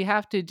 because you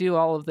have to do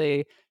all of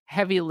the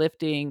heavy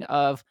lifting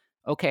of,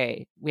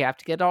 okay, we have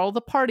to get all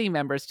the party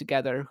members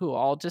together who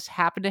all just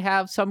happen to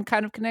have some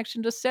kind of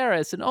connection to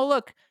Saris. And oh,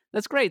 look,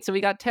 that's great. So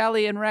we got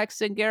Tali and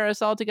Rex and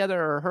Garrus all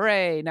together.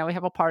 Hooray. Now we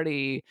have a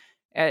party.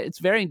 It's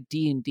very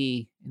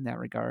D&D in that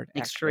regard.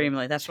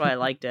 Extremely. That's why I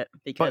liked it,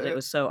 because it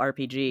was so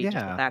RPG. Just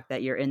the fact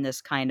that you're in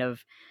this kind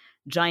of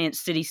giant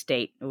city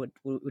state,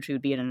 which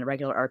would be in a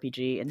regular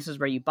RPG. And this is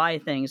where you buy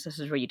things. This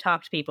is where you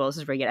talk to people. This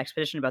is where you get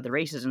exposition about the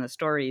races and the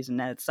stories and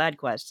the side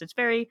quests. It's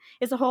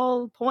the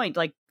whole point.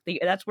 Like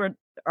that's where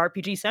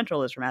RPG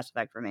Central is for Mass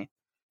Effect for me.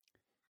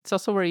 It's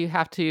also where you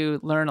have to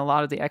learn a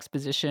lot of the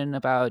exposition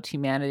about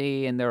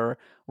humanity and their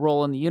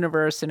role in the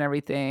universe and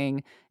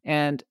everything.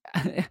 And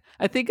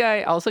I think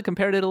I also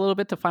compared it a little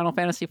bit to Final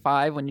Fantasy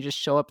V when you just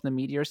show up in the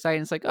Meteor site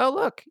and it's like, oh,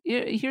 look,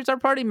 here's our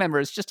party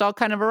members just all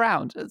kind of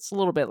around. It's a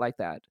little bit like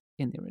that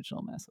in the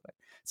original Mass Effect.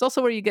 It's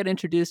also where you get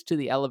introduced to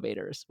the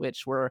elevators,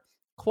 which were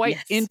quite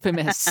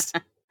infamous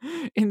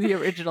in the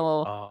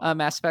original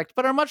Mass Effect,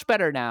 but are much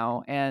better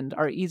now and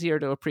are easier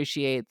to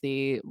appreciate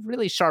the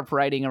really sharp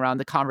writing around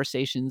the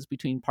conversations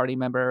between party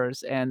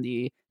members and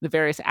the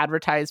various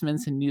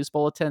advertisements and news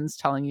bulletins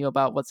telling you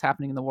about what's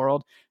happening in the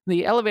world.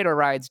 The elevator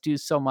rides do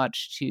so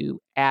much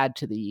to add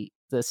to the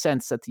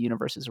sense that the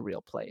universe is a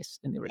real place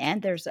in the original.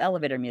 And there's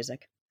elevator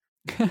music.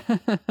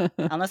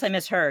 Unless I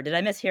misheard. Did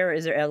I mishear or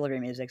is there elevator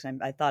music?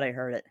 I thought I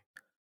heard it.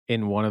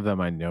 In one of them,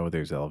 I know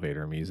there's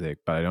elevator music,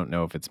 but I don't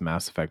know if it's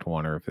Mass Effect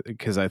 1 or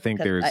because I think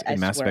there's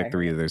in Mass Effect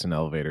 3, there's an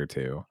elevator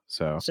too.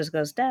 So it just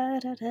goes da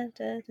da da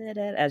da da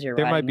da as you're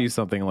there riding. might be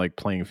something like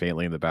playing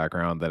faintly in the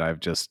background that I've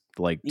just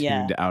like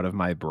tuned out of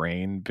my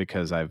brain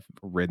because I've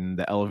ridden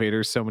the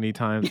elevators so many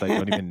times that I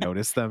don't even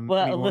notice them.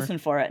 Well, anymore. Listen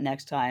for it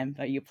next time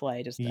that you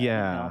play. Just no,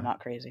 I'm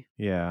not crazy.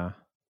 Yeah.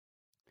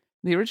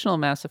 The original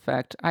Mass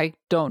Effect, I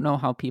don't know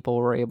how people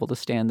were able to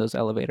stand those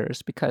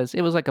elevators because it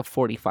was like a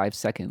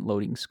 45-second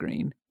loading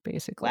screen,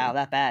 basically. Wow,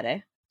 that bad, eh?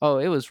 Oh,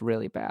 it was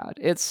really bad.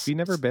 Have you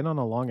never been on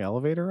a long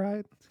elevator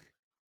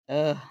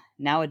ride?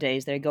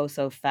 Nowadays they go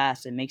so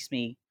fast it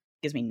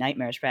gives me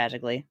nightmares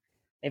practically.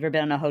 Ever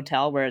been in a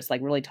hotel where it's like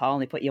really tall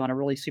and they put you on a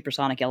really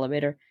supersonic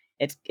elevator?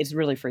 It's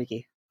really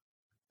freaky.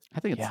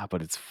 I think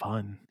but it's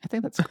fun. I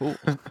think that's cool.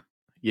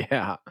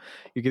 Yeah,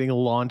 you're getting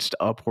launched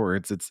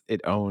upwards.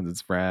 It owns.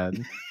 It's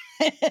rad.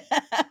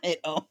 It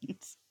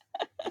owns.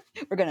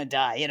 We're gonna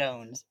die. It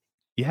owns.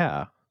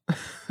 Yeah.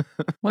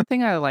 One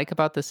thing I like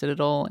about the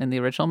Citadel in the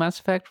original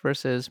Mass Effect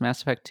versus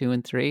Mass Effect 2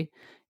 and 3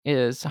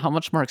 is how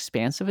much more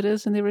expansive it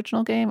is in the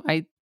original game.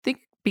 I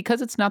think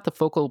because it's not the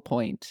focal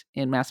point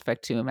in Mass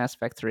Effect 2 and Mass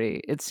Effect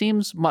 3, it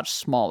seems much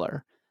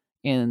smaller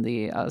in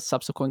the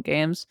subsequent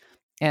games.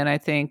 And I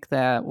think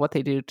that what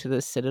they do to the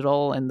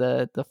Citadel and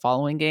the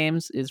following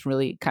games is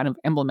really kind of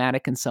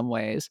emblematic in some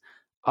ways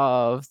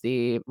of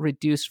the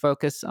reduced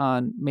focus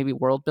on maybe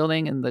world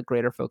building and the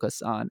greater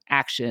focus on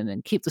action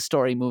and keep the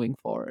story moving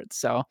forward.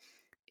 So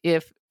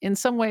if in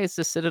some ways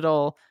the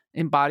Citadel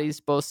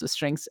embodies both the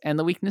strengths and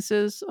the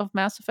weaknesses of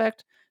Mass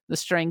Effect, the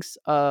strengths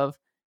of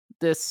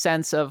this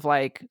sense of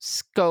like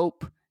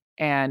scope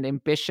and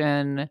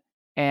ambition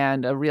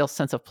and a real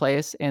sense of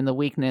place, and the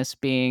weakness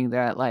being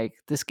that like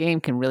this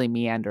game can really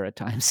meander at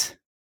times.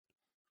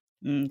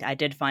 I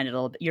did find it a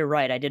little bit, you're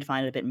right, I did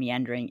find it a bit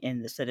meandering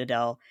in the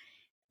Citadel.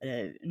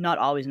 Not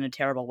always in a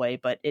terrible way,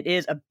 but it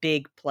is a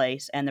big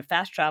place and the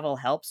fast travel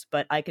helps,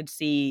 but I could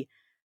see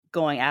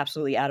going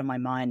absolutely out of my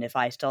mind if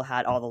I still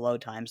had all the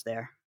load times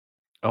there.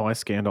 Oh, I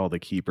scanned all the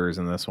keepers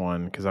in this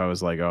one because I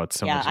was like, oh, it's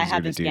so much easier to do. Yeah, I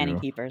have been scanning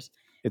keepers.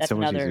 It's so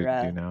much easier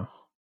to do now.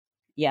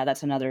 Yeah,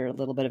 that's another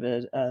little bit of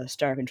a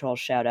Star Control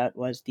shout out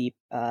was the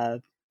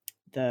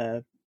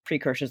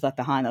precursors left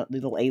behind, the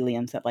little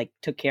aliens that like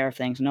took care of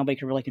things. Nobody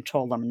could really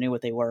control them or knew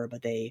what they were,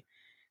 but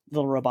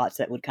little robots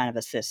that would kind of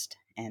assist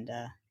and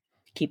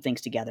keep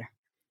things together.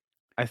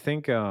 I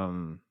think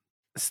the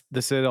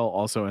Citadel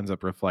also ends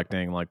up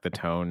reflecting like the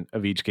tone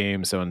of each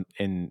game. So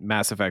in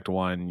Mass Effect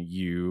 1,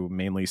 you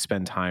mainly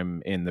spend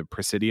time in the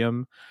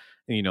Presidium,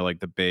 and,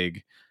 like the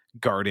big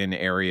garden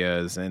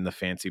areas and the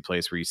fancy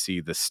place where you see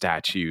the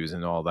statues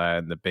and all that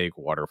and the big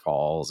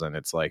waterfalls, and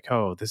it's like,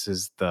 oh, this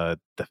is the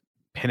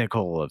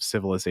pinnacle of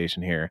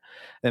civilization here.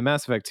 In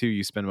Mass Effect 2,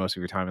 you spend most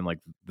of your time in like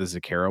the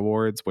Zakera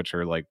wards, which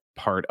are like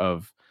part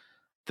of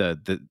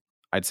the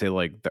I'd say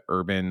like the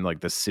urban,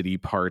 like the city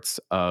parts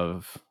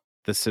of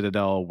the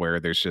Citadel where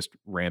there's just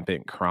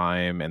rampant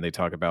crime, and they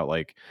talk about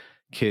like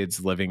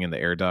kids living in the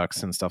air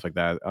ducts and stuff like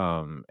that.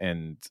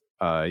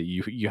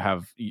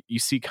 You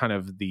see kind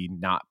of the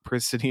not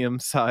Presidium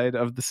side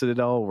of the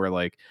Citadel where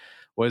like,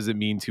 what does it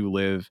mean to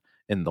live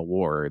in the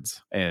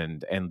wards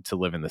and to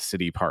live in the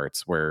city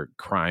parts where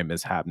crime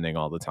is happening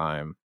all the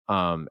time.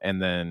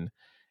 And then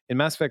in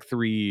Mass Effect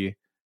 3,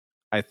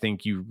 I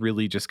think you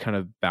really just kind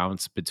of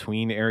bounce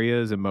between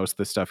areas, and most of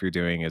the stuff you're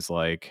doing is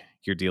like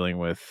you're dealing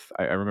with,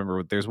 I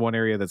remember there's one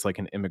area that's like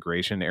an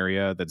immigration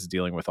area that's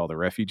dealing with all the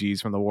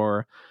refugees from the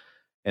war,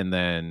 and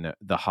then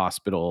the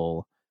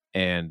hospital,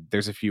 and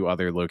there's a few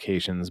other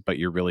locations, but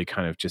you're really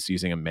kind of just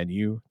using a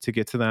menu to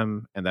get to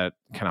them. And that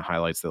kind of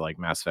highlights that like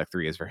Mass Effect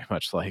 3 is very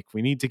much like,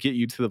 we need to get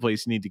you to the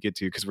place you need to get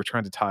to because we're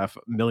trying to tie off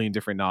a million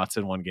different knots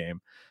in one game.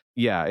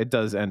 Yeah, it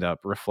does end up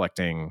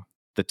reflecting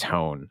the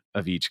tone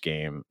of each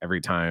game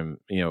every time,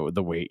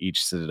 the way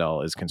each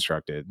Citadel is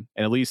constructed.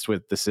 And at least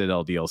with the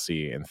Citadel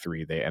DLC in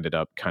 3, they ended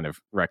up kind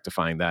of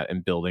rectifying that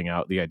and building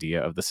out the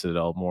idea of the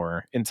Citadel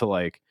more into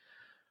like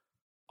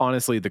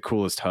honestly, the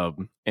coolest hub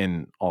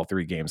in all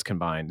 3 games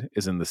combined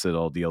is in the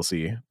Citadel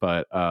DLC.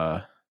 But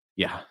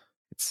yeah,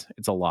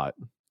 it's a lot.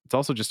 It's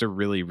also just a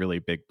really, really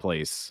big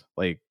place.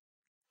 Like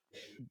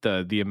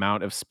the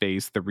amount of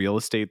space, the real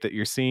estate that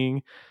you're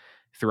seeing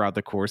throughout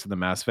the course of the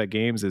Mass Effect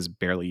games is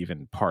barely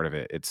even part of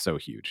it. It's so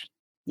huge.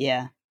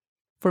 Yeah.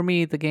 For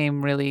me, the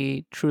game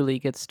really truly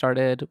gets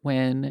started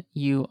when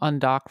you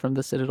undock from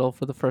the Citadel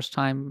for the first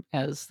time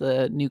as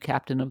the new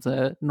captain of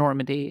the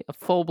Normandy, a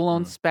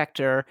full-blown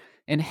Spectre,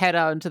 and head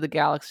out into the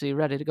galaxy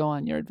ready to go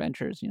on your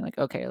adventures. And you're like,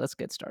 okay, let's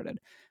get started.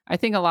 I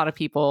think a lot of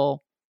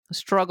people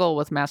struggle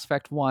with Mass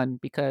Effect 1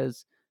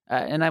 because,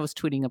 and I was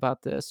tweeting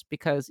about this,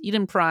 because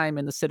Eden Prime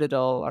and the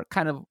Citadel are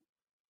kind of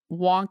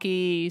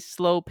wonky,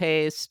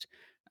 slow-paced,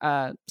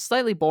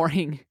 slightly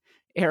boring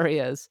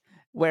areas.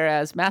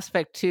 Whereas Mass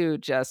Effect 2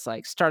 just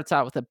like starts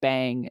out with a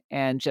bang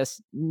and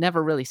just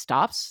never really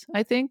stops,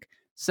 I think.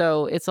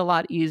 So it's a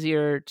lot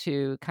easier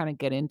to kind of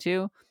get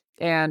into.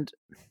 And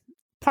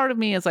part of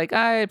me is like,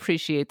 I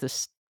appreciate the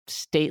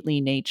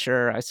stately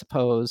nature, I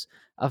suppose,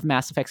 of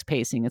Mass Effect's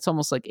pacing. It's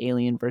almost like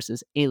Alien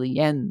versus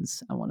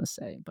Aliens, I want to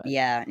say. But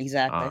Yeah,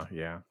 exactly.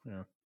 Yeah.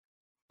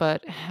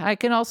 but I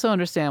can also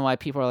understand why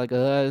people are like,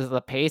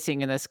 the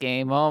pacing in this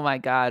game. Oh my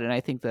God. And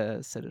I think the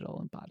Citadel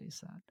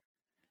embodies that.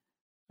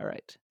 All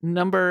right.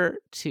 Number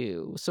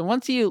 2. So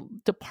once you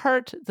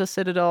depart the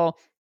Citadel,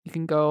 you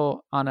can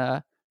go on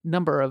a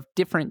number of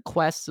different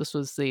quests. This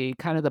was the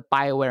kind of the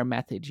BioWare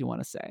method, you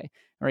want to say,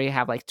 where you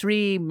have like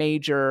 3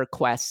 major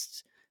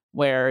quests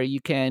where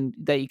you can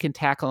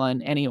tackle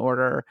in any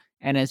order.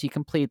 And as you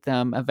complete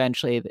them,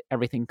 eventually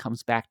everything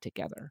comes back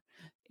together.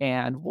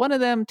 And one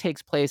of them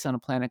takes place on a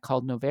planet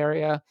called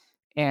Noveria.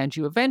 And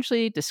you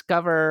eventually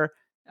discover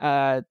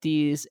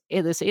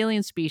this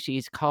alien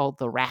species called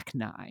the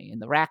Rachni.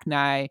 And the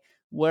Rachni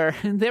were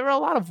there were a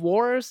lot of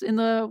wars in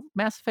the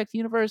Mass Effect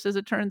universe, as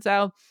it turns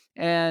out,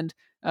 and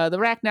the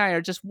Rachni are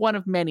just one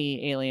of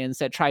many aliens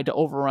that tried to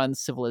overrun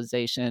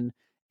civilization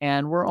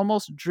and were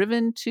almost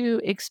driven to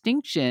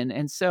extinction.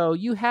 And so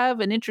you have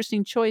an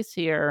interesting choice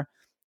here.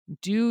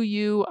 Do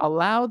you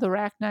allow the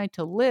Rachni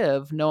to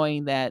live,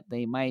 knowing that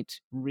they might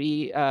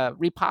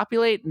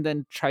repopulate and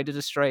then try to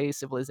destroy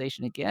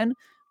civilization again?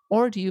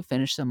 Or do you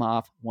finish them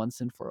off once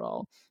and for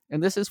all?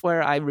 And this is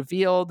where I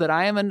reveal that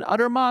I am an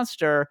utter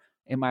monster.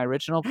 In my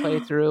original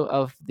playthrough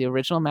of the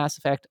original Mass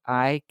Effect,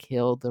 I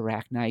killed the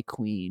Rachni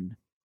Queen.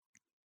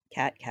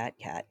 Cat.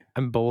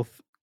 I'm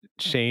both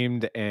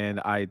shamed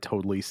and I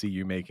totally see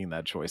you making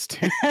that choice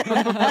too.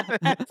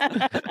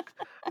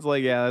 It's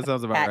like, yeah, that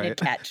sounds about right.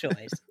 Cat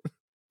choice.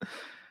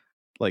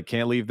 Like,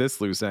 can't leave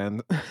this loose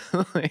end.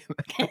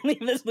 Can't leave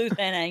this loose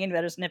end hanging.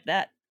 Better snip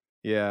that.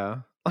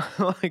 Yeah.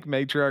 Like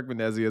Matriarch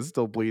Venezia is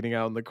still bleeding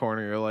out in the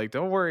corner. You're like,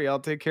 don't worry, I'll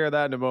take care of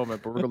that in a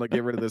moment, but we're going to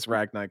get rid of this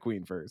Rachni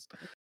Queen first.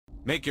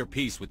 Make your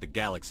peace with the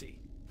galaxy.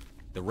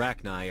 The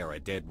Rachni are a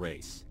dead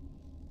race.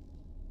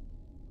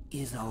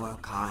 Is our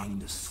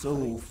kind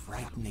so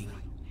frightening?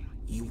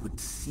 You would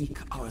seek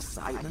our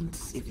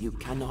silence if you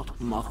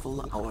cannot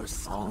muffle our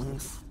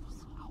songs?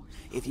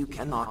 If you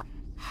cannot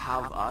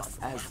have us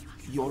as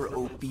your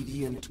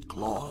obedient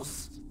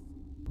claws?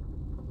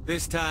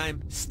 This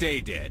time,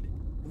 stay dead.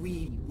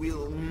 We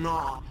will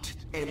not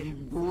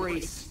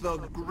embrace the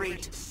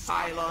great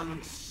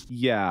silence.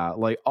 Yeah,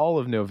 like all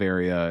of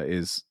Noveria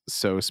is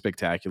so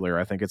spectacular.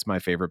 I think it's my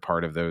favorite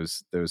part of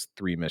those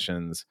 3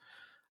 missions.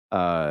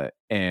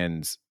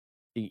 And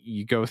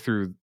you go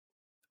through,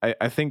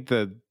 I think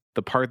the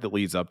part that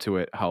leads up to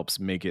it helps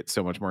make it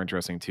so much more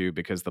interesting too,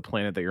 because the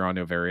planet that you're on,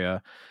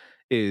 Noveria,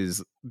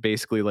 is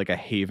basically like a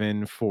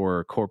haven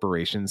for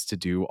corporations to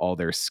do all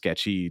their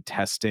sketchy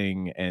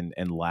testing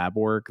and lab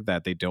work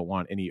that they don't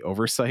want any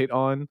oversight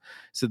on.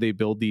 So they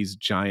build these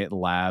giant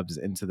labs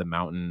into the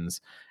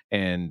mountains,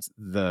 and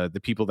the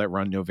people that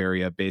run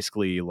Noveria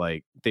basically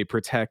like they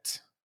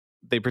protect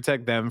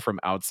them from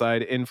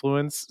outside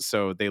influence.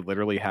 So they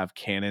literally have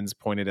cannons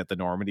pointed at the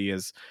Normandy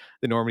as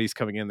the Normandy's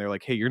coming in. They're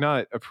like, hey, you're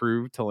not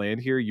approved to land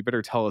here. You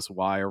better tell us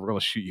why, or we're going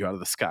to shoot you out of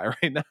the sky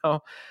right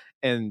now.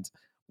 And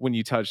when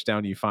you touch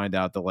down, you find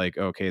out that, like,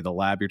 okay, the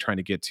lab you're trying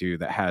to get to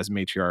that has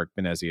Matriarch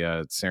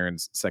Venezia,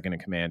 Saren's second in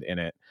command, in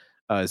it,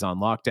 is on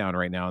lockdown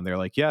right now. And they're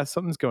like, yeah,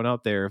 something's going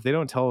out there. If they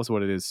don't tell us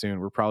what it is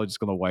soon, we're probably just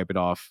going to wipe it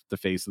off the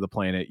face of the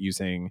planet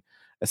using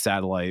a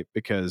satellite,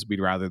 because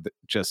we'd rather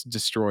just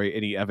destroy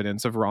any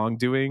evidence of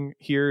wrongdoing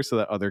here so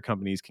that other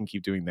companies can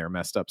keep doing their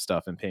messed up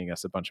stuff and paying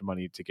us a bunch of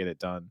money to get it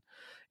done.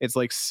 It's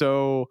like,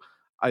 so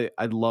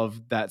I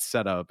love that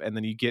setup. And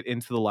then you get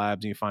into the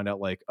labs and you find out,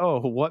 like,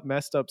 oh, what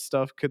messed up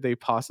stuff could they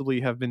possibly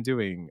have been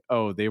doing?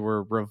 Oh, they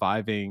were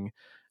reviving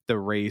the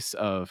race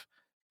of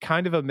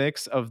kind of a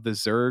mix of the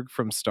Zerg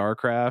from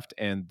StarCraft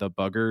and the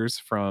Buggers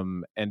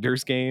from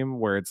Ender's Game,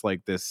 where it's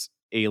like this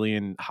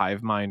alien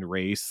hive mind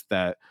race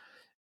that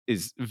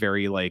is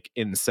very like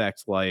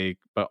insect like,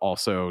 but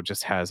also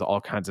just has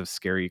all kinds of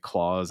scary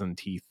claws and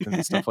teeth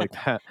and stuff like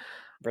that.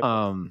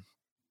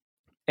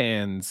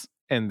 And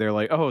and they're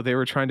like, oh, they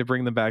were trying to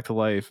bring them back to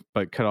life,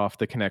 but cut off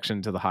the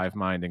connection to the hive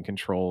mind and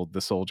control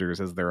the soldiers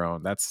as their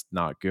own. That's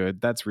not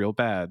good. That's real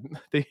bad.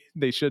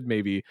 They should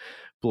maybe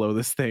blow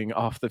this thing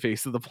off the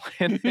face of the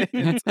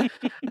planet.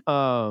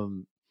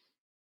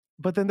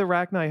 But then the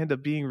Rachni end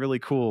up being really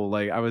cool.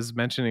 Like, I was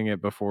mentioning it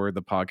before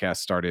the podcast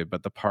started,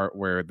 but the part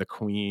where the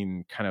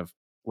queen kind of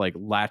like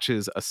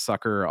latches a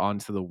sucker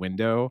onto the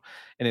window,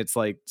 and it's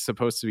like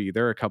supposed to be,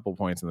 there are a couple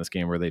points in this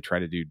game where they try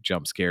to do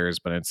jump scares,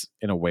 but it's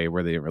in a way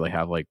where they didn't really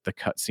have like the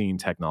cutscene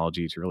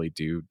technology to really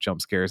do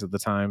jump scares at the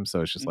time.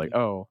 So it's just like,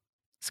 oh,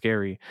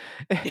 scary.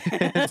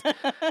 And,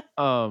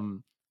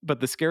 but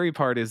the scary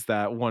part is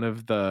that one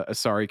of the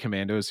Asari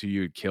commandos who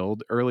you had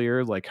killed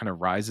earlier, like, kind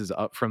of rises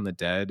up from the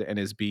dead and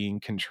is being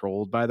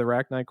controlled by the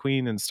Rachni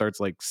Queen and starts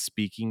like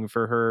speaking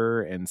for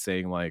her and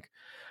saying like,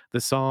 the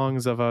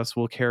songs of us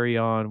will carry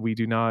on. We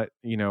do not,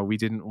 we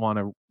didn't want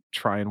to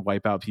try and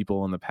wipe out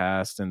people in the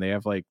past. And they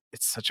have like,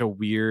 it's such a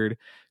weird,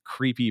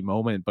 creepy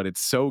moment, but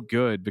it's so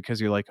good because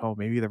you're like, oh,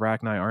 maybe the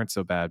Rachni aren't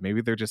so bad.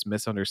 Maybe they're just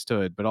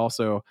misunderstood. But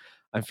also,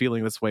 I'm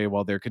feeling this way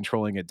while they're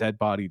controlling a dead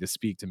body to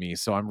speak to me.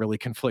 So I'm really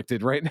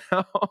conflicted right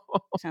now.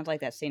 Sounds like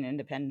that scene in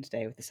Independence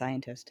Day with the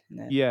scientist and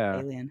the Yeah.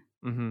 alien.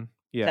 Mm-hmm.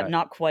 Yeah. Except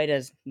not quite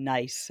as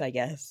nice, I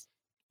guess.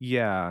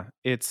 Yeah.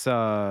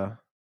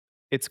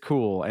 It's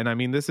cool. And I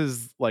mean, this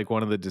is like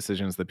one of the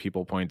decisions that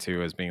people point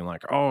to as being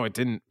like, oh, it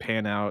didn't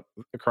pan out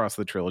across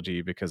the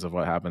trilogy because of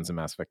what happens in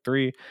Mass Effect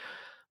 3.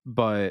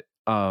 But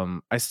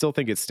I still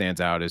think it stands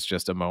out as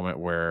just a moment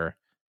where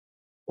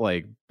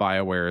like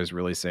BioWare is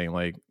really saying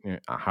like,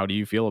 how do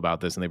you feel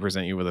about this? And they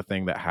present you with a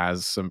thing that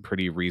has some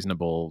pretty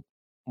reasonable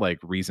like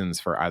reasons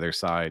for either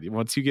side.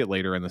 Once you get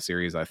later in the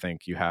series, I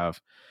think you have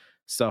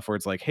stuff where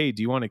it's like, hey,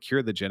 do you want to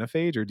cure the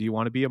genophage or do you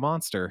want to be a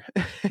monster?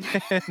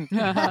 And,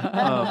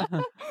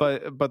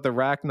 but the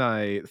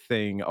Rachni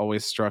thing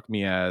always struck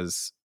me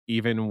as,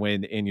 even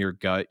when in your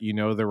gut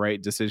the right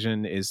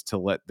decision is to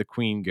let the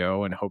queen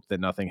go and hope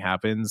that nothing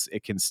happens,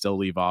 it can still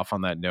leave off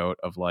on that note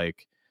of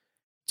like,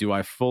 do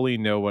I fully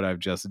know what I've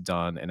just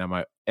done, and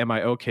am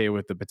I okay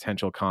with the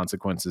potential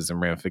consequences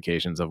and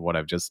ramifications of what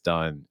I've just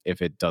done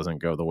if it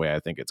doesn't go the way I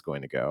think it's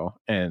going to go?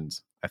 And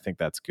I think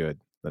that's good.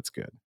 It's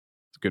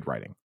good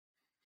writing.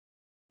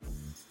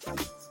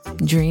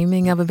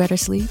 Dreaming of a better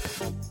sleep?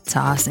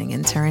 Tossing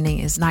and turning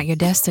is not your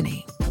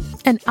destiny.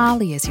 And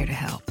Ollie is here to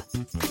help.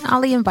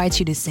 Ollie invites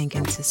you to sink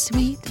into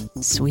sweet,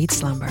 sweet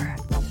slumber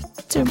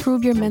to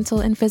improve your mental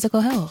and physical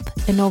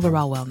health and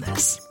overall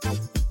wellness.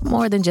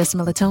 More than just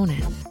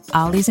melatonin,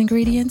 Ollie's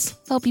ingredients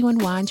help you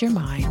unwind your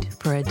mind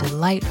for a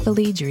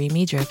delightfully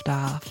dreamy drift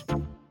off.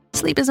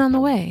 Sleep is on the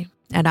way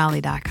at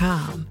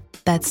Ollie.com.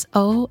 That's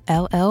OLLY.com.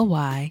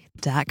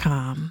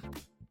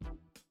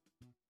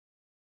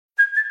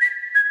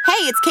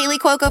 Hey, it's Kaylee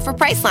Cuoco for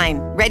Priceline.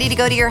 Ready to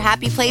go to your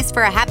happy place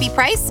for a happy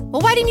price?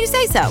 Well, why didn't you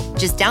say so?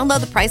 Just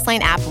download the Priceline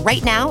app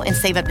right now and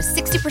save up to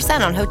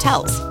 60% on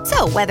hotels.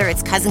 So whether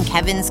it's Cousin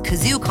Kevin's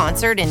Kazoo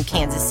Concert in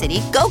Kansas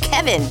City, go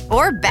Kevin,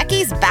 or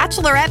Becky's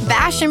Bachelorette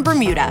Bash in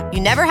Bermuda,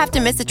 you never have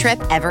to miss a trip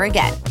ever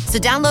again. So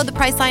download the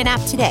Priceline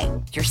app today.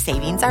 Your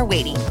savings are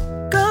waiting.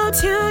 Go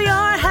to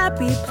your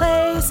happy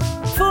place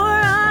for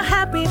a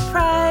happy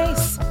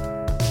price.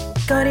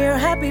 Go to your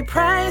happy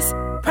price,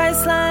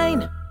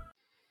 Priceline.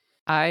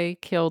 I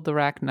killed the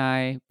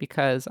Rachni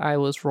because I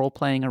was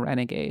role-playing a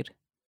renegade.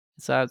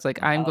 So I was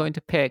like, I'm going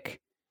to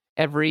pick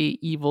every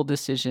evil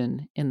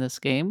decision in this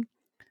game.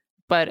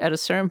 But at a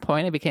certain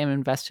point, I became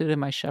invested in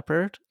my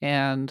Shepherd,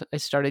 and I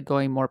started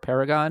going more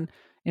Paragon.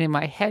 And in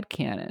my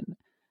headcanon,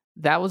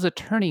 that was a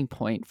turning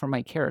point for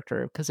my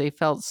character because they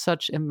felt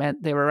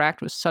they were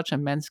racked with such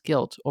immense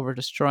guilt over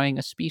destroying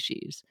a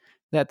species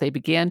that they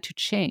began to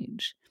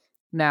change.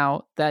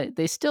 Now, that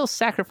they still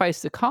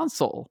sacrificed the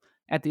console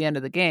at the end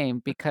of the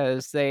game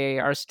because they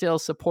are still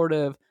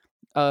supportive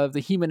of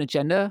the human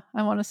agenda,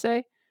 I want to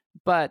say.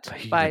 But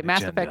by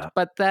Mass Effect,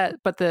 but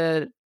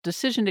the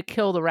decision to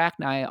kill the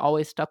Rachni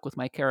always stuck with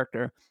my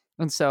character.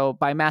 And so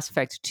by Mass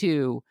Effect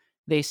 2,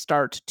 they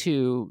start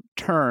to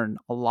turn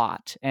a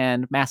lot.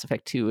 And Mass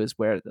Effect 2 is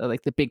where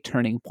like the big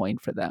turning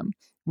point for them,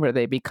 where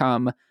they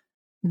become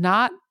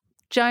not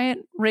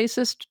giant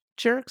racist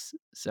jerks.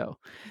 So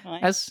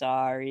I'm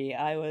sorry,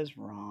 I was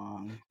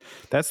wrong.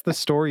 That's the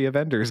story of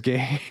Ender's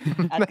Game.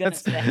 I was gonna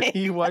say,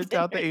 he wiped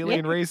out the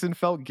alien race and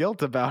felt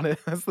guilt about it.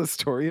 That's the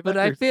story of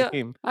Ender's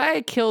Game.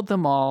 I killed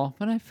them all,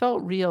 but I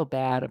felt real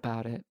bad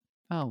about it.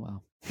 Oh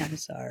well. I'm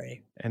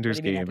sorry. Ender's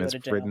Game is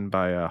written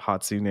by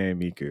Hatsune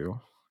Miku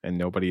and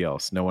nobody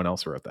else. No one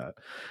else wrote that.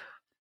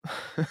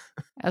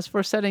 As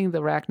for setting the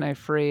Rachni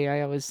free,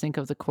 I always think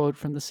of the quote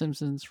from The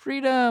Simpsons: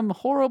 "Freedom,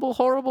 horrible,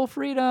 horrible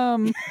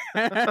freedom."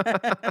 And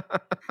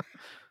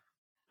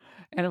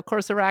of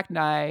course, the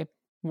Rachni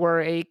were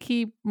a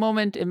key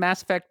moment in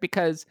Mass Effect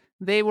because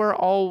they were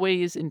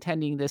always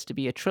intending this to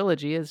be a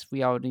trilogy, as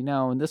we already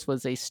know. And this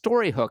was a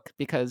story hook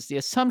because the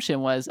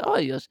assumption was, oh,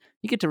 you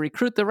get to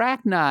recruit the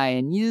Rachni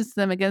and use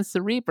them against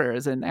the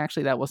Reapers. And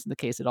actually, that wasn't the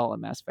case at all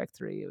in Mass Effect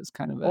 3. It was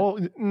kind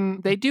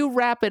of they do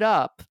wrap it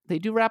up. They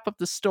do wrap up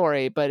the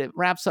story, but it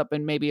wraps up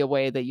in maybe a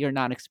way that you're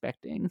not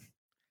expecting.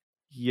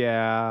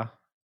 Yeah,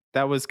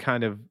 that was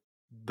kind of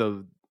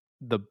the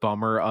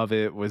bummer of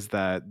it, was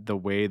that the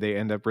way they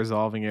end up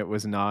resolving it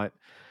was not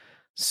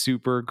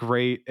super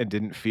great and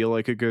didn't feel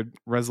like a good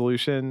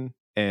resolution.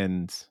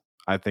 And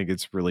I think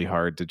it's really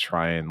hard to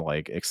try and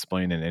like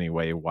explain in any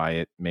way why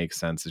it makes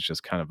sense. It's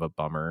just kind of a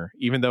bummer,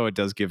 even though it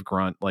does give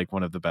Grunt like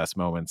one of the best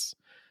moments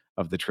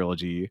of the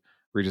trilogy,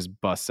 where he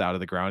just busts out of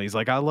the ground. He's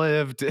like, I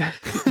lived.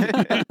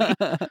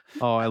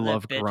 Oh, I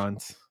love bitch.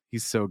 Grunt.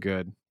 He's so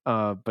good.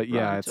 But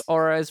yeah, Grunt, it's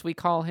or as we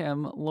call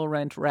him,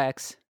 Laurent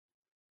Rex.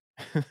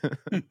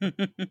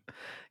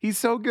 he's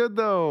so good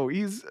though.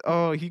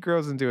 He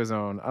grows into his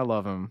own. I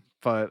love him.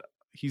 But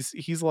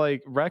he's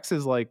like, Rex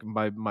is like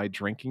my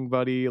drinking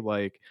buddy.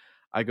 Like,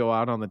 I go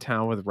out on the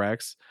town with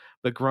Rex,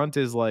 but Grunt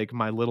is like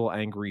my little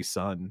angry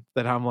son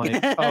that I'm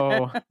like,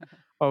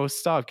 oh,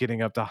 stop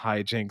getting up to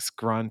hijinks,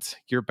 Grunt.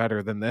 You're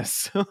better than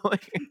this.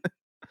 Like,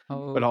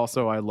 but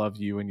also I love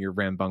you and your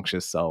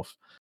rambunctious self.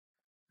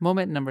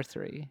 Moment number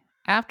 3.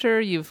 After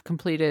you've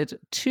completed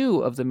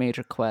 2 of the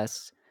major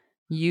quests,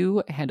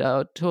 you head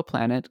out to a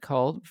planet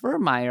called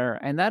Vermeer,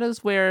 and that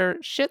is where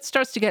shit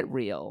starts to get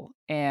real,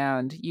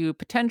 and you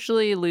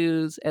potentially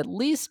lose at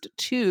least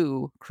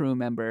 2 crew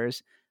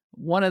members.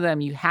 One of them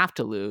you have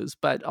to lose,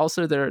 but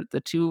also they're the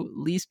 2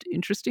 least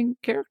interesting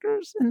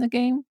characters in the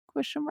game, ?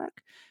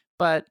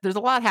 But there's a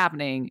lot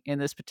happening in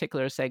this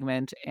particular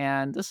segment,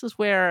 and this is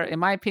where, in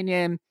my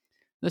opinion,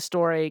 the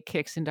story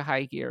kicks into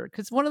high gear.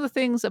 Because one of the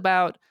things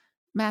about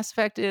Mass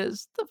Effect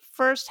is the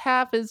first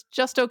half is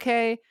just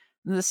okay.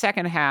 And the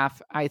second half,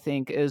 I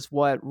think, is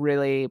what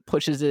really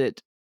pushes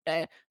it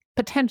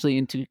potentially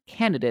into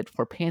candidate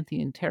for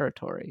Pantheon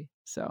territory.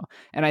 So,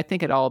 and I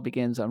think it all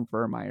begins on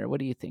Vermeer. What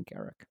do you think,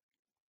 Eric?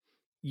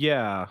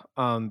 Yeah.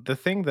 The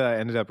thing that I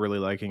ended up really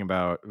liking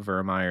about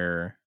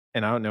Vermeer,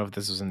 and I don't know if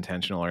this was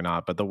intentional or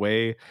not, but the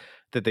way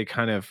that they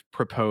kind of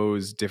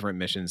propose different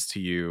missions to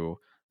you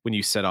when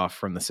you set off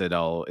from the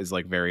Citadel is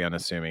like very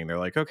unassuming. They're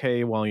like,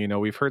 okay, well,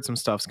 we've heard some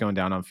stuff's going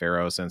down on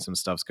Pharos and some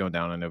stuff's going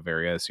down on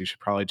Novaria, so you should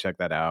probably check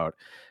that out.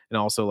 And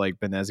also, like,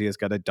 Benezia's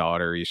got a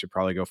daughter. You should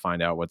probably go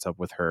find out what's up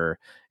with her.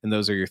 And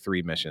those are your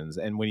 3 missions.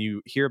 And when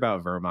you hear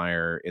about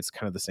Vermeer, it's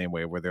kind of the same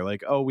way, where they're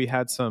like, oh, we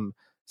had some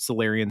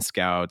Solarian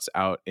scouts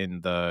out in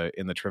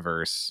the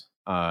Traverse,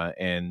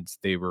 and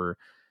they were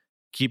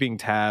keeping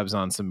tabs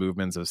on some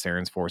movements of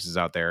Saren's forces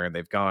out there, and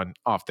they've gone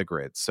off the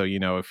grid. So,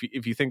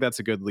 if you think that's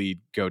a good lead,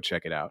 go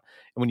check it out.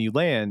 And when you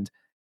land,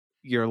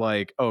 you're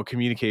like, oh,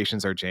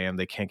 communications are jammed.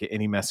 They can't get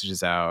any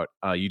messages out.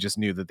 You just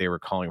knew that they were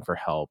calling for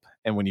help.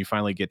 And when you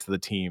finally get to the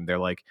team, they're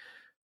like,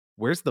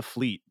 where's the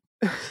fleet?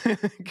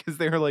 Because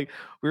they were like,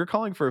 we were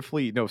calling for a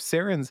fleet. No,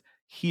 Saren's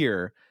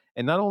here.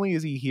 And not only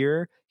is he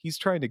here, he's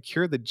trying to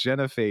cure the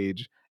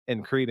genophage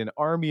and create an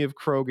army of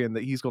Krogan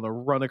that he's going to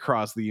run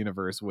across the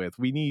universe with.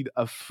 We need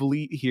a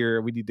fleet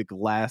here. We need to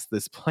glass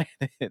this planet.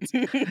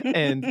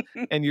 and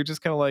you're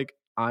just kind of like,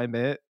 I'm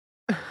it.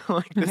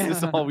 Like, this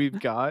is all we've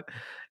got.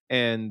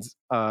 And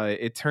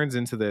it turns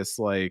into this,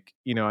 like,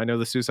 I know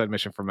the suicide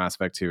mission from Mass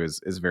Effect 2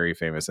 is very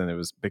famous, and it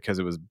was because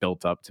it was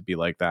built up to be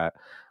like that.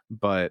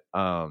 But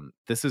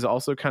this is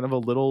also kind of a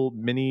little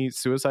mini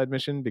suicide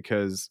mission,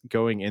 because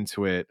going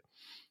into it,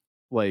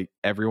 like,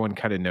 everyone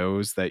kind of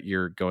knows that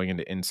you're going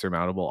into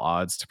insurmountable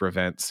odds to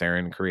prevent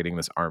Saren creating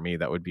this army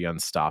that would be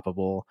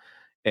unstoppable.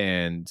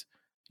 And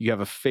you have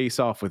a face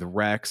off with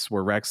Rex,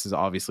 where Rex is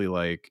obviously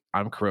like,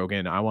 I'm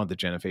Krogan, I want the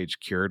genophage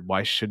cured.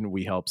 Why shouldn't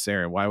we help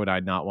Saren? Why would I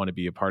not want to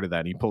be a part of that?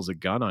 And he pulls a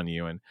gun on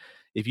you. And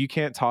if you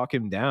can't talk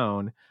him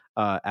down,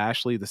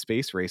 Ashley, the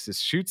space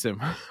racist, shoots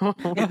him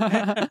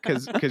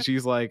because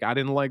she's like, I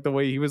didn't like the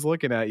way he was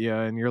looking at you.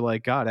 And you're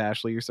like, God,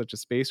 Ashley, you're such a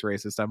space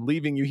racist. I'm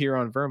leaving you here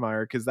on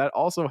Vermeer, because that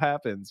also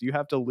happens. You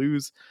have to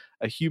lose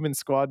a human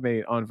squad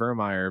mate on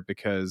Vermeer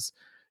because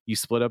you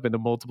split up into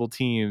multiple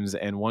teams,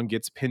 and one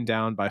gets pinned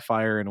down by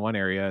fire in one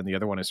area, and the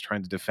other one is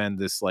trying to defend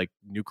this like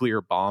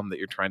nuclear bomb that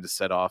you're trying to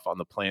set off on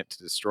the plant to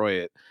destroy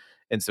it.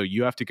 And so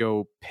you have to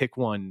go pick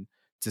one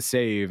to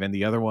save, and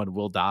the other one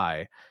will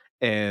die.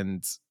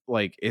 And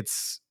like, it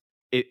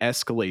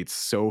escalates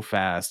so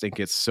fast, it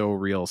gets so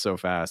real so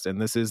fast. And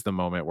this is the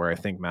moment where I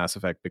think Mass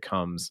Effect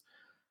becomes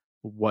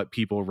what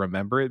people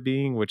remember it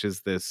being, which is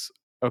this,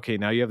 okay,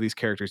 now you have these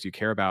characters you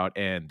care about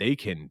and they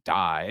can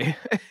die.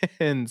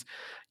 And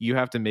you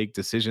have to make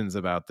decisions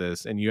about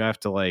this, and you have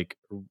to, like,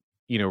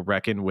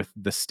 reckon with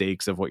the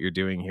stakes of what you're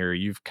doing here.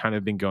 You've kind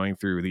of been going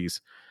through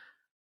these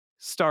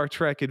Star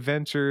Trek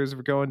adventures.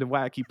 We're going to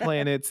wacky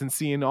planets and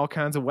seeing all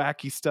kinds of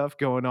wacky stuff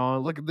going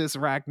on. Look at this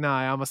Rachni.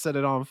 I'm gonna set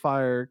it on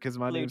fire because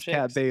my name's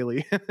Kat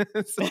Bailey.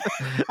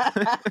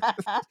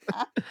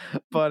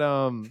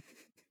 But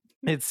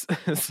it's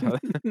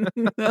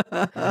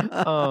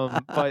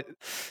but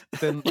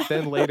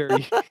then later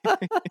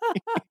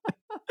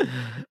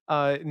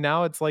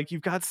now it's like,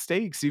 you've got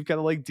stakes, you've got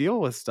to like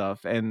deal with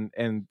stuff, and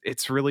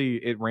it's really,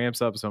 it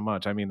ramps up so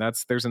much. I mean,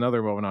 there's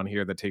another moment on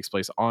here that takes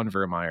place on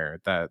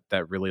Vermeer that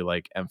really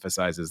like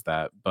emphasizes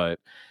that. But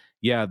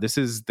yeah, this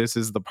is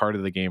the part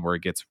of the game where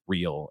it gets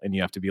real, and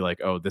you have to be like,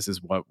 oh, this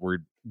is what we're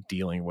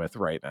dealing with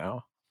right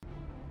now.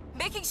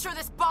 Making sure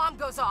this bomb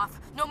goes off,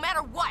 no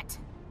matter what.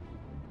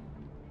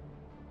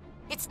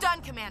 It's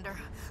done, Commander.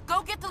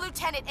 Go get the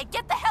lieutenant and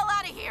get the hell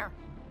out of here!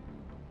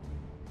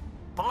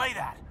 Belay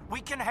that.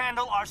 We can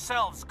handle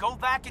ourselves. Go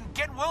back and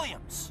get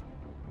Williams.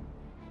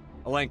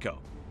 Alenko,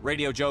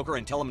 radio Joker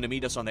and tell him to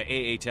meet us on the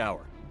AA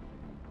tower.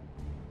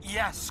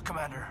 Yes,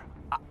 Commander.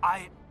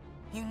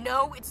 You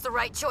know it's the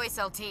right choice,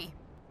 LT.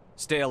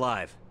 Stay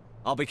alive.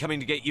 I'll be coming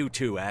to get you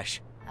too,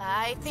 Ash.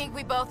 I think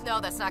we both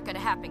know that's not gonna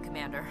happen,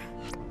 Commander.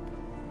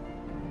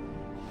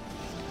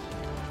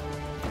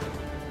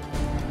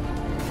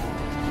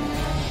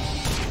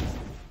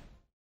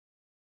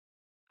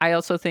 I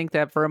also think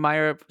that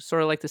Virmire,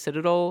 sort of like the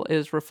Citadel,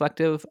 is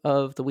reflective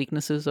of the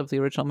weaknesses of the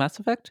original Mass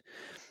Effect,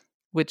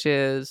 which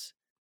is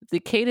the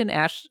Cayde and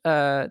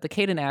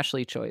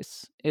Ashley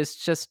choice is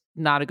just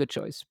not a good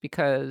choice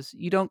because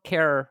you don't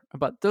care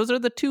about those are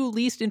the two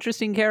least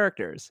interesting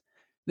characters.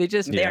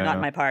 They're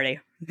not my party.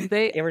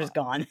 They were just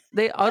gone.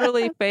 They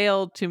utterly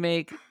failed to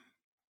make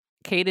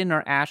Kaidan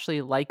or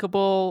Ashley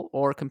likable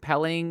or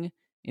compelling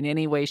in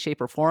any way, shape,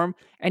 or form.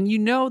 And you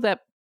know that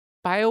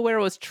BioWare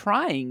was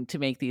trying to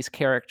make these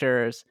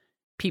characters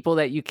people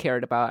that you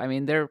cared about. I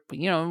mean, they're,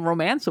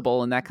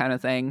 romanceable and that kind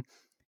of thing.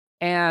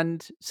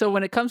 And so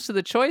when it comes to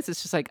the choice,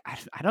 it's just like,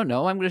 I don't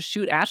know. I'm going to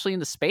shoot Ashley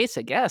into space,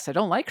 I guess. I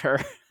don't like her.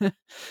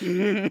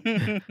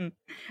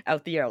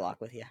 Out the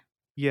airlock with you.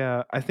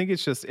 Yeah, I think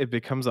it's just, it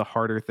becomes a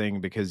harder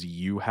thing because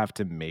you have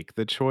to make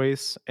the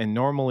choice. And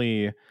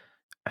normally,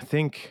 I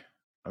think,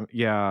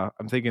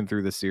 I'm thinking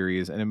through the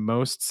series, and in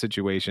most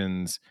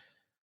situations,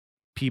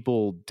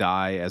 people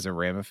die as a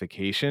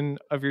ramification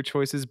of your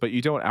choices, but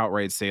you don't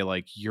outright say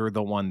like you're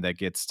the one that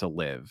gets to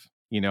live,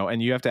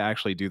 and you have to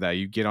actually do that.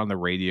 You get on the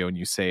radio and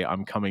you say,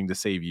 I'm coming to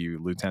save you,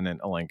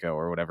 Lieutenant Alenko,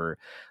 or whatever.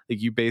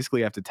 Like, you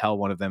basically have to tell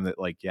one of them that,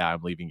 like, yeah,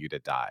 I'm leaving you to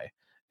die.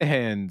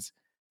 And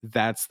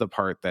that's the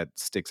part that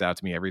sticks out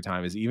to me every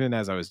time, is even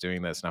as I was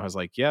doing this and I was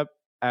like, yep,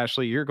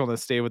 Ashley, you're going to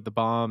stay with the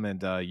bomb,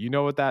 and you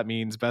know what that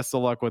means. Best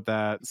of luck with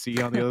that. See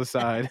you on the other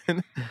side.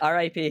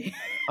 R.I.P.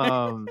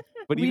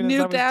 But we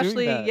nuked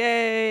Ashley.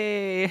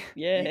 Yay!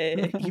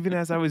 Even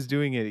as I was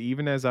doing it,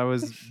 even as I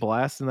was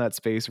blasting that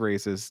space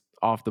racist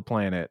off the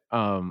planet,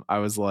 I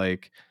was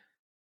like,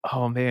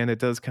 oh man, it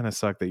does kind of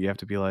suck that you have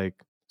to be like,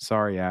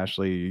 sorry,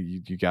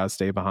 Ashley, you gotta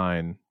stay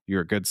behind.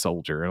 You're a good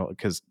soldier,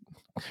 because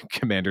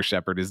Commander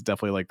Shepard is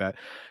definitely like that.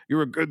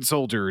 You're a good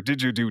soldier,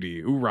 did your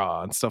duty,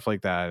 hoorah, and stuff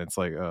like that. It's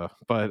like,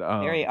 but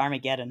very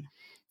Armageddon.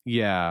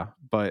 Yeah,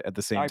 but at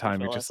the same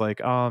time, you're just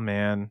like, oh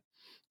man.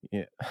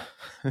 Yeah.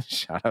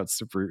 Shout outs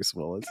to Bruce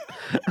Willis.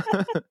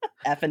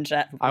 Effing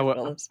chat for Bruce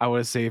Willis. I would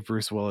have saved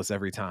Bruce Willis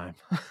every time.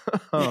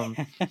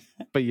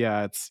 But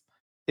yeah,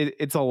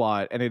 it's a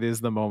lot, and it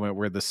is the moment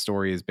where the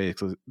story is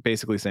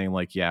basically saying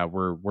like, yeah,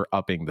 we're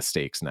upping the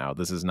stakes now.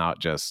 This is not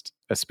just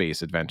a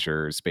space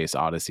adventure, space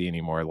odyssey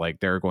anymore.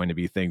 Like, there are going to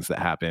be things that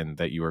happen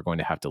that you are going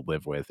to have to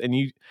live with, and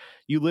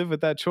you live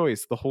with that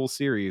choice the whole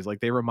series. Like,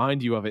 they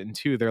remind you of it, and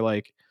two, they're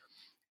like,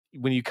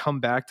 when you come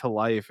back to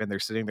life and they're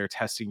sitting there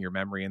testing your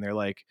memory and they're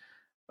like,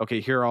 okay,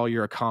 here are all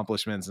your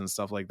accomplishments and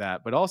stuff like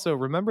that. But also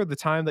remember the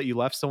time that you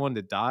left someone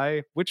to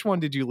die. Which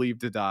one did you leave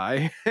to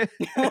die?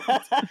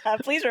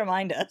 Please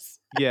remind us.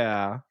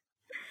 Yeah.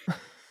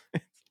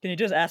 Can you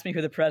just ask me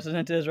who the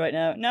president is right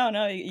now?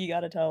 No, you got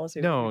to tell us.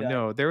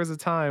 No. There was a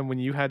time when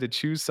you had to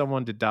choose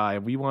someone to die.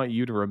 We want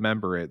you to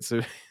remember it.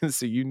 So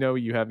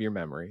you have your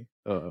memory.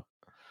 And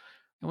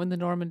when the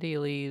Normandy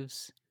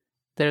leaves,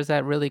 there's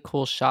that really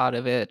cool shot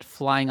of it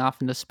flying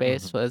off into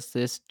space as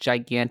this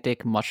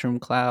gigantic mushroom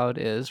cloud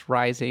is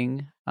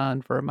rising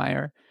on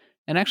Virmire.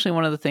 And actually,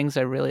 one of the things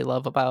I really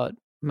love about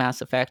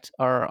Mass Effect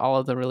are all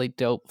of the really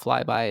dope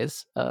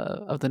flybys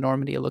of the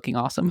Normandy looking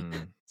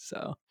awesome.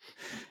 So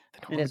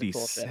the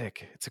Normandy's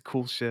sick. It's a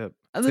cool ship.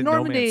 The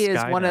Normandy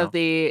is one of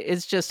the.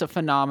 It's just a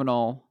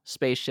phenomenal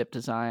spaceship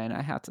design,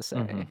 I have to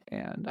say,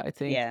 and I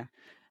think. Yeah.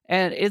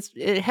 And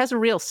it has a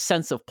real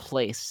sense of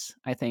place,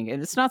 I think.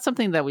 And it's not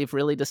something that we've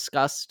really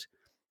discussed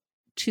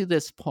to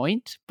this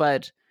point,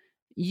 but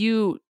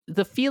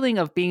the feeling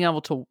of being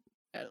able to,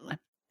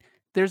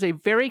 there's a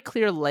very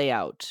clear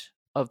layout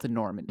of the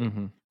Normandy.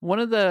 One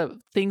of the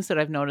things that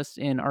I've noticed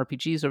in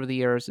RPGs over the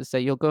years is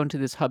that you'll go into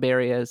these hub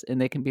areas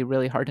and they can be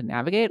really hard to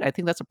navigate. I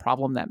think that's a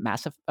problem that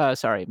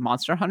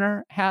Monster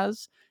Hunter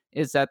has,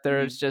 is that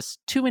there's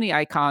just too many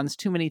icons,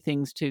 too many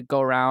things to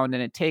go around,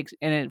 and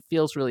it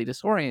feels really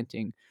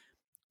disorienting.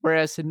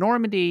 Whereas in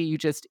Normandy, you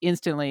just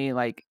instantly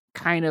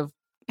kind of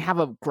have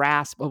a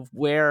grasp of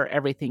where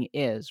everything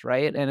is,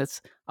 right? And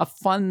it's a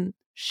fun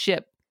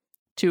ship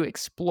to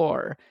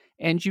explore.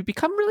 And you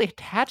become really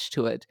attached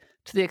to it,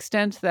 to the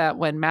extent that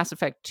when Mass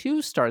Effect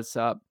 2 starts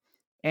up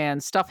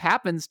and stuff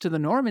happens to the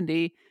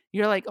Normandy,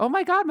 you're like, oh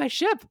my God, my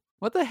ship,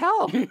 what the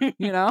hell?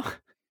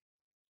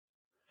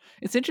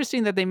 It's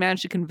interesting that they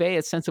managed to convey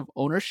a sense of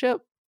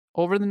ownership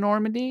over the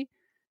Normandy,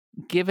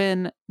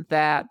 given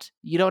that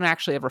you don't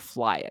actually ever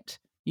fly it.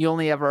 You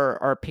only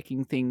ever are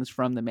picking things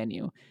from the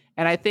menu.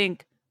 And I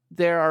think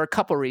there are a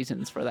couple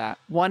reasons for that.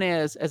 One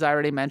is, as I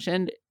already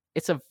mentioned,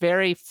 it's a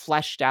very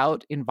fleshed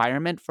out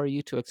environment for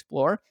you to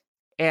explore.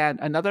 And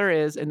another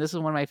is, and this is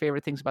one of my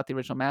favorite things about the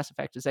original Mass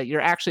Effect, is that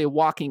you're actually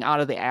walking out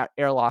of the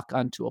airlock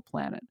onto a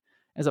planet,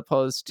 as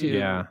opposed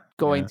to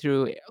going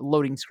through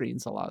loading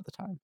screens a lot of the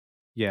time.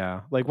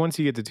 Yeah, like once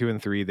you get to 2 and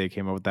 3, they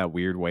came up with that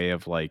weird way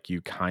of like you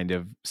kind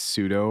of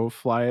pseudo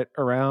fly it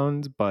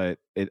around, but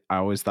I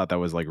always thought that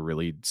was like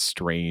really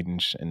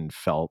strange and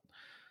felt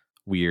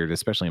weird,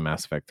 especially in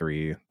Mass Effect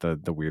 3,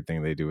 the weird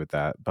thing they do with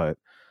that. But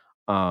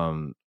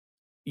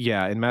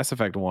yeah, in Mass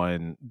Effect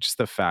 1, just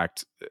the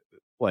fact,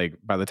 like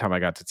by the time I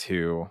got to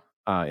 2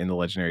 in the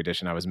Legendary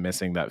Edition, I was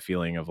missing that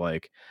feeling of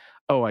like,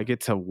 oh, I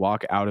get to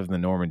walk out of the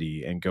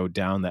Normandy and go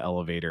down the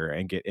elevator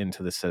and get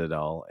into the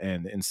Citadel.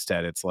 And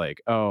instead it's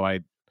like, oh, I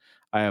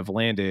have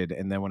landed,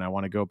 and then when I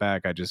want to go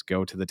back, I just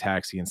go to the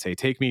taxi and say,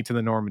 take me to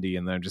the Normandy,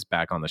 and then I'm just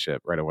back on the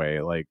ship right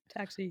away. Like,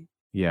 taxi.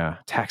 Yeah,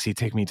 taxi,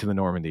 take me to the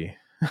Normandy.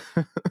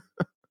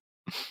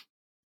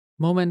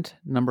 Moment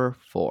number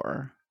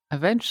 4.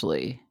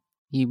 Eventually,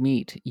 you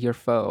meet your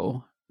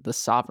foe, the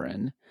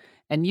Sovereign.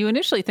 And you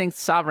initially think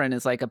Sovereign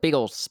is like a big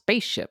old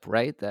spaceship,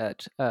 right?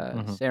 That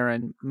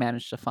Saren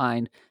managed to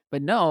find.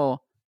 But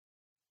no,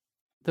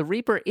 the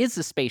Reaper is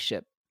a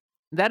spaceship.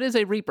 That is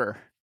a Reaper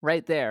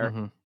right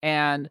there.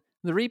 And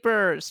the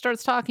Reaper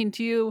starts talking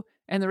to you,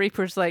 and the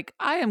Reaper's like,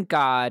 I am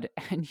God,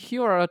 and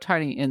you are a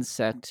tiny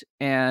insect,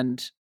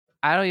 and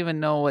I don't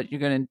even know what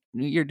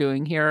you're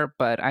doing here,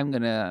 but I'm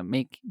gonna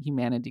make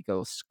humanity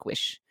go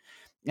squish.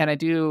 And I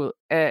do.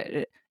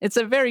 It's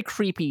a very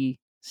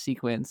creepy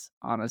sequence,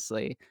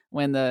 honestly,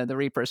 when the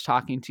Reaper is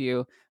talking to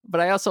you.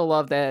 But I also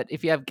love that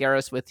if you have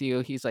Garrus with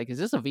you, he's like, is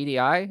this a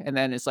VDI? And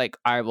then it's like,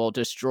 I will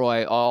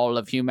destroy all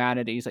of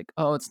humanity. He's like,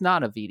 oh, it's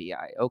not a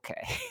VDI.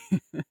 Okay.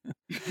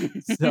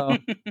 So,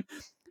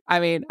 I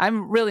mean,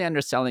 I'm really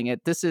underselling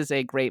it. This is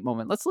a great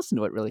moment. Let's listen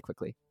to it really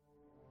quickly.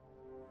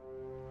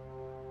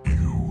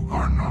 You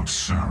are not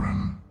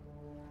Saren.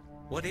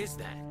 What is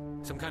that?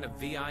 Some kind of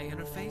VI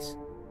interface?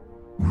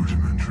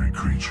 Rudimentary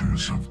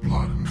creatures of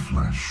blood and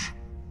flesh.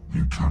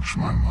 You touch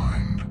my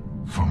mind,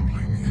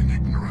 fumbling in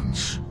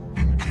ignorance,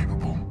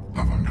 incapable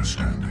of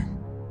understanding.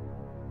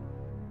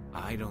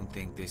 I don't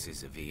think this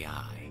is a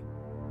VI.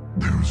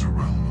 There is a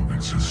realm of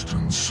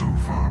existence so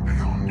far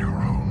beyond your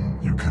own,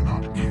 you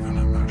cannot even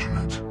imagine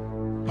it.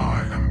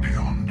 I am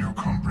beyond your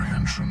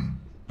comprehension.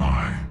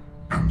 I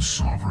am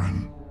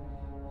Sovereign.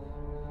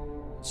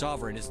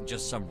 Sovereign isn't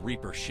just some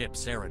Reaper ship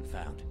Saren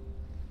found.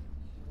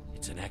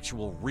 It's an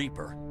actual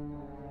Reaper.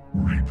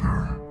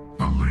 Reaper,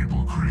 a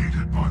label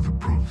created by the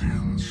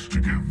Protheans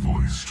to give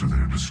voice to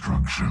their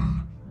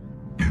destruction.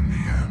 In the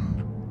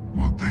end,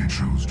 what they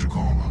chose to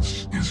call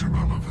us is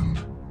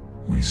irrelevant.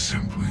 We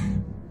simply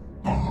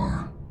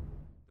are.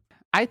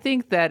 I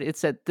think that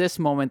it's at this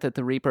moment that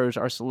the Reapers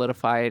are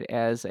solidified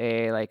as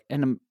a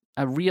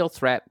real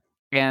threat,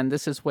 and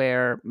this is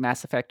where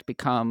Mass Effect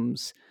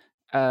becomes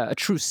a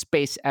true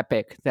space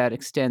epic that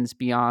extends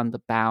beyond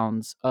the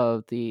bounds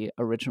of the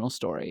original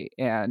story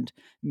and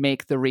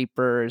make the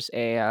Reapers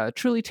a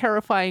truly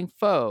terrifying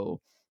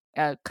foe.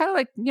 Kind of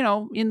like,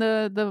 in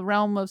the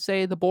realm of,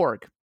 say, the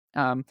Borg.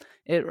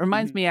 It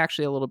reminds me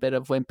actually a little bit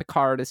of when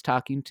Picard is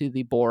talking to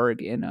the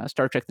Borg in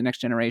Star Trek The Next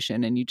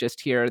Generation, and you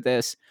just hear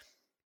this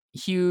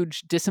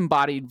huge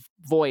disembodied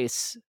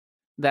voice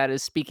that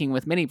is speaking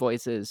with many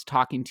voices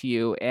talking to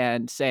you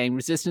and saying,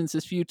 resistance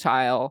is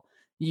futile.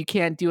 You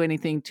can't do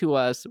anything to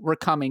us. We're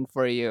coming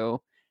for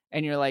you.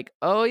 And you're like,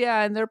 oh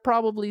yeah, and they're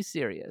probably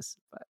serious.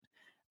 But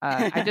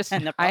I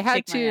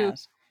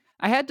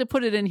had to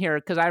put it in here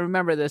because I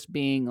remember this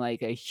being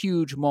like a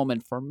huge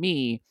moment for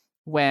me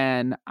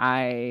when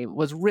I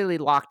was really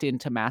locked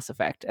into Mass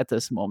Effect at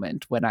this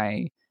moment when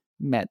I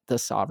met the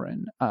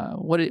Sovereign.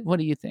 What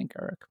do you think,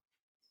 Eric?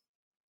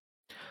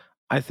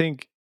 I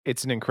think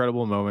it's an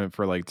incredible moment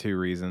for like 2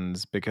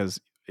 reasons. Because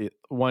it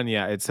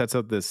sets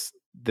up this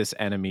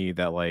enemy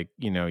that, like,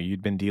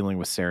 you'd been dealing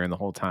with Saren the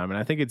whole time. And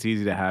I think it's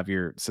easy to have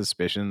your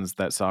suspicions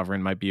that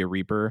Sovereign might be a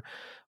Reaper,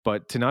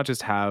 but to not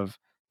just have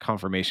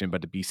confirmation,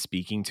 but to be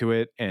speaking to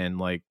it. And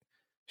like,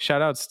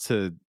 shout outs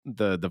to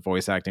the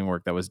voice acting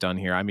work that was done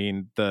here. I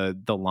mean, the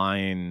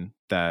line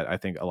that I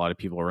think a lot of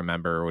people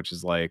remember, which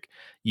is like,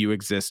 you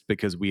exist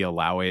because we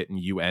allow it and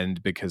you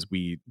end because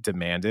we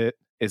demand it,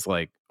 is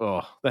like,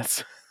 oh, that's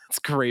a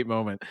great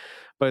moment.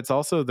 But it's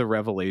also the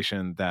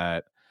revelation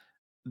that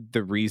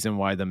the reason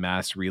why the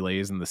mass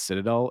relays in the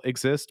Citadel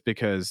exist,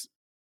 because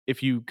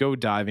if you go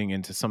diving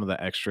into some of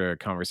the extra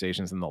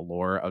conversations in the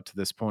lore up to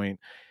this point,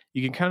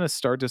 you can kind of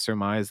start to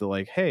surmise that,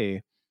 like,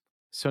 hey,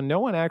 so no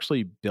one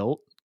actually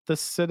built the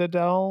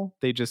Citadel.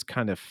 They just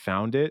kind of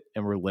found it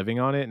and were living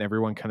on it, and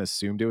everyone kind of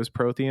assumed it was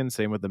Prothean.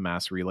 Same with the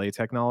mass relay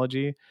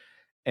technology.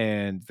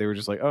 And they were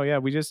just like, oh yeah,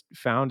 we just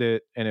found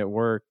it and it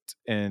worked.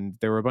 And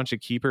there were a bunch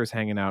of keepers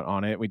hanging out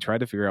on it. We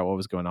tried to figure out what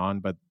was going on,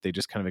 but they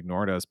just kind of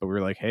ignored us. But we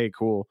were like, hey,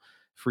 cool,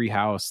 free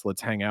house,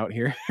 let's hang out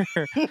here.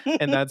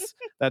 And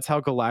that's how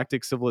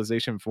galactic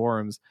civilization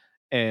forms.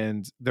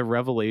 And the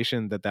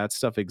revelation that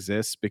stuff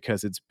exists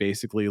because it's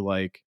basically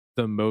like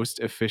the most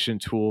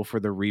efficient tool for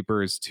the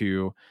Reapers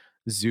to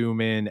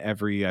zoom in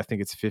every, I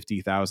think it's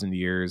 50,000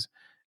 years,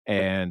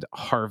 and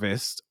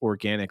harvest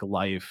organic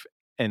life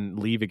and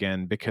leave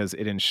again, because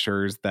it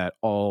ensures that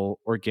all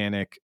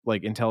organic,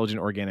 like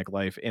intelligent organic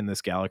life in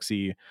this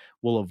galaxy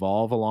will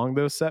evolve along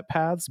those set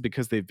paths,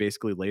 because they've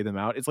basically laid them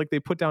out. It's like they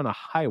put down a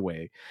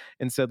highway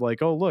and said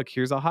like, oh, look,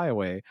 here's a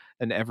highway.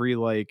 And every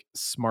like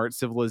smart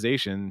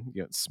civilization,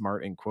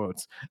 smart in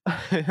quotes,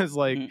 is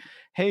like,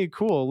 hey,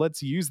 cool,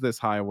 let's use this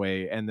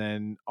highway. And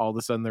then all of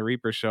a sudden the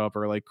Reapers show up,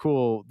 or like,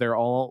 cool, they're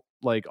all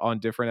like on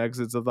different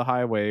exits of the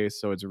highway,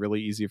 so it's really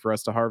easy for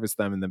us to harvest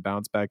them and then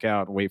bounce back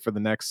out and wait for the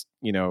next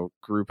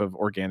group of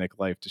organic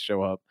life to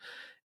show up.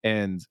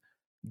 And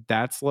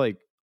that's like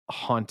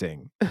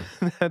haunting.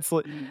 That's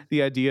like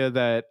the idea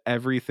that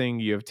everything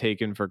you have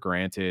taken for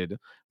granted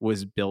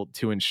was built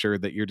to ensure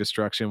that your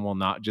destruction will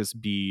not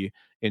just be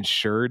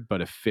ensured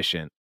but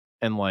efficient.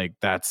 And like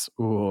that's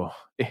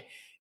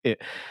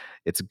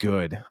it's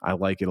good. I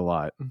like it a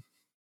lot.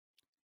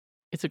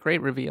 It's a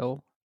great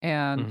reveal.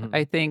 And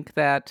I think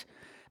that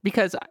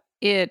because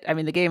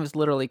the game is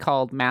literally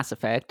called Mass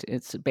Effect.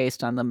 It's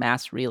based on the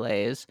mass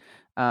relays.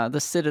 The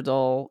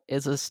Citadel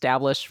is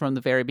established from the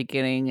very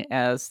beginning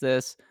as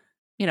this,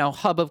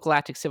 hub of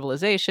galactic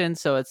civilization.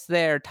 So it's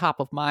there,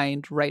 top of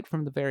mind, right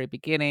from the very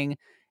beginning.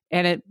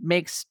 And it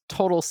makes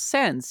total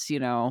sense,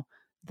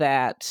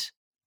 that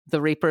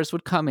the Reapers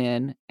would come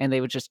in and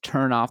they would just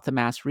turn off the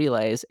mass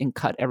relays and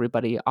cut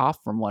everybody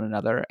off from one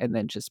another, and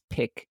then just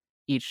pick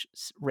each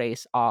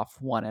race off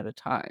one at a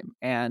time.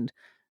 And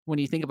when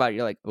you think about it,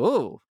 you're like,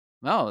 oh,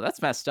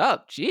 that's messed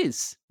up.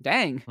 Jeez,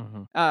 dang.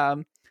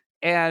 And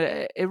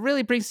it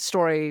really brings the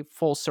story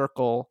full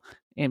circle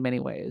in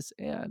many ways.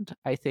 And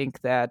I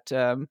think that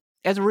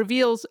as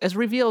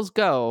reveals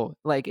go,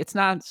 like it's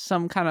not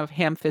some kind of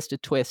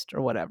ham-fisted twist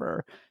or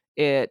whatever.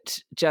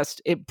 It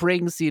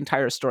brings the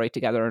entire story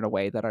together in a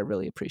way that I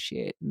really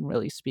appreciate, and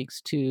really speaks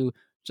to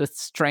just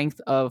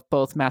strength of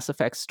both Mass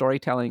Effect's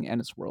storytelling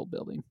and its world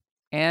building.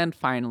 And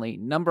finally,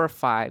 number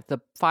 5,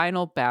 the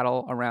final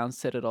battle around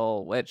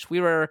Citadel, which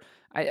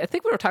I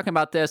think we were talking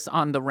about this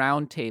on the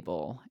round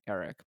table,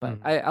 Eric, but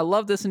I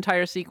love this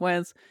entire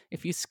sequence.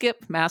 If you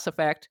skip Mass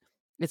Effect,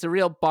 it's a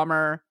real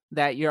bummer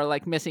that you're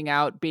like missing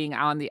out being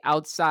on the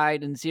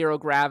outside in zero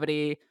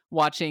gravity,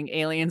 watching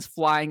aliens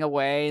flying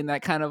away in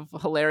that kind of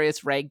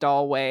hilarious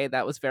ragdoll way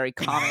that was very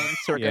common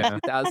circa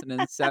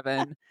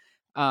 2007.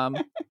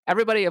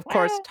 Everybody, of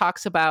course,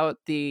 talks about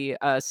the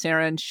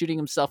Saren shooting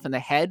himself in the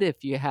head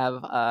if you have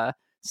a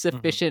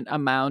sufficient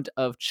amount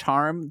of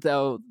charm,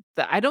 though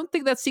I don't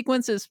think that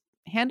sequence is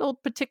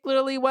handled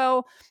particularly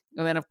well.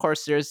 And then, of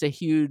course, there's a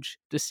huge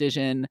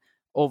decision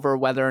over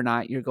whether or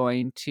not you're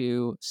going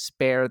to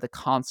spare the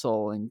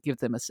console and give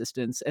them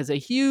assistance, as a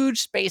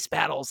huge space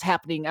battle's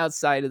happening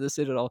outside of the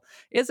Citadel.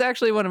 It's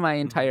actually one of my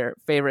entire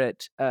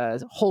favorite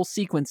whole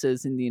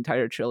sequences in the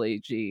entire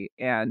trilogy,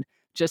 and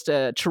just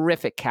a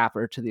terrific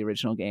capper to the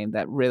original game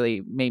that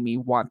really made me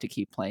want to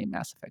keep playing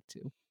Mass Effect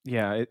 2.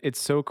 Yeah,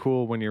 it's so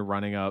cool when you're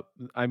running up.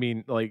 I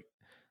mean, like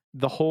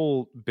the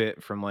whole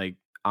bit from like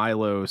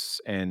Ilos,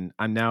 and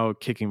I'm now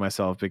kicking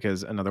myself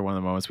because another one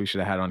of the moments we should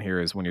have had on here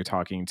is when you're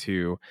talking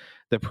to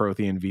the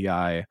Prothean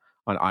VI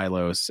on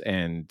Ilos,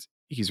 and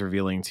he's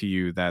revealing to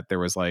you that there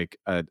was like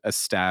a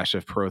stash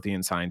of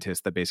Prothean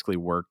scientists that basically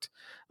worked,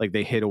 like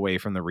they hid away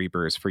from the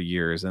Reapers for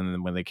years, and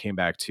then when they came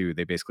back to,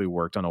 they basically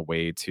worked on a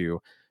way to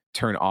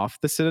turn off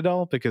the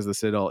Citadel, because the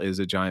Citadel is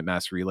a giant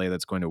mass relay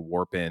that's going to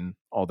warp in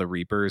all the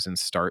Reapers and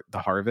start the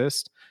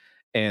harvest.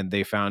 And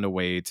they found a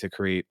way to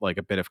create like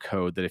a bit of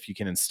code that if you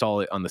can install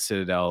it on the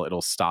Citadel,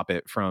 it'll stop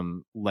it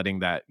from letting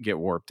that get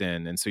warped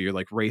in. And so you're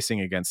like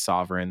racing against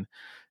Sovereign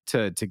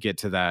to get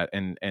to that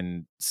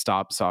and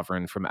stop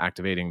Sovereign from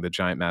activating the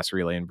giant mass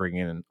relay and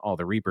bringing in all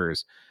the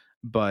Reapers.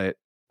 But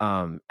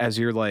as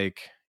you're like,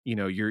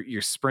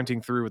 you're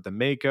sprinting through with the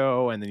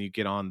Mako, and then you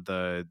get on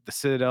the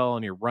Citadel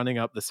and you're running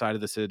up the side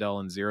of the Citadel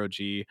in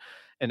 0G,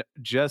 and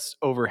just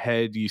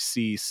overhead you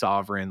see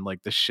Sovereign,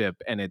 like the ship,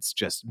 and it's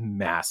just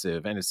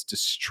massive and it's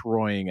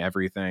destroying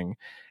everything.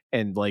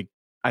 And like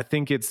I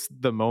think it's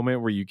the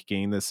moment where you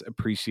gain this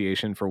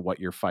appreciation for what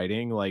you're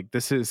fighting. Like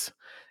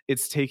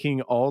it's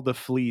taking all the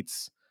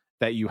fleets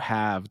that you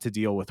have to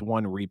deal with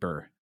one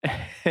Reaper,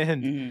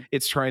 and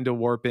it's trying to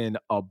warp in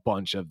a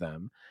bunch of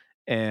them.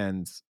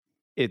 And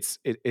it's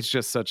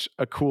just such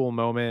a cool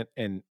moment.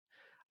 And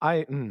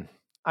I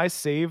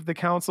saved the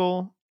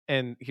council,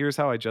 and here's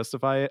how I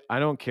justify it. I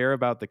don't care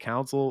about the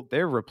council.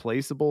 They're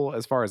replaceable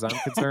as far as I'm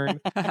concerned.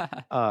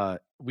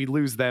 We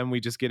lose them, we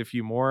just get a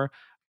few more.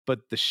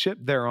 But the ship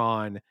they're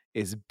on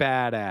is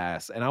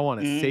badass, and I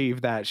want to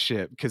save that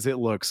ship because it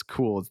looks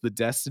cool. It's the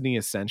Destiny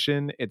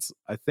Ascension. It's,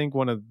 I think,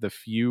 one of the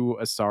few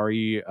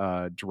Asari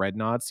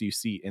dreadnoughts you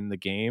see in the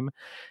game.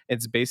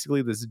 It's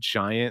basically this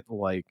giant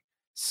like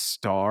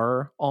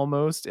star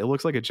almost. It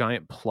looks like a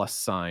giant plus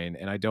sign,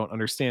 and I don't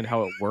understand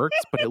how it works,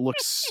 but it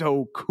looks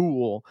so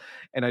cool.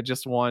 And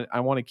I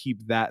want to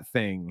keep that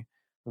thing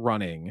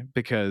running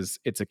because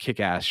it's a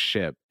kick-ass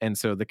ship. And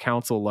so the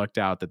council lucked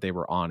out that they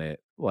were on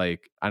it.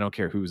 Like, I don't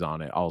care who's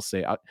on it. I'll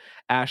say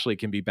Ashley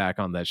can be back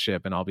on that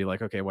ship, and I'll be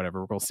like, okay,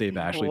 whatever. We'll save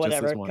Ashley.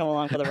 Whatever, just this one. come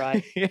along for the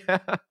ride. Yeah.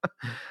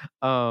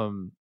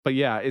 But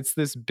yeah, it's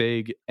this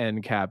big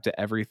end cap to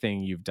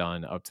everything you've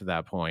done up to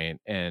that point.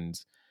 And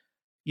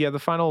yeah, the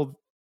final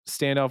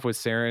standoff with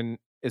Saren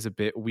is a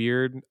bit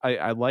weird.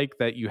 I like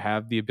that you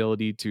have the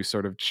ability to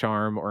sort of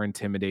charm or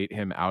intimidate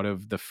him out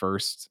of the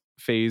first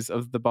phase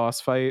of the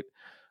boss fight.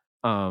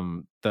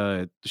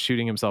 The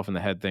shooting himself in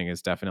the head thing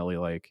is definitely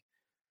like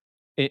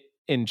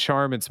in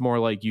charm. It's more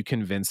like you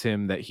convince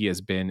him that he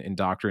has been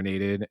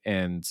indoctrinated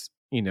and,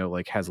 you know,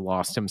 like has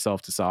lost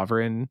himself to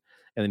Sovereign,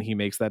 and then he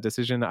makes that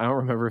decision. I don't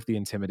remember if the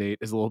intimidate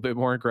is a little bit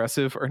more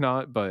aggressive or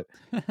not, but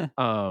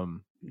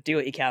do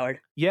it, you coward.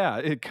 Yeah,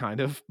 it kind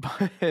of.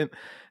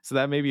 So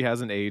that maybe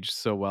hasn't aged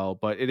so well,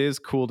 but it is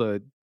cool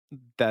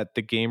that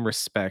the game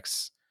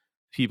respects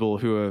people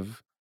who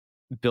have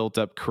built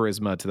up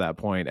charisma to that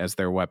point as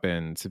their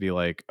weapon to be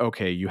like,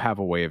 okay, you have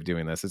a way of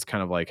doing this. It's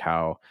kind of like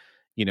how,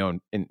 you know,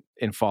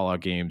 in Fallout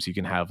games, you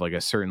can have like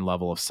a certain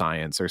level of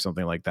science or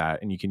something like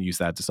that, and you can use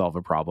that to solve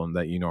a problem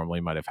that you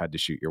normally might have had to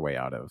shoot your way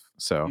out of.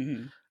 So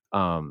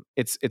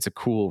it's a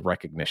cool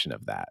recognition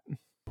of that.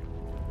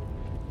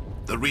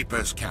 The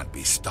Reapers can't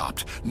be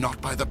stopped,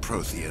 not by the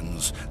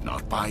Protheans,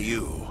 not by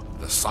you.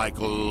 The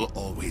cycle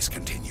always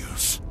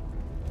continues.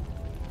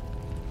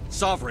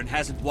 Sovereign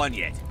hasn't won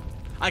yet.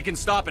 I can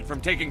stop it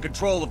from taking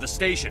control of the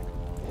station.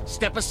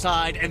 Step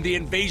aside and the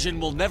invasion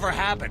will never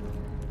happen.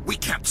 We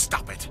can't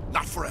stop it,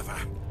 not forever.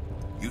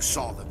 You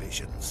saw the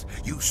visions.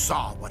 You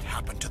saw what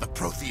happened to the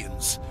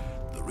Protheans.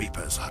 The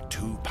Reapers are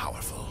too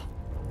powerful.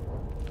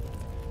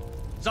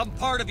 Some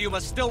part of you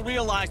must still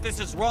realize this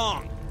is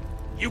wrong.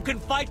 You can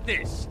fight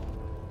this.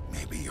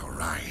 Maybe you're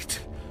right.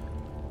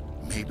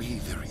 Maybe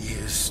there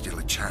is still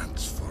a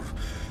chance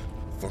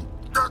for...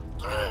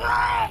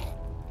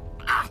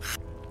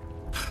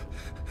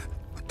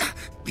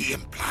 The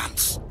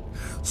implants.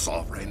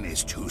 Sovereign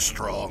is too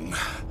strong.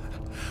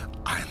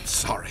 I'm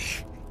sorry.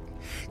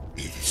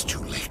 It is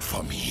too late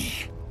for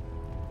me.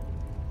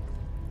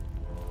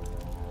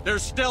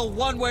 There's still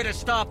one way to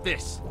stop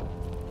this.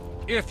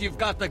 If you've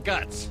got the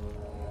guts.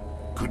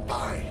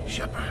 Goodbye,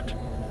 Shepard.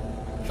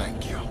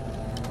 Thank you.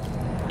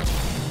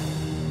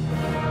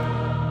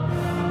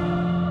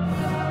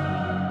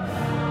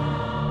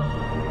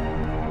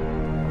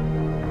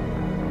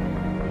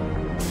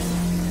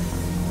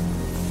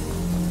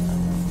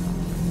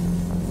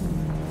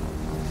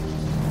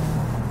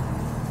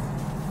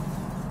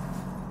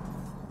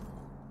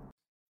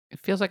 It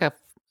feels like a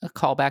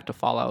callback to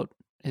Fallout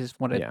is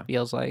what it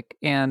feels like.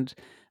 And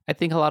I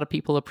think a lot of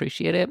people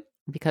appreciate it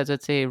because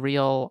it's a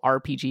real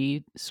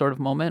RPG sort of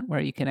moment where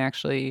you can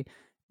actually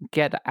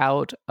get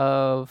out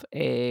of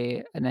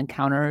an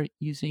encounter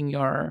using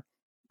your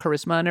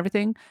charisma and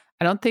everything.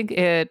 I don't think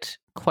it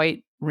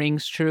quite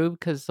rings true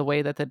because the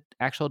way that the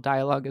actual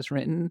dialogue is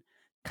written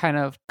kind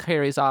of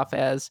carries off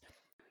as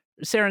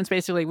Saren's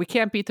basically, we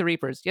can't beat the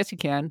Reapers. Yes, you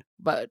can.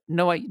 But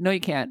no,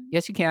 you can't.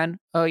 Yes, you can.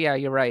 Oh, yeah,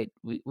 you're right.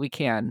 We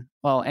can.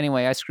 Well,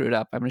 anyway, I screwed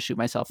up. I'm going to shoot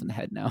myself in the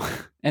head now.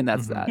 And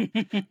that's that.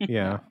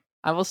 Yeah.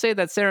 I will say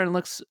that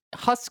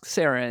Husk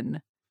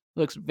Saren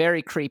looks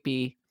very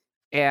creepy.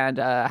 And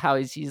how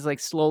he's like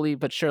slowly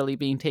but surely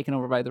being taken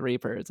over by the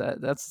Reapers.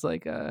 That's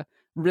like a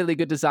really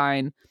good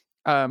design.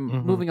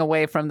 Moving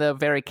away from the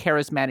very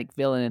charismatic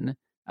villain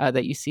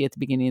that you see at the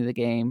beginning of the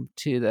game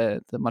to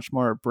the much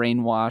more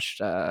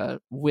brainwashed,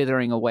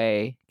 withering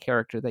away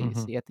character that you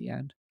see at the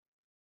end.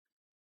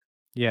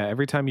 Yeah,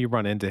 every time you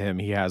run into him,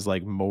 he has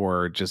like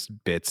more just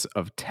bits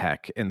of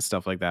tech and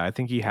stuff like that. I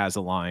think he has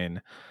a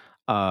line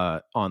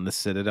on the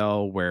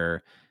Citadel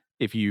where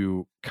if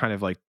you kind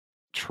of like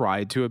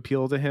tried to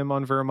appeal to him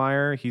on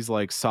Vermeer, he's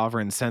like,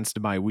 Sovereign sensed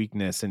my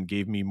weakness and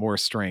gave me more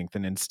strength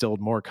and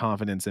instilled more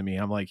confidence in me.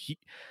 I'm like,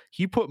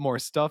 he put more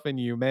stuff in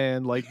you,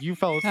 man. Like you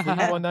fell asleep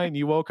one night and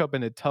you woke up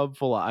in a tub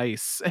full of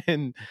ice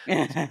and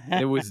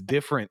it was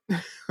different.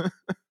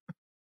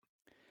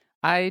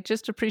 I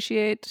just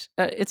appreciate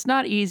it's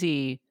not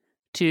easy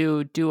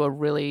to do a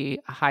really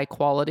high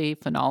quality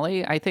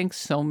finale. I think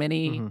so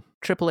many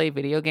AAA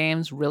video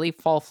games really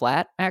fall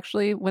flat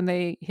actually when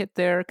they hit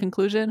their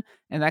conclusion,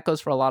 and that goes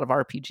for a lot of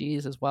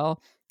RPGs as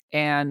well.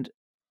 And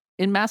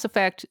in Mass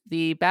Effect,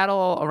 the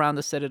battle around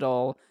the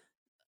Citadel,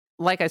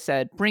 like I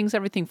said, brings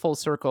everything full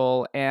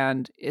circle,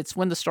 and it's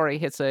when the story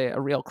hits a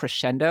real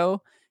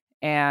crescendo.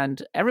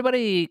 And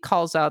everybody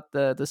calls out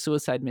the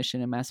suicide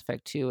mission in Mass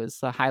Effect 2 as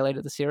the highlight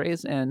of the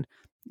series, and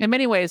in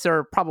many ways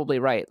they're probably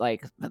right.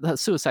 Like the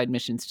suicide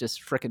mission's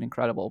just freaking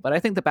incredible, but I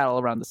think the battle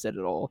around the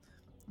Citadel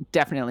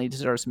definitely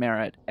deserves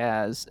merit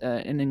as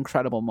an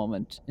incredible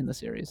moment in the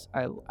series.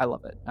 I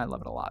love it. I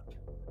love it a lot.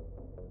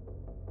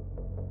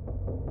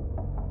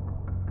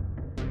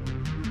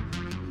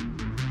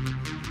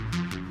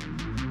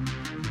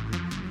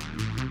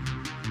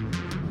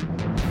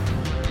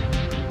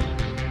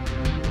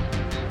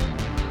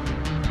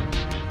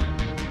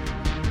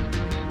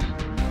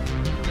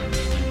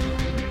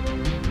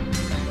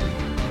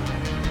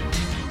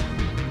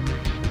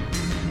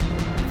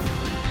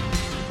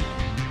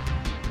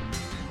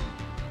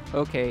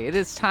 Okay, it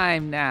is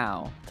time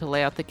now to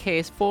lay out the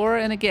case for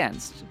and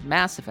against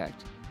Mass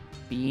Effect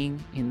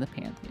being in the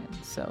Pantheon.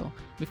 So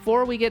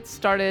before we get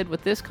started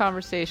with this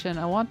conversation,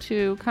 I want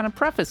to kind of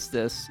preface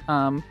this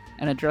and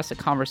address a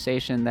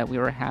conversation that we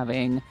were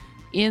having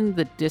in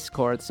the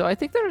Discord. So I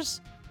think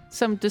there's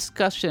some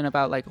discussion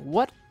about like,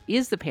 what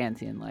is the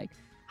Pantheon like?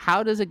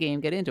 How does a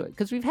game get into it?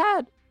 Because we've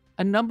had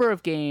a number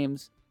of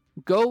games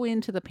go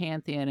into the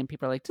Pantheon and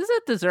people are like, does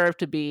it deserve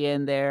to be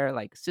in there?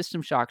 Like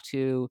System Shock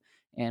 2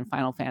 and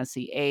Final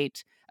Fantasy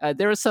 8.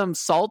 There was some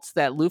salts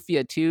that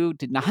Lufia 2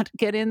 did not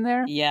get in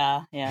there.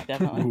 Yeah,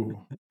 definitely.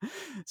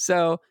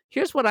 So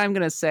here's what I'm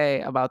going to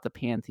say about the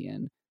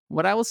Pantheon.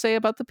 What I will say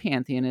about the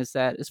Pantheon is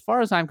that as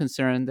far as I'm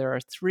concerned, there are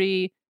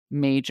three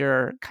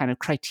major kind of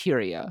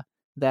criteria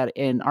that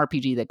an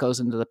RPG that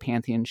goes into the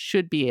Pantheon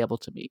should be able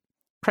to meet.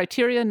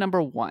 Criteria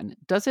number one,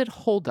 does it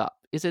hold up?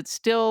 Is it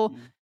still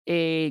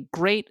as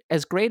great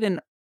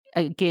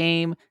a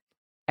game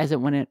as it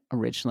when it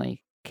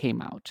originally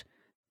came out?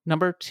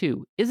 Number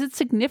two, is it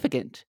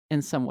significant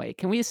in some way?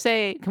 Can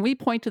we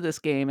point to this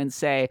game and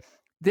say,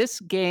 this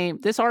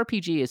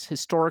RPG is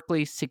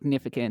historically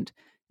significant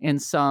in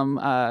some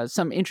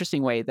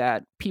interesting way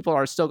that people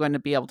are still going to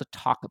be able to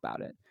talk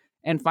about it?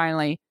 And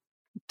finally,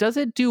 does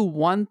it do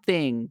one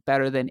thing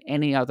better than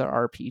any other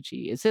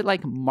RPG? Is it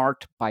like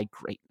marked by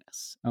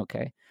greatness?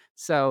 Okay.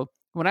 So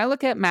when I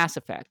look at Mass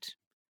Effect,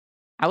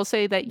 I will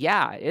say that,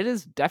 yeah, it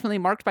is definitely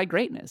marked by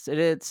greatness.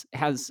 It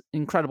has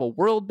incredible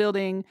world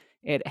building.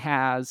 It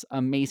has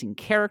amazing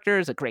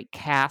characters, a great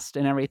cast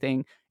and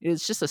everything. It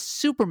is just a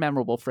super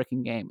memorable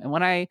freaking game. And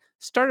when I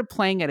started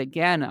playing it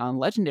again on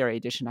Legendary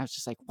Edition, I was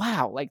just like,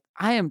 wow, like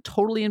I am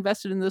totally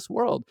invested in this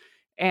world.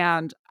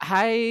 And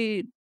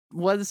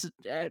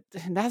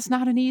that's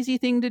not an easy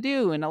thing to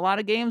do. And a lot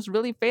of games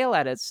really fail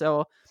at it.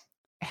 So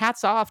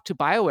hats off to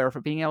BioWare for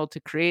being able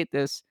to create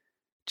this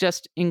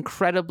just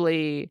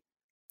incredibly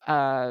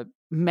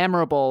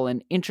memorable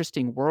and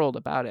interesting world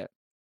about it.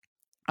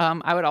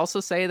 I would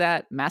also say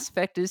that Mass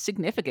Effect is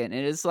significant.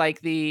 It is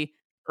like the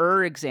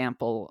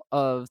example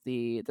of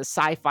the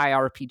sci-fi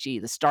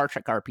RPG, the Star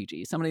Trek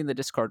RPG. Somebody in the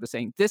Discord was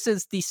saying, this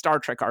is the Star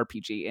Trek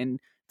RPG. And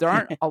there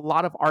aren't a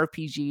lot of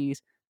RPGs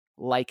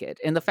like it.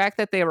 And the fact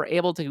that they were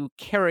able to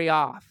carry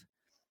off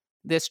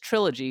this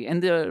trilogy,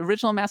 and the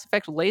original Mass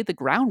Effect laid the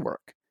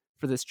groundwork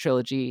for this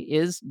trilogy,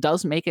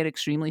 does make it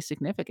extremely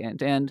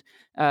significant. And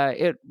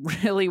it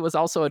really was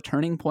also a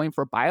turning point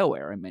for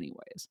BioWare in many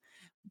ways.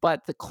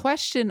 But the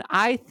question,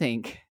 I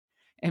think,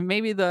 and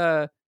maybe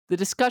the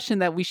discussion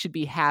that we should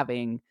be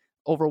having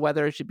over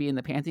whether it should be in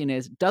the Pantheon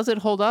is, does it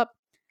hold up?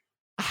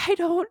 I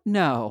don't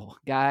know,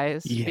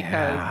 guys. Yeah.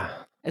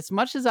 Because as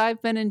much as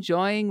I've been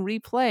enjoying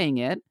replaying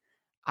it,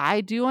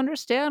 I do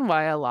understand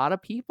why a lot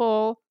of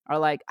people are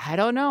like, I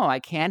don't know, I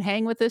can't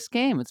hang with this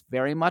game. It's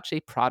very much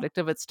a product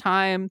of its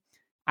time.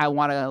 I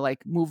want to like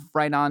move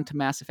right on to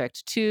Mass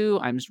Effect 2.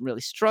 I'm really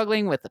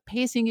struggling with the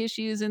pacing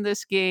issues in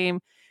this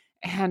game.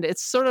 And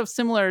it's sort of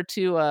similar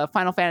to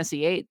Final Fantasy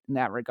VIII in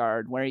that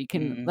regard, where you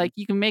can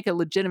you can make a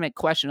legitimate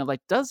question of like,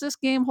 does this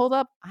game hold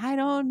up? I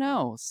don't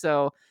know.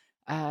 So,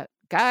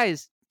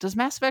 guys, does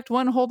Mass Effect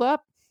 1 hold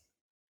up?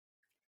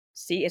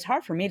 See, it's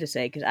hard for me to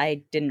say because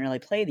I didn't really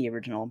play the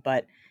original,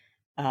 but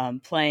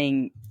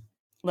playing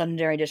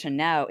Legendary Edition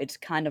now, it's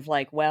kind of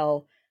like,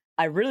 well,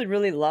 I really,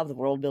 really love the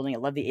world building. I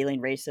love the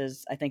alien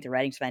races. I think the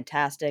writing's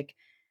fantastic.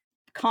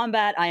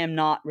 Combat, I am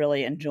not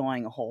really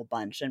enjoying a whole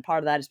bunch. And part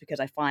of that is because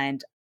I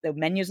find the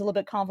menu's a little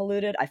bit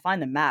convoluted. I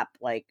find the map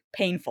like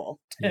painful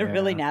to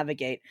really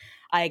navigate.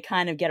 I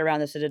kind of get around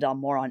the Citadel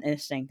more on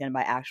instinct than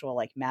by actual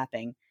like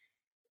mapping.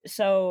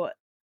 So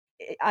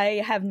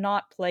I have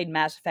not played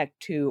Mass Effect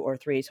 2 or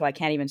 3, so I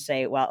can't even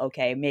say, well,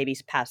 okay, maybe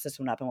pass this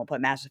one up and we'll put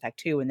Mass Effect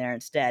 2 in there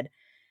instead.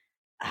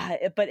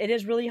 But it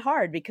is really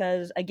hard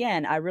because,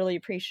 again, I really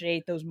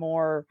appreciate those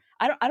more.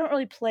 I don't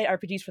really play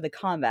RPGs for the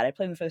combat. I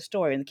play them for the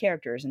story and the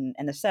characters and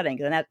the setting,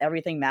 and that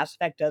everything Mass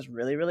Effect does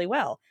really, really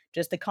well.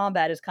 Just the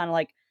combat is kind of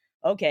like,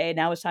 okay,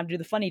 now it's time to do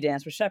the funny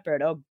dance with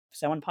Shepard. Oh,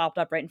 someone popped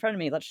up right in front of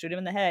me. Let's shoot him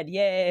in the head.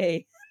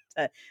 Yay!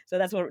 So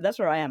that's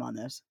where I am on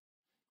this.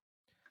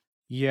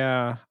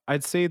 Yeah,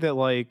 I'd say that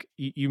like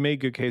you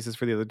made good cases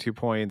for the other 2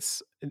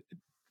 points.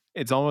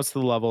 It's almost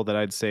the level that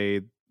I'd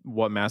say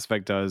what Mass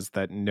Effect does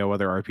that no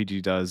other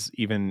RPG does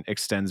even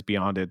extends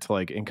beyond it to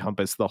like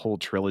encompass the whole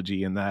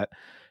trilogy, and that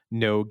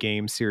no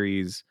game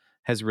series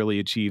has really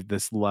achieved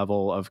this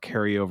level of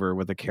carryover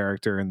with a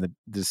character and the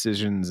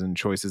decisions and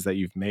choices that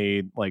you've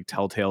made. Like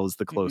Telltale is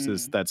the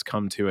closest that's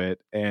come to it.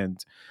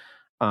 And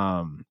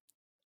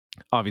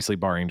obviously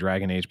barring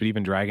Dragon Age, but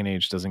even Dragon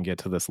Age doesn't get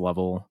to this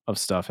level of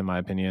stuff in my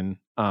opinion.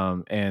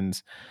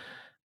 And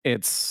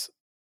it's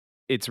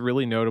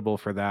really notable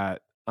for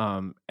that.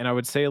 And I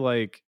would say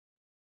like,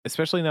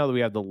 especially now that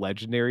we have the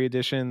Legendary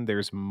Edition,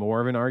 there's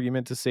more of an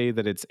argument to say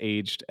that it's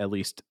aged at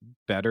least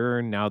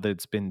better now that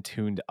it's been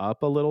tuned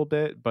up a little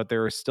bit, but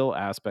there are still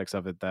aspects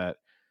of it that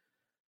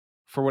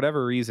for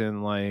whatever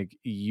reason, like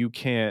you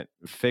can't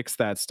fix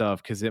that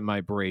stuff because it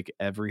might break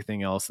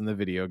everything else in the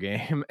video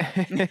game.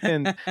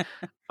 and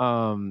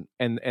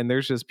and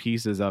there's just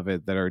pieces of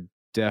it that are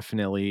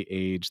definitely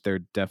aged. They're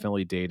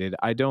definitely dated.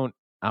 I don't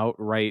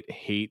outright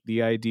hate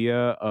the idea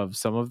of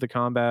some of the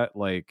combat.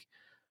 Like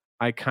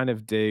I kind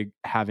of dig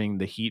having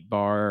the heat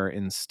bar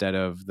instead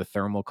of the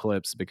thermal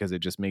clips because it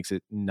just makes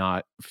it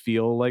not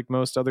feel like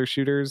most other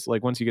shooters.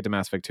 Like once you get to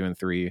Mass Effect 2 and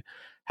 3,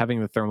 having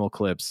the thermal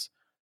clips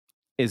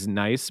is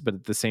nice, but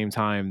at the same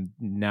time,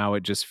 now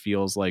it just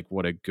feels like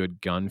what a good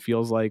gun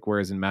feels like.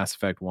 Whereas in Mass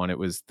Effect 1, it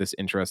was this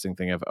interesting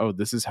thing of, oh,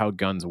 this is how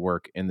guns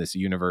work in this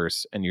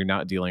universe, and you're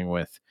not dealing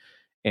with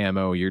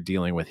ammo, you're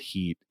dealing with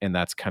heat, and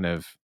that's kind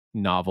of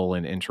novel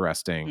and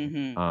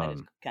interesting. That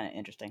is kind of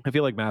interesting. I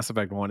feel like Mass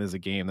Effect 1 is a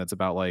game that's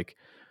about like,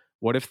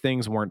 what if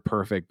things weren't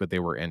perfect, but they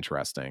were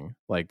interesting?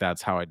 Like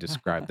that's how I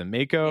describe the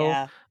Mako.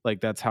 Yeah. Like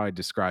that's how I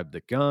describe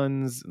the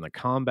guns and the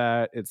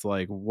combat. It's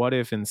like, what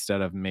if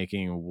instead of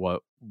making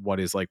what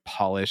is like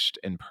polished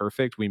and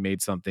perfect, we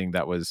made something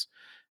that was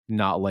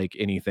not like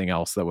anything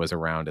else that was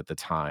around at the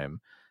time?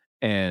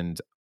 And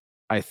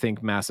I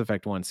think Mass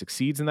Effect 1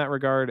 succeeds in that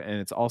regard. And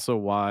it's also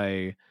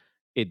why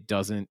it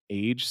doesn't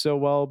age so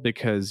well,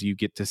 because you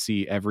get to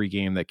see every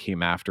game that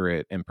came after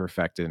it and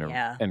perfected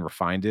and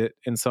refined it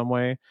in some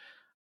way.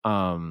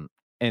 And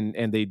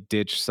they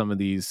ditch some of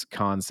these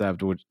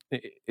concepts, which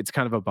it's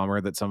kind of a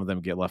bummer that some of them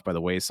get left by the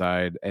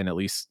wayside and at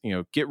least, you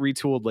know, get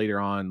retooled later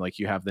on. Like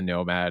you have the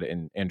Nomad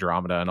and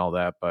Andromeda and all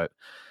that. But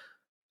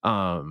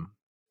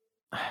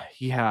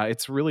yeah,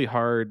 it's really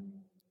hard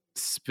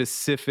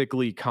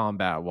specifically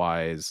combat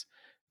wise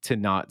to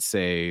not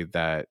say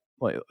that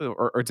like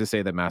or to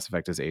say that Mass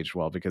Effect has aged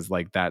well, because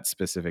like that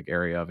specific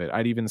area of it,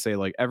 I'd even say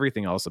like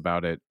everything else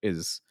about it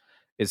is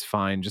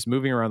fine. Just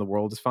moving around the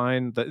world is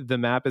fine. The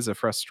map is a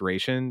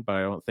frustration, but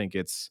I don't think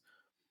it's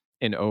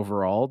an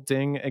overall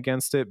ding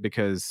against it,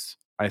 because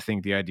I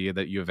think the idea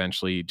that you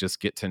eventually just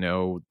get to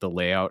know the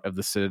layout of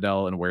the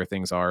Citadel and where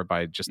things are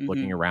by just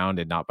looking around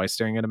and not by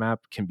staring at a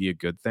map can be a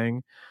good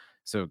thing.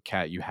 So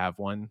Kat, you have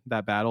won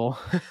that battle.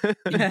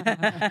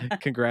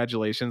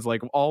 Congratulations.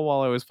 Like all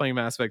while I was playing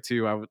Mass Effect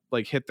 2, I would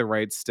like hit the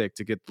right stick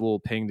to get the little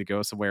ping to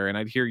go somewhere, and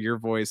I'd hear your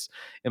voice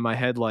in my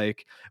head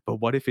like,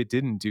 but what if it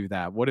didn't do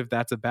that? What if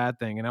that's a bad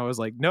thing? And I was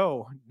like,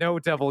 no,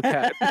 Devil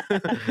Cat.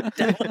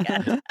 Devil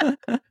Cat.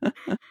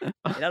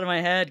 Get out of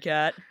my head,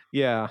 Cat.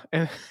 Yeah.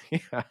 And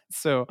yeah.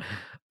 So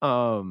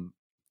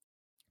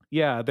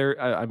yeah,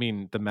 I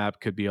mean, the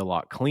map could be a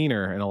lot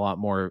cleaner and a lot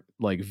more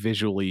like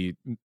visually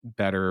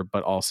better,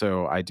 but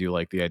also I do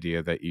like the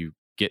idea that you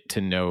get to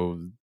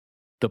know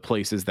the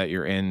places that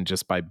you're in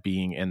just by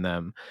being in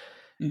them.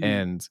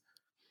 And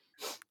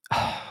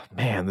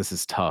man, this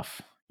is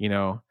tough. You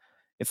know,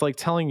 it's like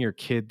telling your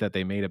kid that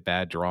they made a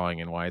bad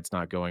drawing and why it's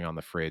not going on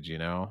the fridge, you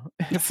know?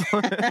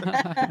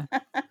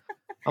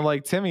 I'm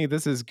like, Timmy,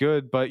 this is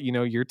good, but you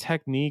know, your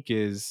technique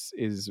is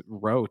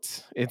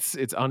rote.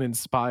 It's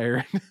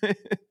uninspired.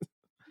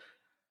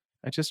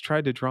 I just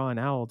tried to draw an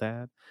owl,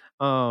 Dad.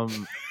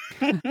 Light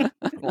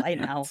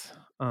owl.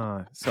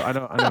 So I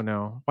don't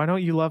know. Why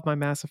don't you love my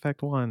Mass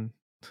Effect 1?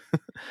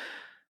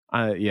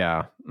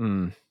 Yeah.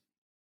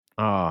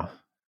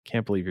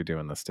 Can't believe you're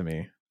doing this to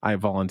me. I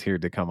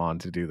volunteered to come on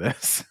to do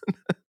this.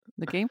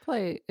 The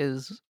gameplay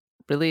is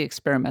really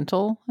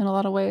experimental in a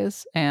lot of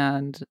ways,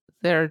 and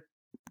they're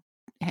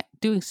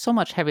doing so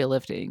much heavy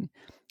lifting,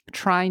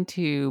 trying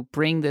to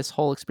bring this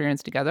whole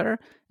experience together.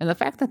 And the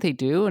fact that they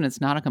do, and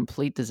it's not a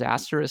complete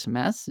disastrous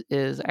mess,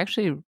 is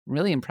actually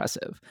really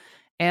impressive.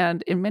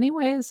 And in many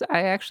ways,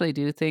 I actually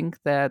do think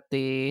that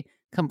the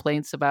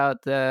complaints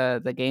about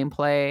the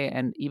gameplay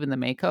and even the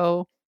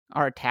Mako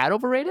are a tad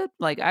overrated.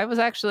 Like I was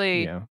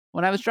actually,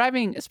 when I was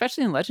driving,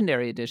 especially in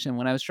Legendary Edition,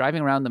 when I was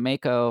driving around the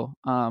Mako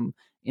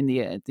in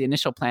the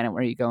initial planet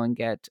where you go and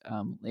get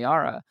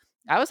Liara,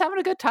 I was having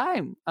a good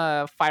time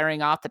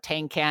firing off the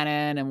tank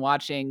cannon and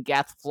watching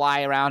Geth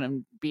fly around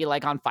and be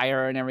like on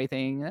fire and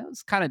everything. It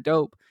was kind of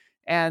dope.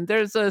 And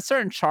there's a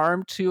certain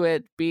charm to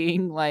it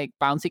being like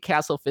bouncy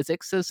castle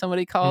physics, as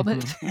somebody called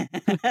it.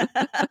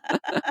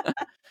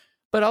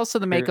 But also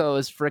the Mako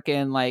is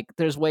freaking like,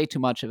 there's way too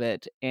much of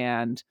it.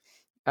 And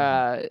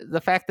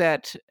the fact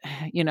that,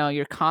 you know,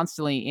 you're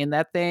constantly in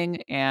that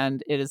thing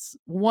and it is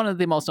one of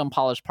the most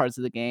unpolished parts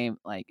of the game,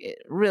 like it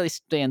really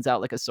stands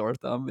out like a sore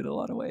thumb in a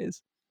lot of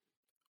ways.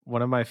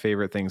 One of my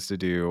favorite things to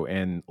do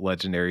in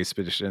Legendary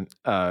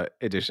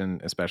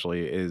Edition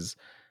especially is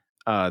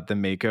the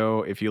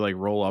Mako. If you like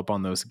roll up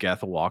on those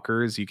Geth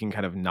walkers, you can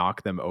kind of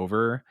knock them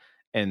over.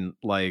 And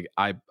like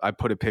I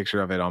put a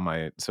picture of it on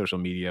my social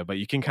media, but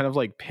you can kind of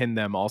like pin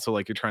them also,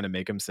 like you're trying to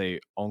make them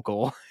say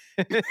uncle.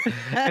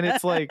 And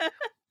it's like,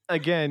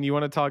 again, you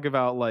want to talk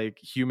about like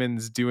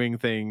humans doing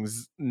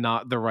things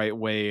not the right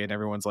way, and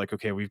everyone's like,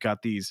 okay, we've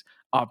got these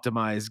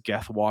optimized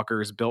Geth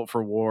walkers built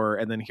for war,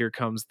 and then here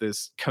comes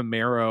this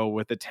Camaro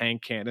with a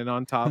tank cannon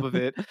on top of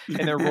it,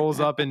 and it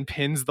rolls up and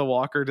pins the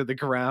walker to the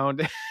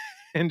ground.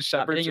 And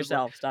Stop hitting Shepard's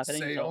yourself. like, Stop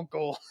hitting say yourself.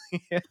 uncle.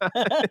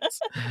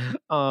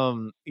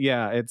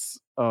 Yeah, it's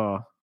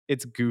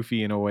it's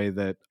goofy in a way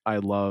that I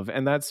love.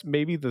 And that's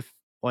maybe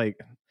like,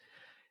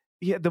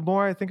 yeah, the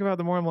more I think about it,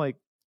 the more I'm like,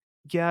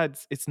 yeah,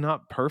 it's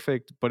not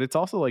perfect, but it's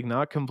also like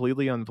not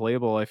completely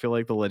unplayable. I feel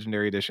like the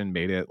Legendary Edition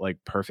made it like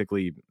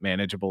perfectly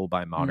manageable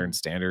by modern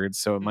standards.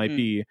 So it might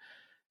be,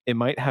 it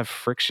might have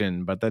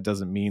friction, but that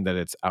doesn't mean that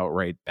it's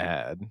outright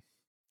bad.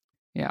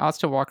 Yeah,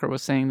 Austin Walker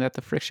was saying that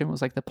the friction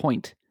was like the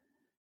point,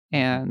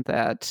 and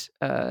that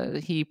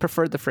he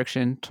preferred the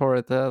friction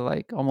toward the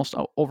like almost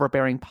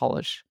overbearing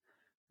polish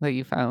that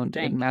you found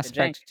in Mass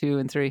Effect 2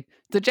 and 3.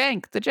 The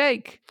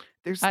jank.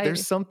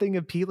 There's something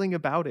appealing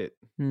about it.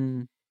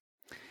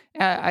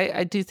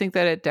 I do think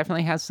that it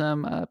definitely has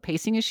some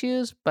pacing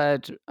issues,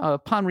 but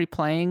upon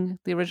replaying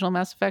the original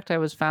Mass Effect, I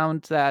was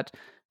found that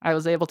I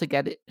was able to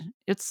get it.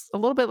 It's a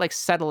little bit like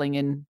settling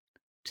in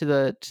to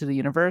the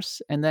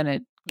universe, and then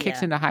it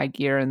kicks into high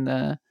gear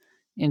into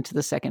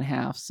the second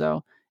half.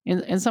 So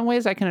in some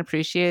ways, I can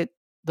appreciate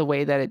the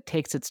way that it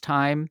takes its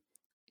time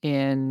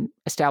in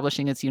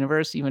establishing its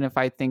universe, even if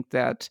I think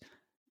that,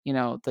 you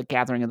know, the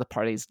gathering of the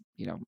parties,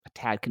 you know, a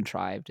tad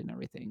contrived and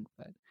everything.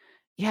 But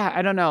yeah,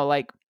 I don't know.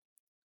 Like,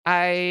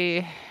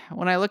 when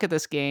I look at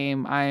this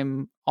game,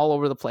 I'm all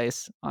over the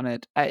place on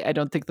it. I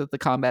don't think that the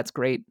combat's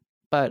great,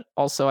 but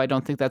also I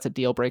don't think that's a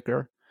deal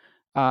breaker.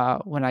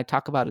 When I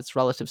talk about its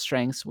relative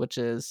strengths, which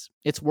is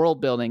its world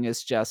building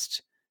is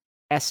just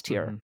S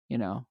tier, you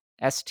know,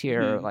 S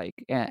tier,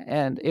 like,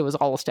 and it was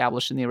all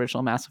established in the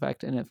original Mass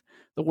Effect. And if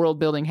the world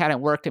building hadn't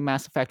worked in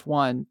Mass Effect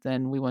 1,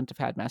 then we wouldn't have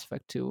had Mass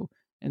Effect 2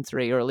 and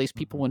 3, or at least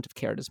people wouldn't have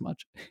cared as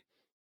much.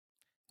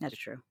 That's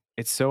true.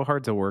 It's so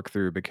hard to work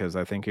through because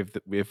I think if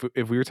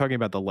we were talking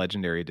about the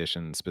Legendary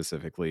Edition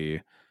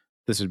specifically,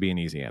 this would be an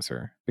easy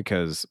answer,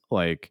 because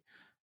like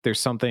there's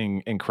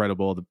something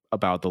incredible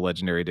about the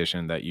Legendary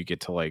Edition that you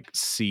get to like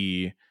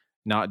see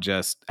not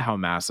just how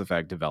Mass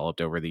Effect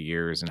developed over the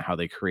years and how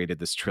they created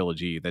this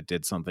trilogy that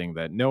did something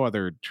that no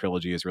other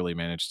trilogy has really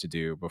managed to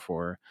do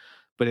before,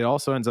 but it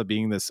also ends up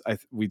being this,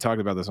 we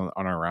talked about this on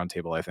our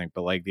roundtable, I think,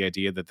 but like the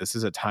idea that this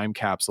is a time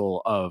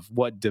capsule of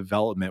what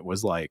development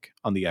was like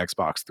on the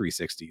Xbox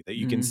 360, that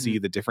you can see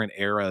the different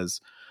eras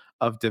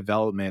of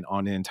development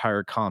on an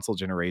entire console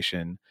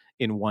generation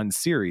in one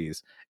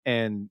series.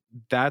 And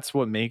that's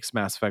what makes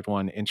Mass Effect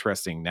 1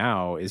 interesting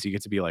now, is you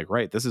get to be like,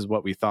 right, this is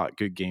what we thought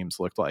good games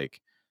looked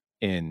like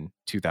in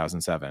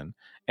 2007.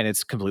 And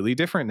it's completely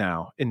different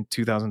now in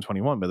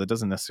 2021, but that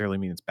doesn't necessarily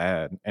mean it's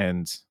bad.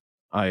 And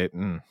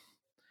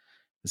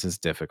this is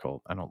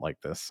difficult. I don't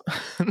like this.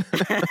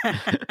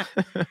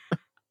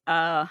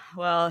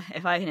 Well,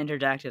 if I can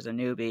interject as a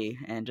newbie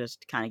and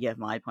just kind of give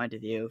my point of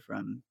view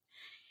from...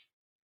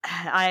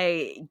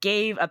 I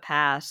gave a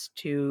pass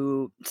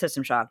to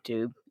System Shock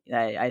 2.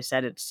 I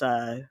said its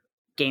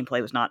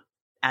gameplay was not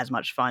as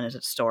much fun as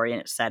its story and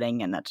its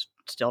setting, and that's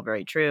still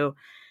very true.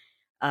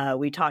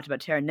 We talked about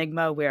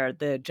Terranigma, where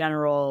the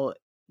general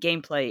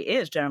gameplay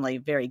is generally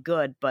very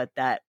good, but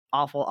that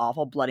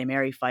awful Bloody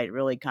Mary fight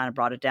really kind of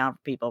brought it down for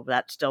people. But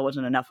that still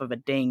wasn't enough of a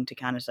ding to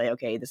kind of say,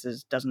 okay, this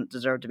doesn't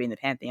deserve to be in the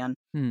Pantheon.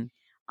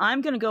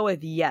 I'm going to go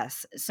with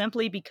yes,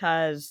 simply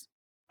because,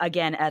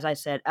 again, as I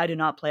said, I do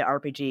not play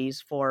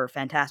RPGs for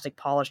fantastic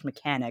polished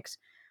mechanics.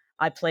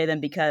 I play them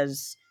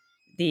because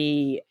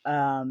the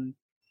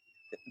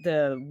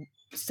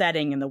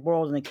setting and the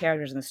world and the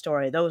characters and the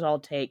story, those all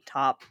take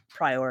top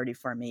priority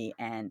for me,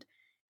 and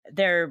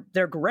they're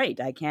great.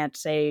 I can't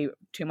say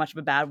too much of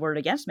a bad word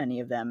against many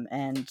of them.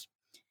 And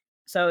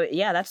so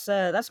yeah,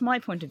 that's my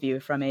point of view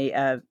from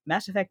a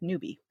Mass Effect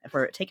newbie.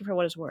 Take it for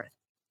what it's worth.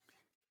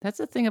 That's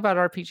the thing about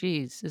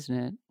RPGs, isn't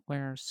it?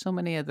 Where so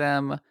many of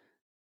them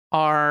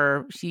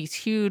are these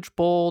huge,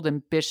 bold,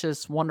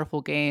 ambitious,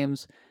 wonderful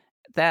games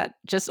that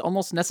just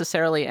almost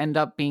necessarily end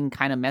up being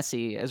kind of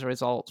messy as a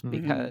result,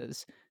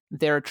 because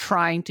they're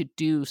trying to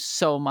do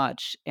so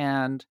much.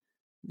 And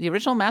the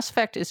original Mass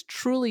Effect is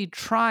truly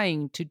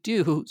trying to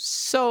do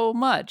so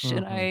much.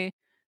 And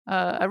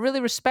I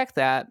really respect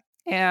that.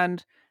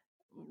 And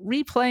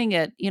replaying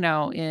it, you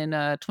know, in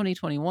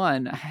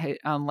 2021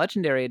 on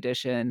Legendary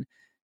Edition,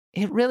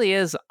 it really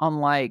is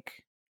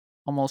unlike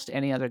almost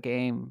any other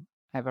game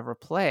I've ever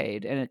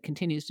played, and it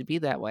continues to be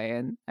that way.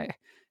 And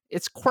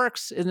its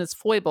quirks and its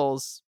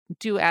foibles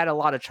do add a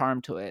lot of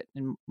charm to it,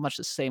 in much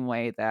the same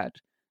way that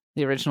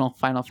the original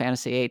Final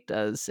Fantasy VIII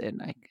does.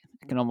 And I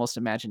can almost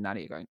imagine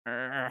Nadia going,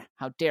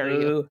 "How dare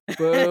you!"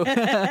 Boo.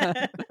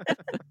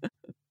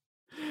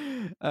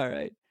 All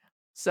right.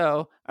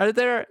 So,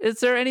 is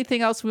there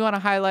anything else we want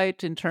to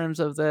highlight in terms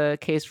of the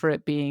case for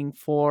it being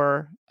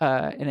for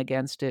and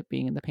against it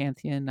being in the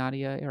Pantheon,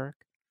 Nadia, Eric?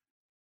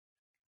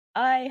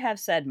 I have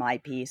said my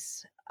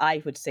piece.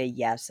 I would say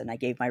yes, and I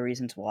gave my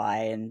reasons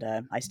why, and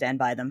I stand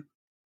by them.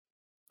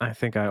 I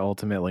think I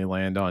ultimately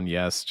land on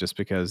yes, just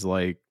because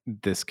like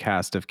this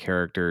cast of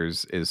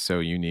characters is so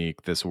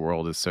unique. This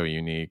world is so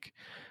unique.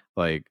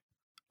 Like,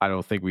 I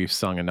don't think we've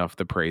sung enough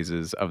the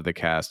praises of the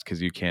cast,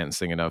 because you can't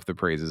sing enough the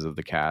praises of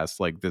the cast.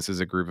 Like, this is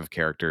a group of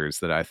characters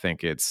that I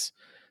think it's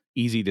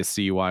easy to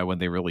see why when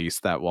they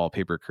released that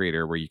wallpaper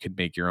creator where you could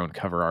make your own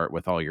cover art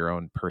with all your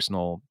own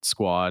personal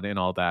squad and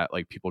all that,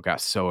 like people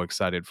got so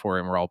excited for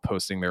it and were all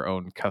posting their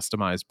own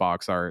customized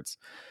box arts.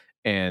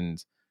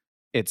 And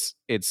it's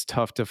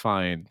tough to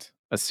find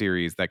a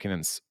series that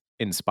can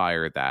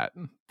inspire that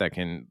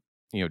can,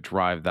 you know,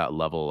 drive that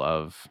level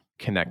of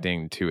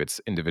connecting to its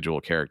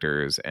individual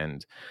characters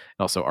and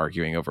also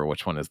arguing over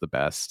which one is the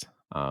best,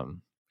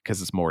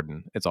 because it's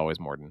Morden. It's always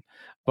Morden.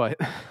 But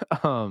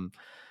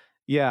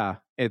yeah,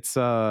 it's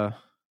a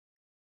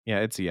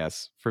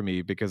yes for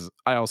me, because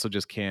I also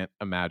just can't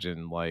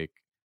imagine like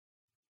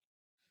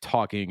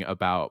talking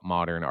about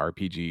modern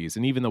RPGs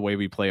and even the way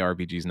we play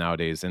RPGs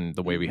nowadays and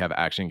the way we have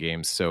action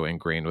games so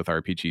ingrained with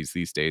RPGs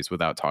these days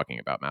without talking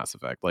about Mass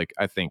Effect. Like,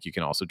 I think you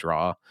can also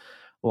draw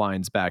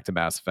lines back to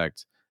Mass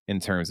Effect in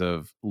terms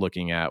of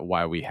looking at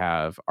why we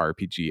have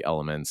RPG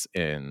elements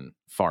in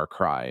Far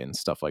Cry and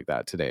stuff like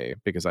that today,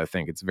 because I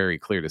think it's very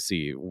clear to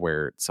see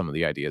where some of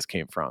the ideas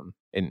came from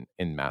in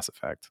Mass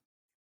Effect.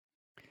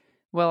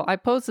 Well, I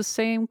posed the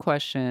same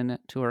question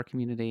to our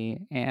community,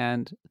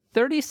 and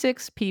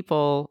 36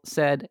 people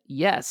said,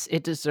 yes,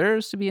 it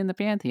deserves to be in the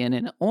Pantheon,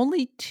 and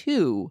only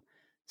 2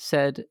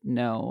 said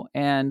no.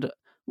 And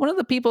one of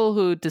the people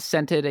who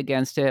dissented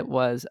against it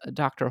was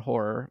Dr.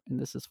 Horror, and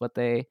this is what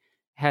they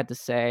had to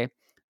say.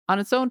 On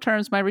its own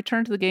terms, my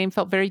return to the game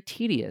felt very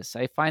tedious.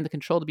 I find the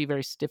control to be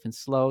very stiff and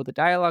slow, the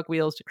dialogue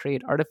wheels to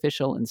create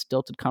artificial and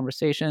stilted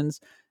conversations,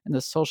 and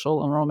the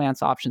social and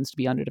romance options to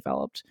be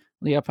underdeveloped.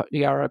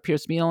 Liara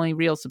appears to be the only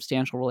real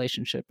substantial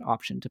relationship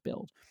option to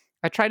build.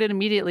 I tried it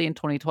immediately in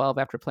 2012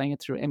 after playing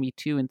it through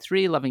ME2 and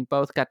 3, loving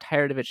both, got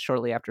tired of it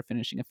shortly after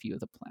finishing a few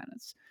of the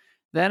planets.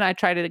 Then I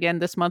tried it again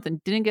this month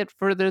and didn't get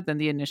further than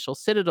the initial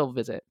Citadel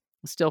visit.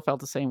 It still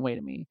felt the same way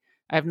to me.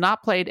 I have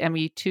not played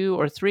ME2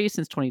 or 3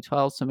 since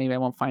 2012, so maybe I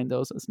won't find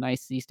those as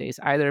nice these days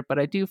either, but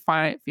I do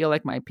feel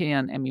like my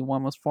opinion on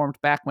ME1 was formed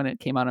back when it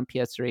came out on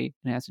PS3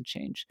 and hasn't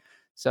changed.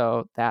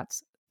 So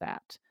that's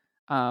that.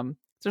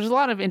 So there's a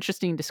lot of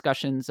interesting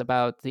discussions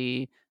about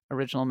the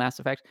original Mass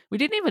Effect. We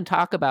didn't even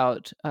talk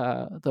about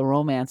the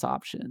romance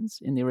options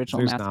in the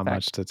original Mass Effect. There's not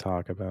much to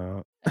talk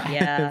about.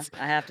 Yeah,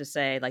 I have to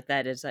say, like,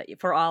 that is,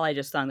 for all I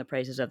just sung the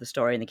praises of the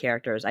story and the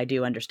characters, I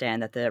do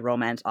understand that the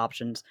romance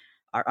options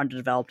are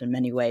underdeveloped in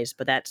many ways,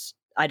 but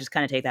I just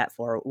kind of take that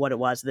for what it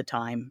was at the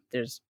time.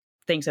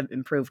 Things have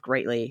improved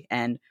greatly,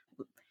 and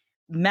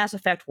Mass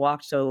Effect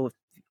walked so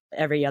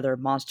every other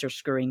monster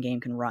screwing game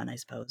can run, I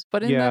suppose.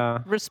 But in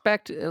that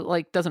respect, it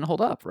like doesn't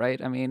hold up,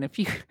 right? I mean,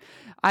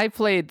 I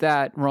played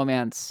that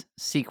romance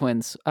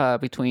sequence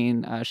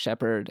between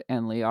Shepard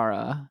and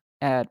Liara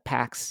at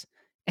PAX,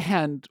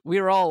 and we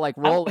were all like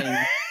rolling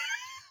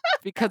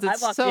because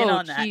it's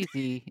so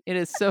cheesy. It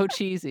is so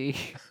cheesy.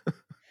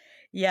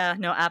 Yeah,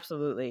 no,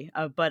 absolutely.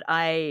 But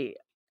I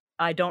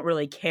don't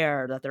really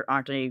care that there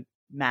aren't any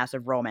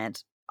massive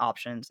romance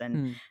options,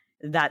 and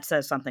that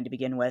says something to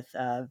begin with.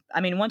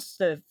 I mean, once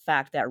the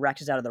fact that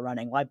Rex is out of the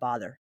running, why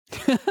bother?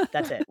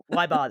 That's it.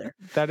 Why bother?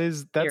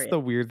 That's the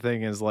weird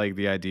thing, is like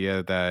the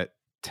idea that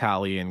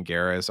Tali and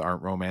Garrus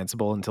aren't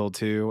romanceable until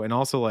 2, and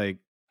also like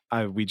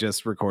we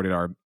just recorded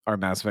our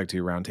Mass Effect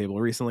 2 roundtable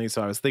recently,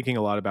 so I was thinking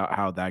a lot about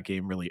how that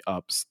game really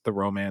ups the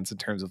romance in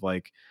terms of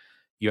like,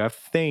 you have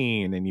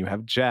Thane and you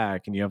have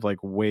Jack and you have like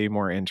way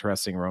more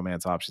interesting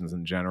romance options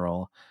in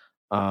general.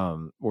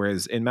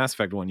 Whereas in Mass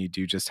Effect 1, you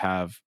do just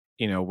have,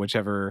 you know,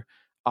 whichever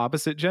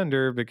opposite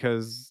gender,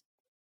 because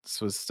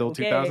this was still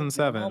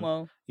 2007.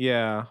 No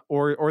yeah.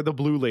 Or the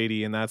blue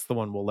lady, and that's the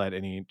one we'll let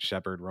any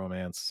Shepard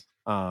romance.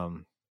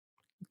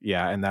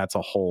 Yeah, and that's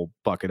a whole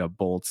bucket of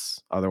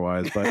bolts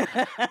otherwise. But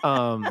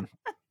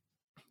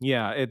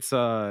yeah, it's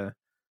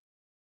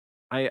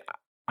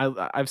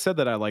I've said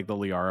that I like the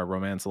Liara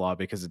romance a lot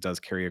because it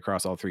does carry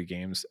across all 3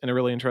 games in a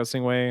really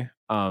interesting way,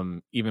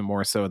 even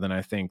more so than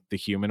I think the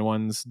human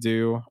ones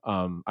do.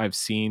 I've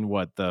seen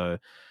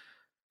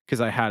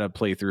because I had a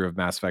playthrough of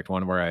Mass Effect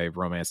 1 where I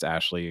romanced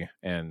Ashley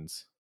and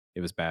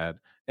it was bad.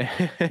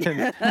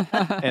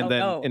 and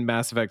then in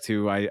Mass Effect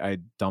 2, I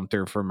dumped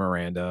her for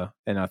Miranda,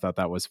 and I thought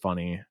that was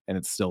funny, and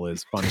it still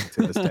is funny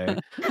to this day.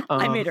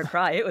 I made her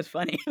cry. It was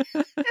funny.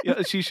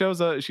 Yeah, she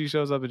shows up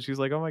and she's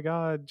like, "Oh my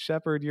God,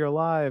 Shepard, you're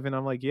alive!" And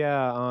I'm like,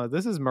 "Yeah,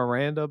 this is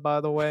Miranda, by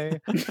the way."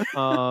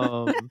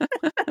 A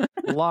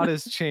lot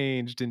has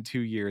changed in 2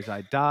 years.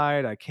 I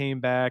died. I came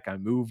back. I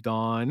moved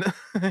on.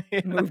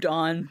 Moved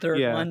on. Third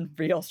one,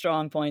 real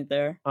strong point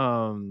there.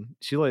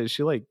 She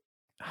like.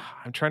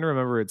 I'm trying to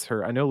remember. It's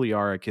her. I know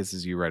Liara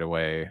kisses you right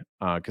away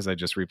because I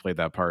just replayed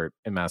that part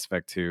in Mass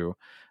Effect 2.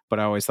 But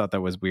I always thought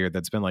that was weird.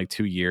 That's been like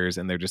 2 years,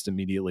 and they're just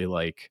immediately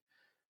like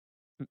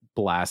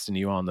blasting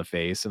you on the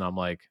face, and I'm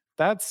like,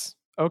 that's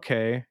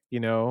okay,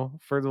 you know.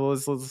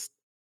 Let's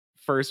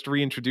first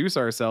reintroduce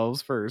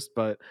ourselves first.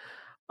 But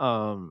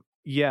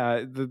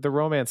yeah, the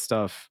romance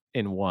stuff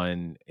in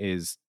 1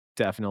 is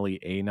definitely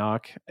a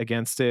knock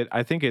against it.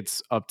 I think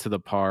it's up to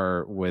the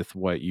par with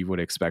what you would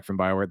expect from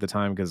BioWare at the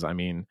time, because I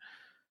mean,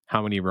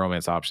 how many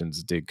romance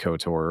options did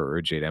KOTOR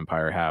or Jade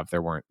Empire have?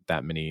 There weren't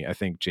that many. I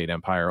think Jade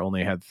Empire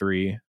only had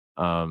 3,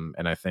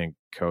 And I think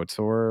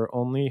KOTOR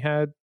only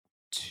had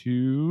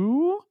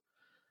 2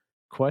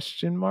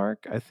 question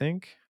mark, I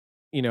think.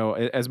 You know,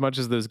 as much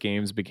as those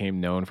games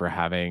became known for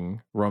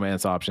having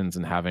romance options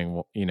and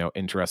having, you know,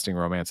 interesting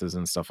romances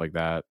and stuff like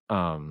that,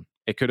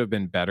 it could have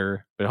been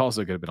better, but it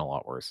also could have been a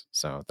lot worse.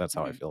 So that's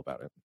how I feel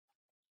about it.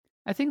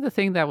 I think the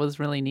thing that was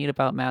really neat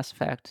about Mass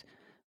Effect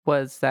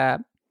was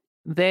that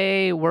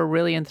they were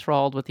really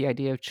enthralled with the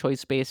idea of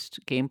choice-based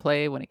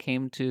gameplay when it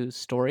came to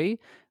story,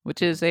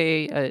 which is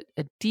a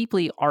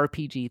deeply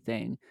RPG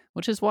thing,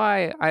 which is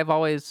why I've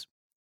always,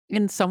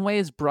 in some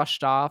ways,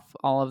 brushed off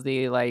all of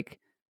the like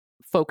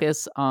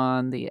focus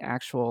on the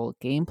actual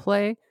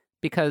gameplay,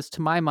 because to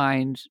my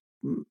mind,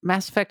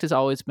 Mass Effect has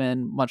always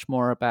been much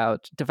more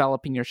about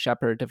developing your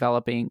Shepard,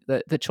 developing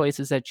the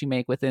choices that you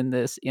make within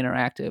this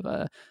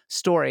interactive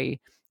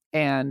story.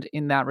 And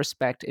in that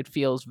respect, it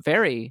feels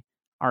very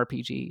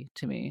RPG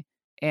to me.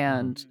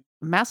 And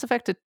Mass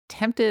Effect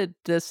attempted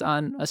this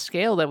on a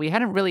scale that we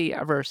hadn't really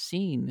ever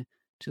seen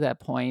to that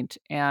point.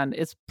 And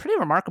it's pretty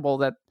remarkable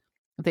that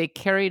they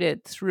carried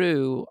it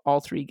through all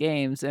 3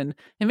 games, and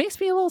it makes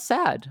me a little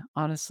sad,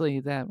 honestly,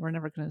 that we're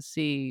never going to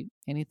see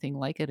anything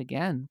like it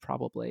again,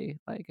 probably.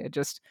 Like,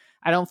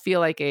 I don't feel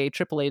like a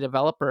AAA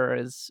developer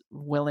is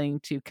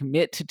willing to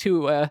commit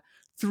to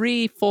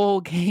 3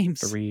 full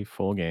games. 3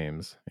 full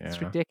games. Yeah.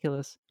 It's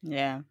ridiculous.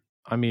 Yeah.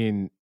 I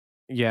mean,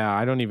 yeah,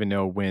 I don't even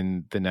know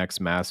when the next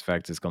Mass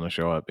Effect is going to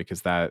show up,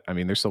 because that, I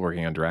mean, they're still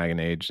working on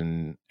Dragon Age,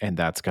 and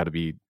that's got to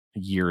be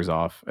years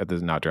off at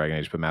this, not Dragon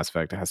Age, but Mass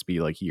Effect has to be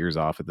like years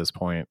off at this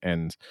point.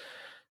 And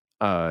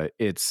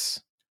it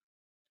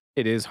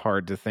is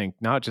hard to think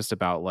not just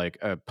about like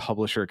a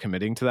publisher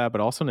committing to that, but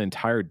also an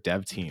entire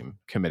dev team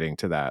committing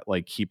to that,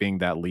 like keeping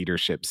that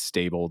leadership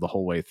stable the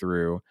whole way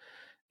through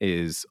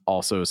is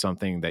also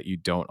something that you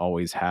don't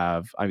always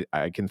have.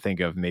 I can think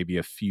of maybe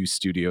a few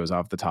studios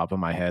off the top of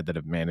my head that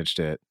have managed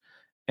it,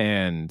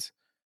 and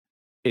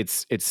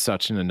it's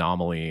such an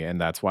anomaly, and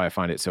that's why I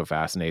find it so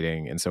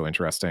fascinating and so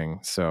interesting.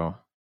 So,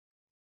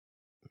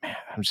 man,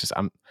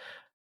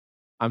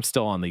 I'm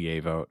still on the yay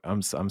vote.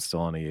 I'm still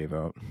on the yay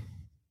vote.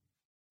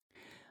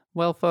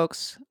 Well,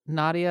 folks,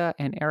 Nadia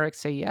and Eric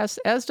say yes,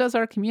 as does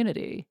our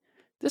community.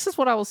 This is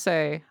what I will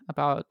say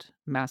about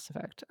Mass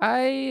Effect.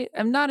 I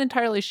am not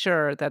entirely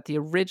sure that the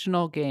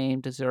original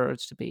game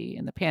deserves to be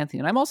in the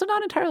Pantheon. I'm also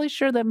not entirely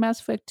sure that Mass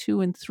Effect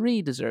 2 and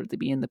 3 deserve to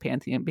be in the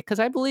Pantheon, because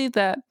I believe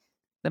that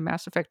the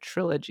Mass Effect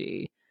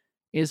trilogy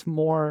is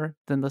more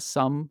than the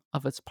sum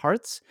of its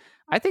parts.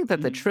 I think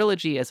that the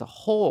trilogy as a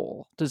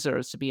whole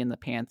deserves to be in the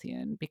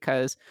Pantheon,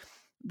 because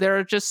there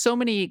are just so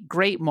many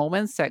great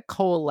moments that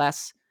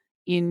coalesce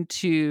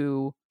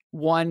into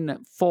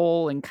one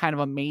full and kind of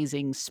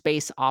amazing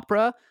space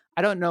opera.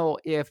 I don't know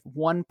if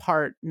one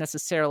part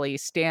necessarily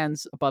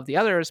stands above the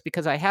others,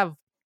 because I have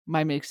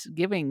my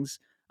misgivings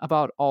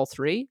about all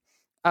 3.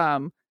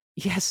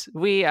 Yes,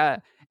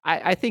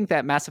 I think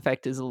that Mass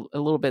Effect is a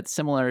little bit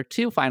similar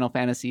to Final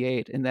Fantasy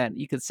VIII, in that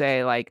you could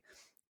say like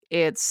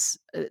that's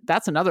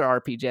another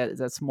RPG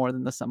that's more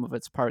than the sum of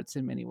its parts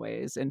in many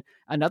ways, and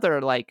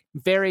another like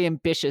very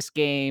ambitious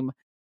game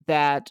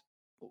that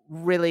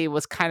really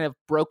was kind of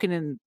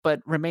broken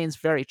but remains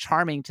very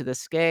charming to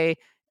this day,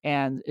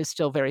 and is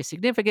still very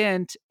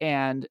significant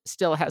and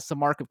still has the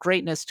mark of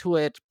greatness to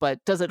it. But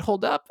does it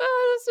hold up?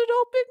 It's an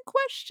open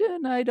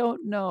question. I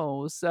don't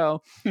know.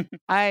 So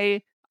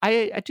I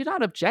do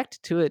not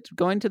object to it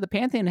going to the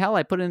Pantheon. Hell,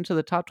 I put it into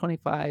the top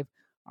 25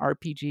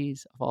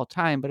 RPGs of all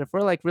time. But if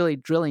we're like really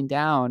drilling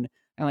down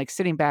and like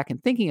sitting back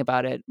and thinking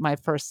about it, my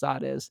first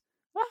thought is,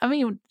 well, I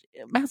mean,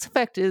 Mass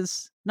Effect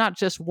is not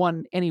just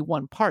any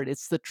one part.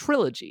 It's the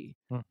trilogy.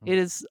 It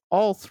is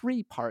all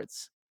 3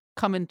 parts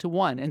come into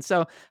one. And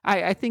so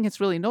I think it's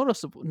really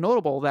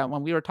notable that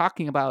when we were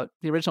talking about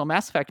the original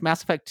Mass Effect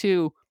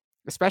 2,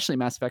 especially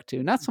Mass Effect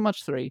 2, not so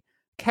much 3,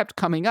 kept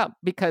coming up,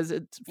 because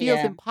it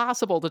feels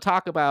impossible to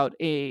talk about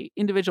a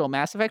individual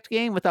Mass Effect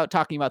game without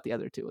talking about the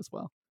other 2 as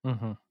well.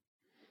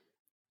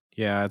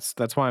 Yeah,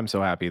 that's why I'm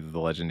so happy that the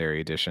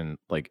Legendary Edition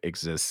like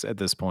exists at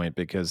this point,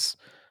 because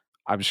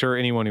I'm sure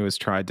anyone who has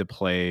tried to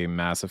play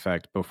Mass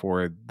Effect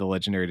before the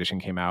Legendary Edition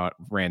came out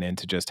ran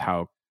into just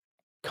how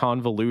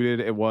convoluted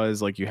it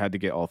was. Like, you had to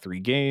get all 3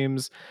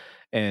 games,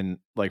 and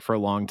like for a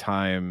long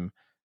time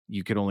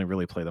you could only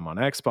really play them on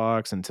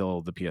Xbox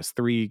until the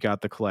PS3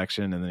 got the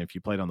collection, and then if you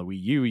played on the Wii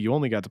U, you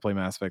only got to play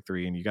Mass Effect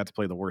 3, and you got to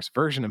play the worst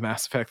version of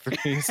Mass Effect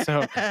 3.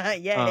 So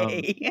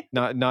yay.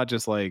 Not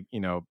just like,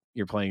 you know,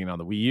 you're playing it on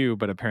the Wii U,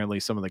 but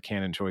apparently some of the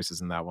canon choices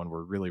in that one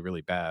were really,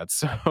 really bad.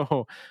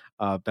 So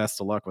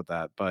best of luck with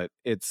that. But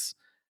it's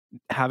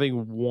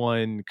having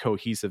one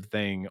cohesive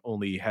thing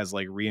only has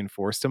like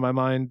reinforced in my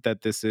mind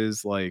that this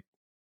is like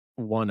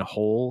one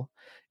whole.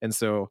 And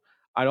so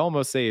I'd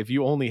almost say if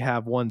you only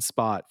have one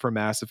spot for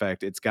Mass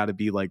Effect, it's got to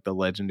be like the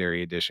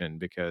Legendary Edition,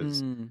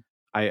 because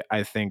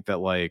I think that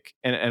like,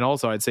 and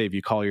also I'd say if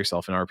you call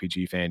yourself an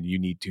RPG fan, you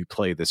need to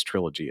play this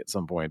trilogy at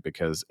some point,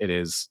 because it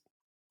is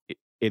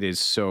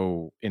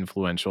so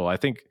influential. I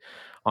think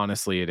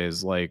honestly, it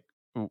is like,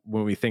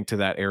 when we think to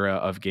that era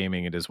of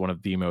gaming, it is one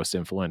of the most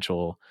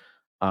influential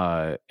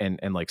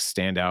and like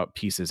standout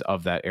pieces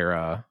of that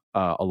era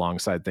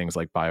alongside things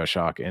like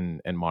BioShock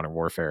and Modern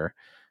Warfare.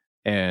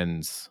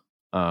 And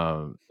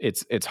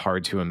it's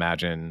hard to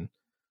imagine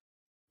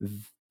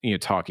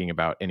talking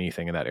about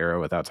anything in that era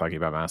without talking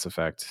about Mass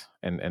Effect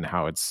and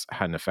how it's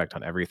had an effect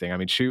on everything. I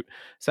mean, shoot,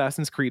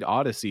 Assassin's Creed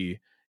Odyssey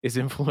is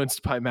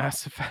influenced by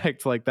Mass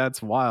Effect. Like,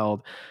 that's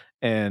wild.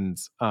 And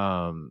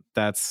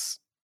that's,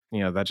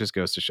 that just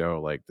goes to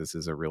show, like, this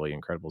is a really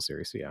incredible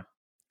series. So,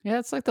 yeah,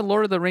 it's like the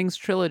Lord of the Rings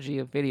trilogy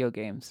of video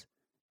games,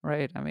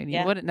 right? I mean,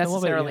 you wouldn't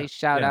necessarily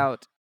shout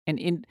out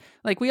and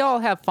like, we all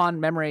have fond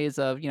memories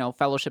of,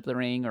 Fellowship of the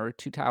Ring or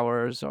Two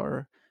Towers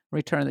or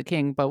Return of the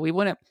King, but we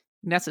wouldn't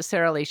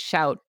necessarily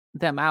shout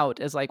them out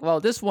as like, well,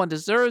 this one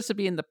deserves to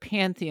be in the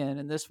pantheon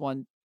and this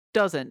one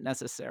doesn't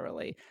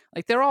necessarily.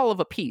 Like, they're all of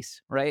a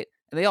piece, right?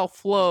 And they all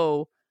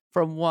flow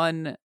from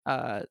one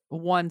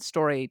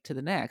story to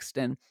the next,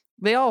 and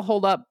they all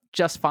hold up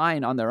just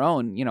fine on their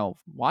own,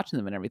 watching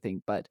them and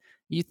everything. But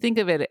you think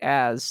of it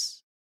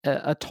as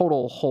a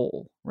total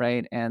whole,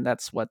 right? And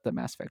that's what the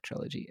Mass Effect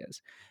trilogy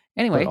is.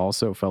 Anyway, but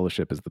also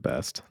Fellowship is the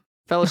best.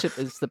 Fellowship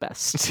is the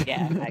best.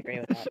 Yeah, I agree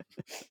with that.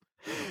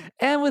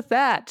 And with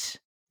that,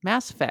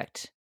 Mass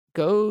Effect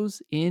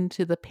goes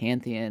into the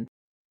pantheon.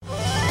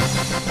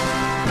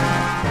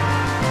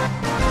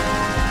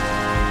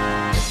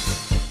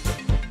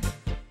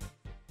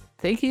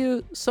 Thank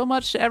you so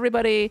much to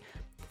everybody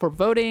for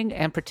voting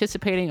and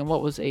participating in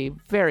what was a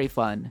very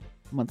fun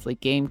monthly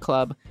game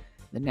club.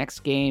 The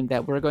next game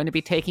that we're going to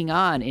be taking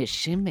on is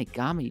Shin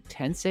Megami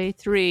Tensei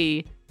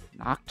 3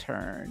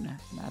 Nocturne.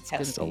 And that's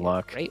going to be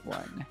a great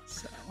one.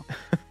 So,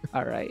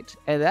 all right.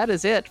 And that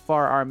is it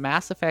for our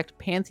Mass Effect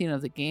Pantheon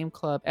of the Game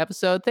Club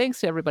episode. Thanks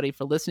to everybody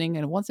for listening,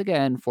 and once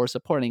again for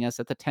supporting us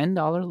at the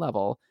 $10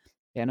 level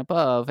and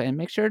above. And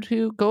make sure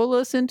to go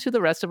listen to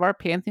the rest of our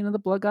Pantheon of the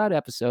Blood God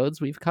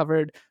episodes. We've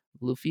covered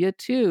Lufia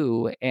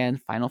 2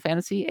 and Final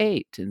Fantasy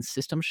 8 and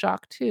System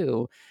Shock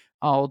 2,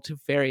 all to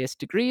various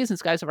degrees in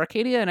Skies of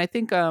Arcadia. And I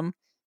think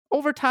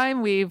over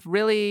time we've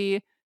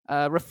really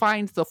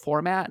refined the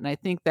format, and I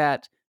think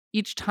that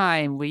each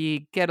time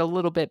we get a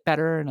little bit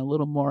better and a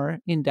little more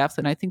in-depth,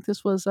 and I think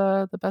this was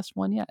the best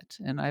one yet,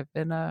 and I've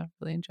been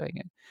really enjoying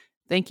it.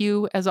 Thank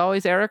you, as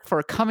always, Eric,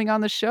 for coming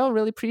on the show.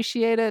 Really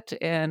appreciate it,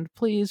 and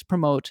please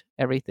promote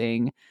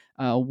everything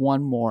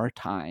one more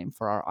time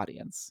for our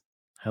audience.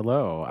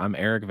 Hello, I'm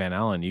Eric Van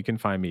Allen. You can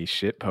find me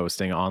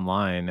shitposting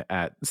online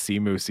at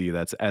Seamoosi,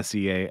 that's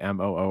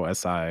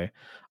SEAMOOSI,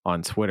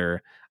 on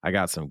Twitter. I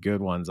got some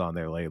good ones on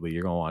there lately.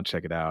 You're going to want to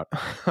check it out.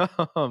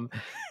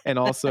 And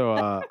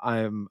also,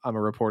 I'm a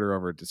reporter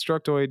over at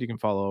Destructoid. You can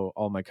follow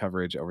all my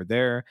coverage over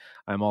there.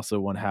 I'm also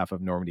one half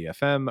of Normandy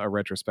FM, a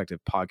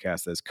retrospective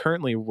podcast that's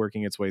currently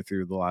working its way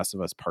through The Last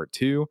of Us Part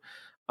 2.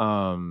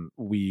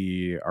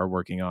 We are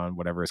working on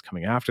whatever is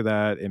coming after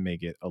that. It may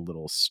get a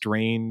little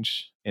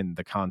strange in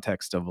the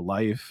context of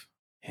life.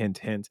 Hint,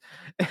 hint.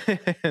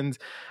 And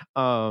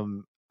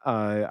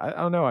I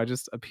don't know. I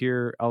just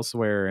appear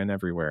elsewhere and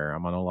everywhere.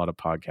 I'm on a lot of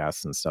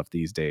podcasts and stuff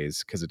these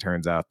days because it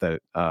turns out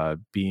that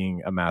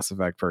being a Mass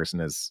Effect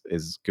person is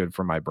good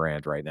for my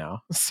brand right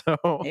now. So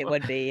it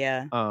would be,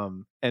 yeah.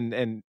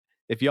 And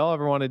if y'all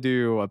ever want to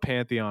do a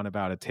pantheon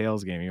about a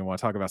Tales game, you want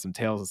to talk about some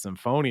Tales of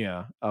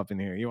Symphonia up in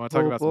here, you want to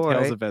talk about some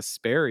Tales of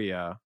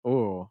Vesperia.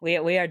 Oh, we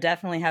are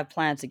definitely have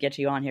plans to get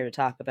you on here to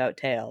talk about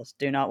Tales.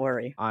 Do not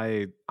worry.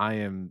 I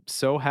am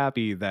so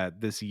happy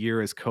that this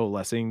year is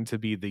coalescing to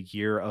be the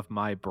year of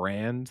my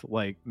brand.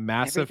 Like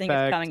Mass Everything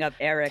Effect, is coming up,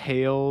 Eric.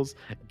 Tales,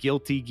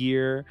 Guilty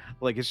Gear.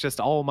 Like, it's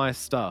just all my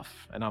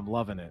stuff, and I'm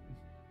loving it.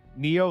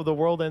 Neo, The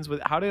World Ends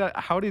With. How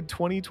did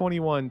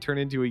 2021 turn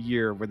into a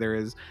year where there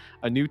is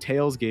a new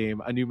Tales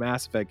game, a new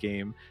Mass Effect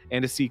game,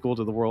 and a sequel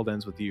to The World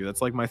Ends With You?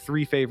 That's like my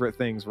three favorite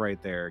things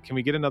right there. Can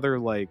we get another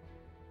like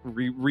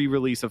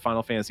re-release of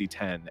Final Fantasy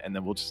X, and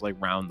then we'll just like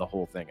round the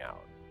whole thing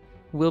out?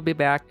 We'll be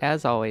back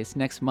as always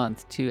next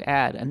month to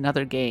add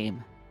another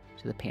game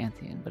to the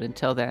Pantheon. But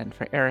until then,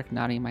 for Eric,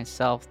 Nani, and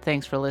myself,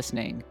 thanks for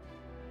listening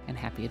and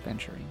happy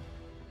adventuring.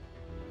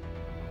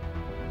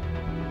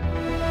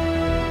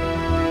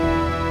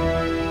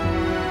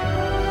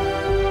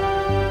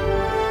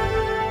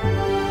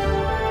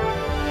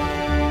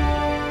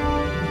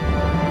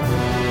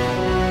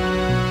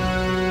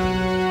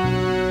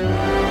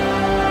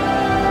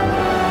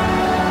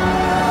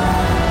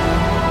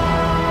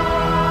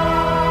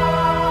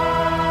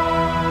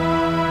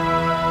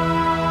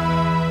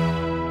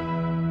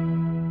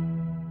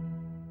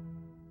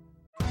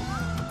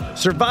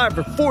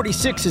 Survivor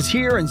 46 is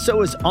here, and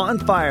so is On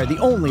Fire, the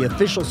only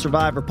official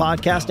Survivor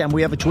podcast, and we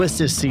have a twist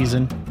this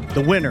season. The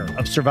winner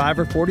of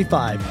Survivor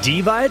 45,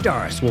 Dee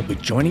Valladares, will be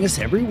joining us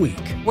every week.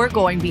 We're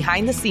going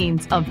behind the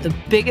scenes of the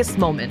biggest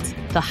moments,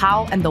 the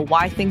how and the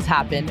why things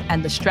happen,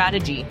 and the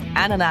strategy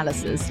and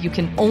analysis you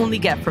can only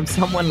get from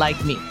someone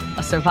like me,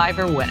 a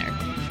Survivor winner.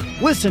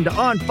 Listen to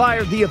On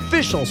Fire, the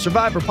official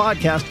Survivor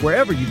podcast,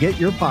 wherever you get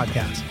your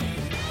podcasts.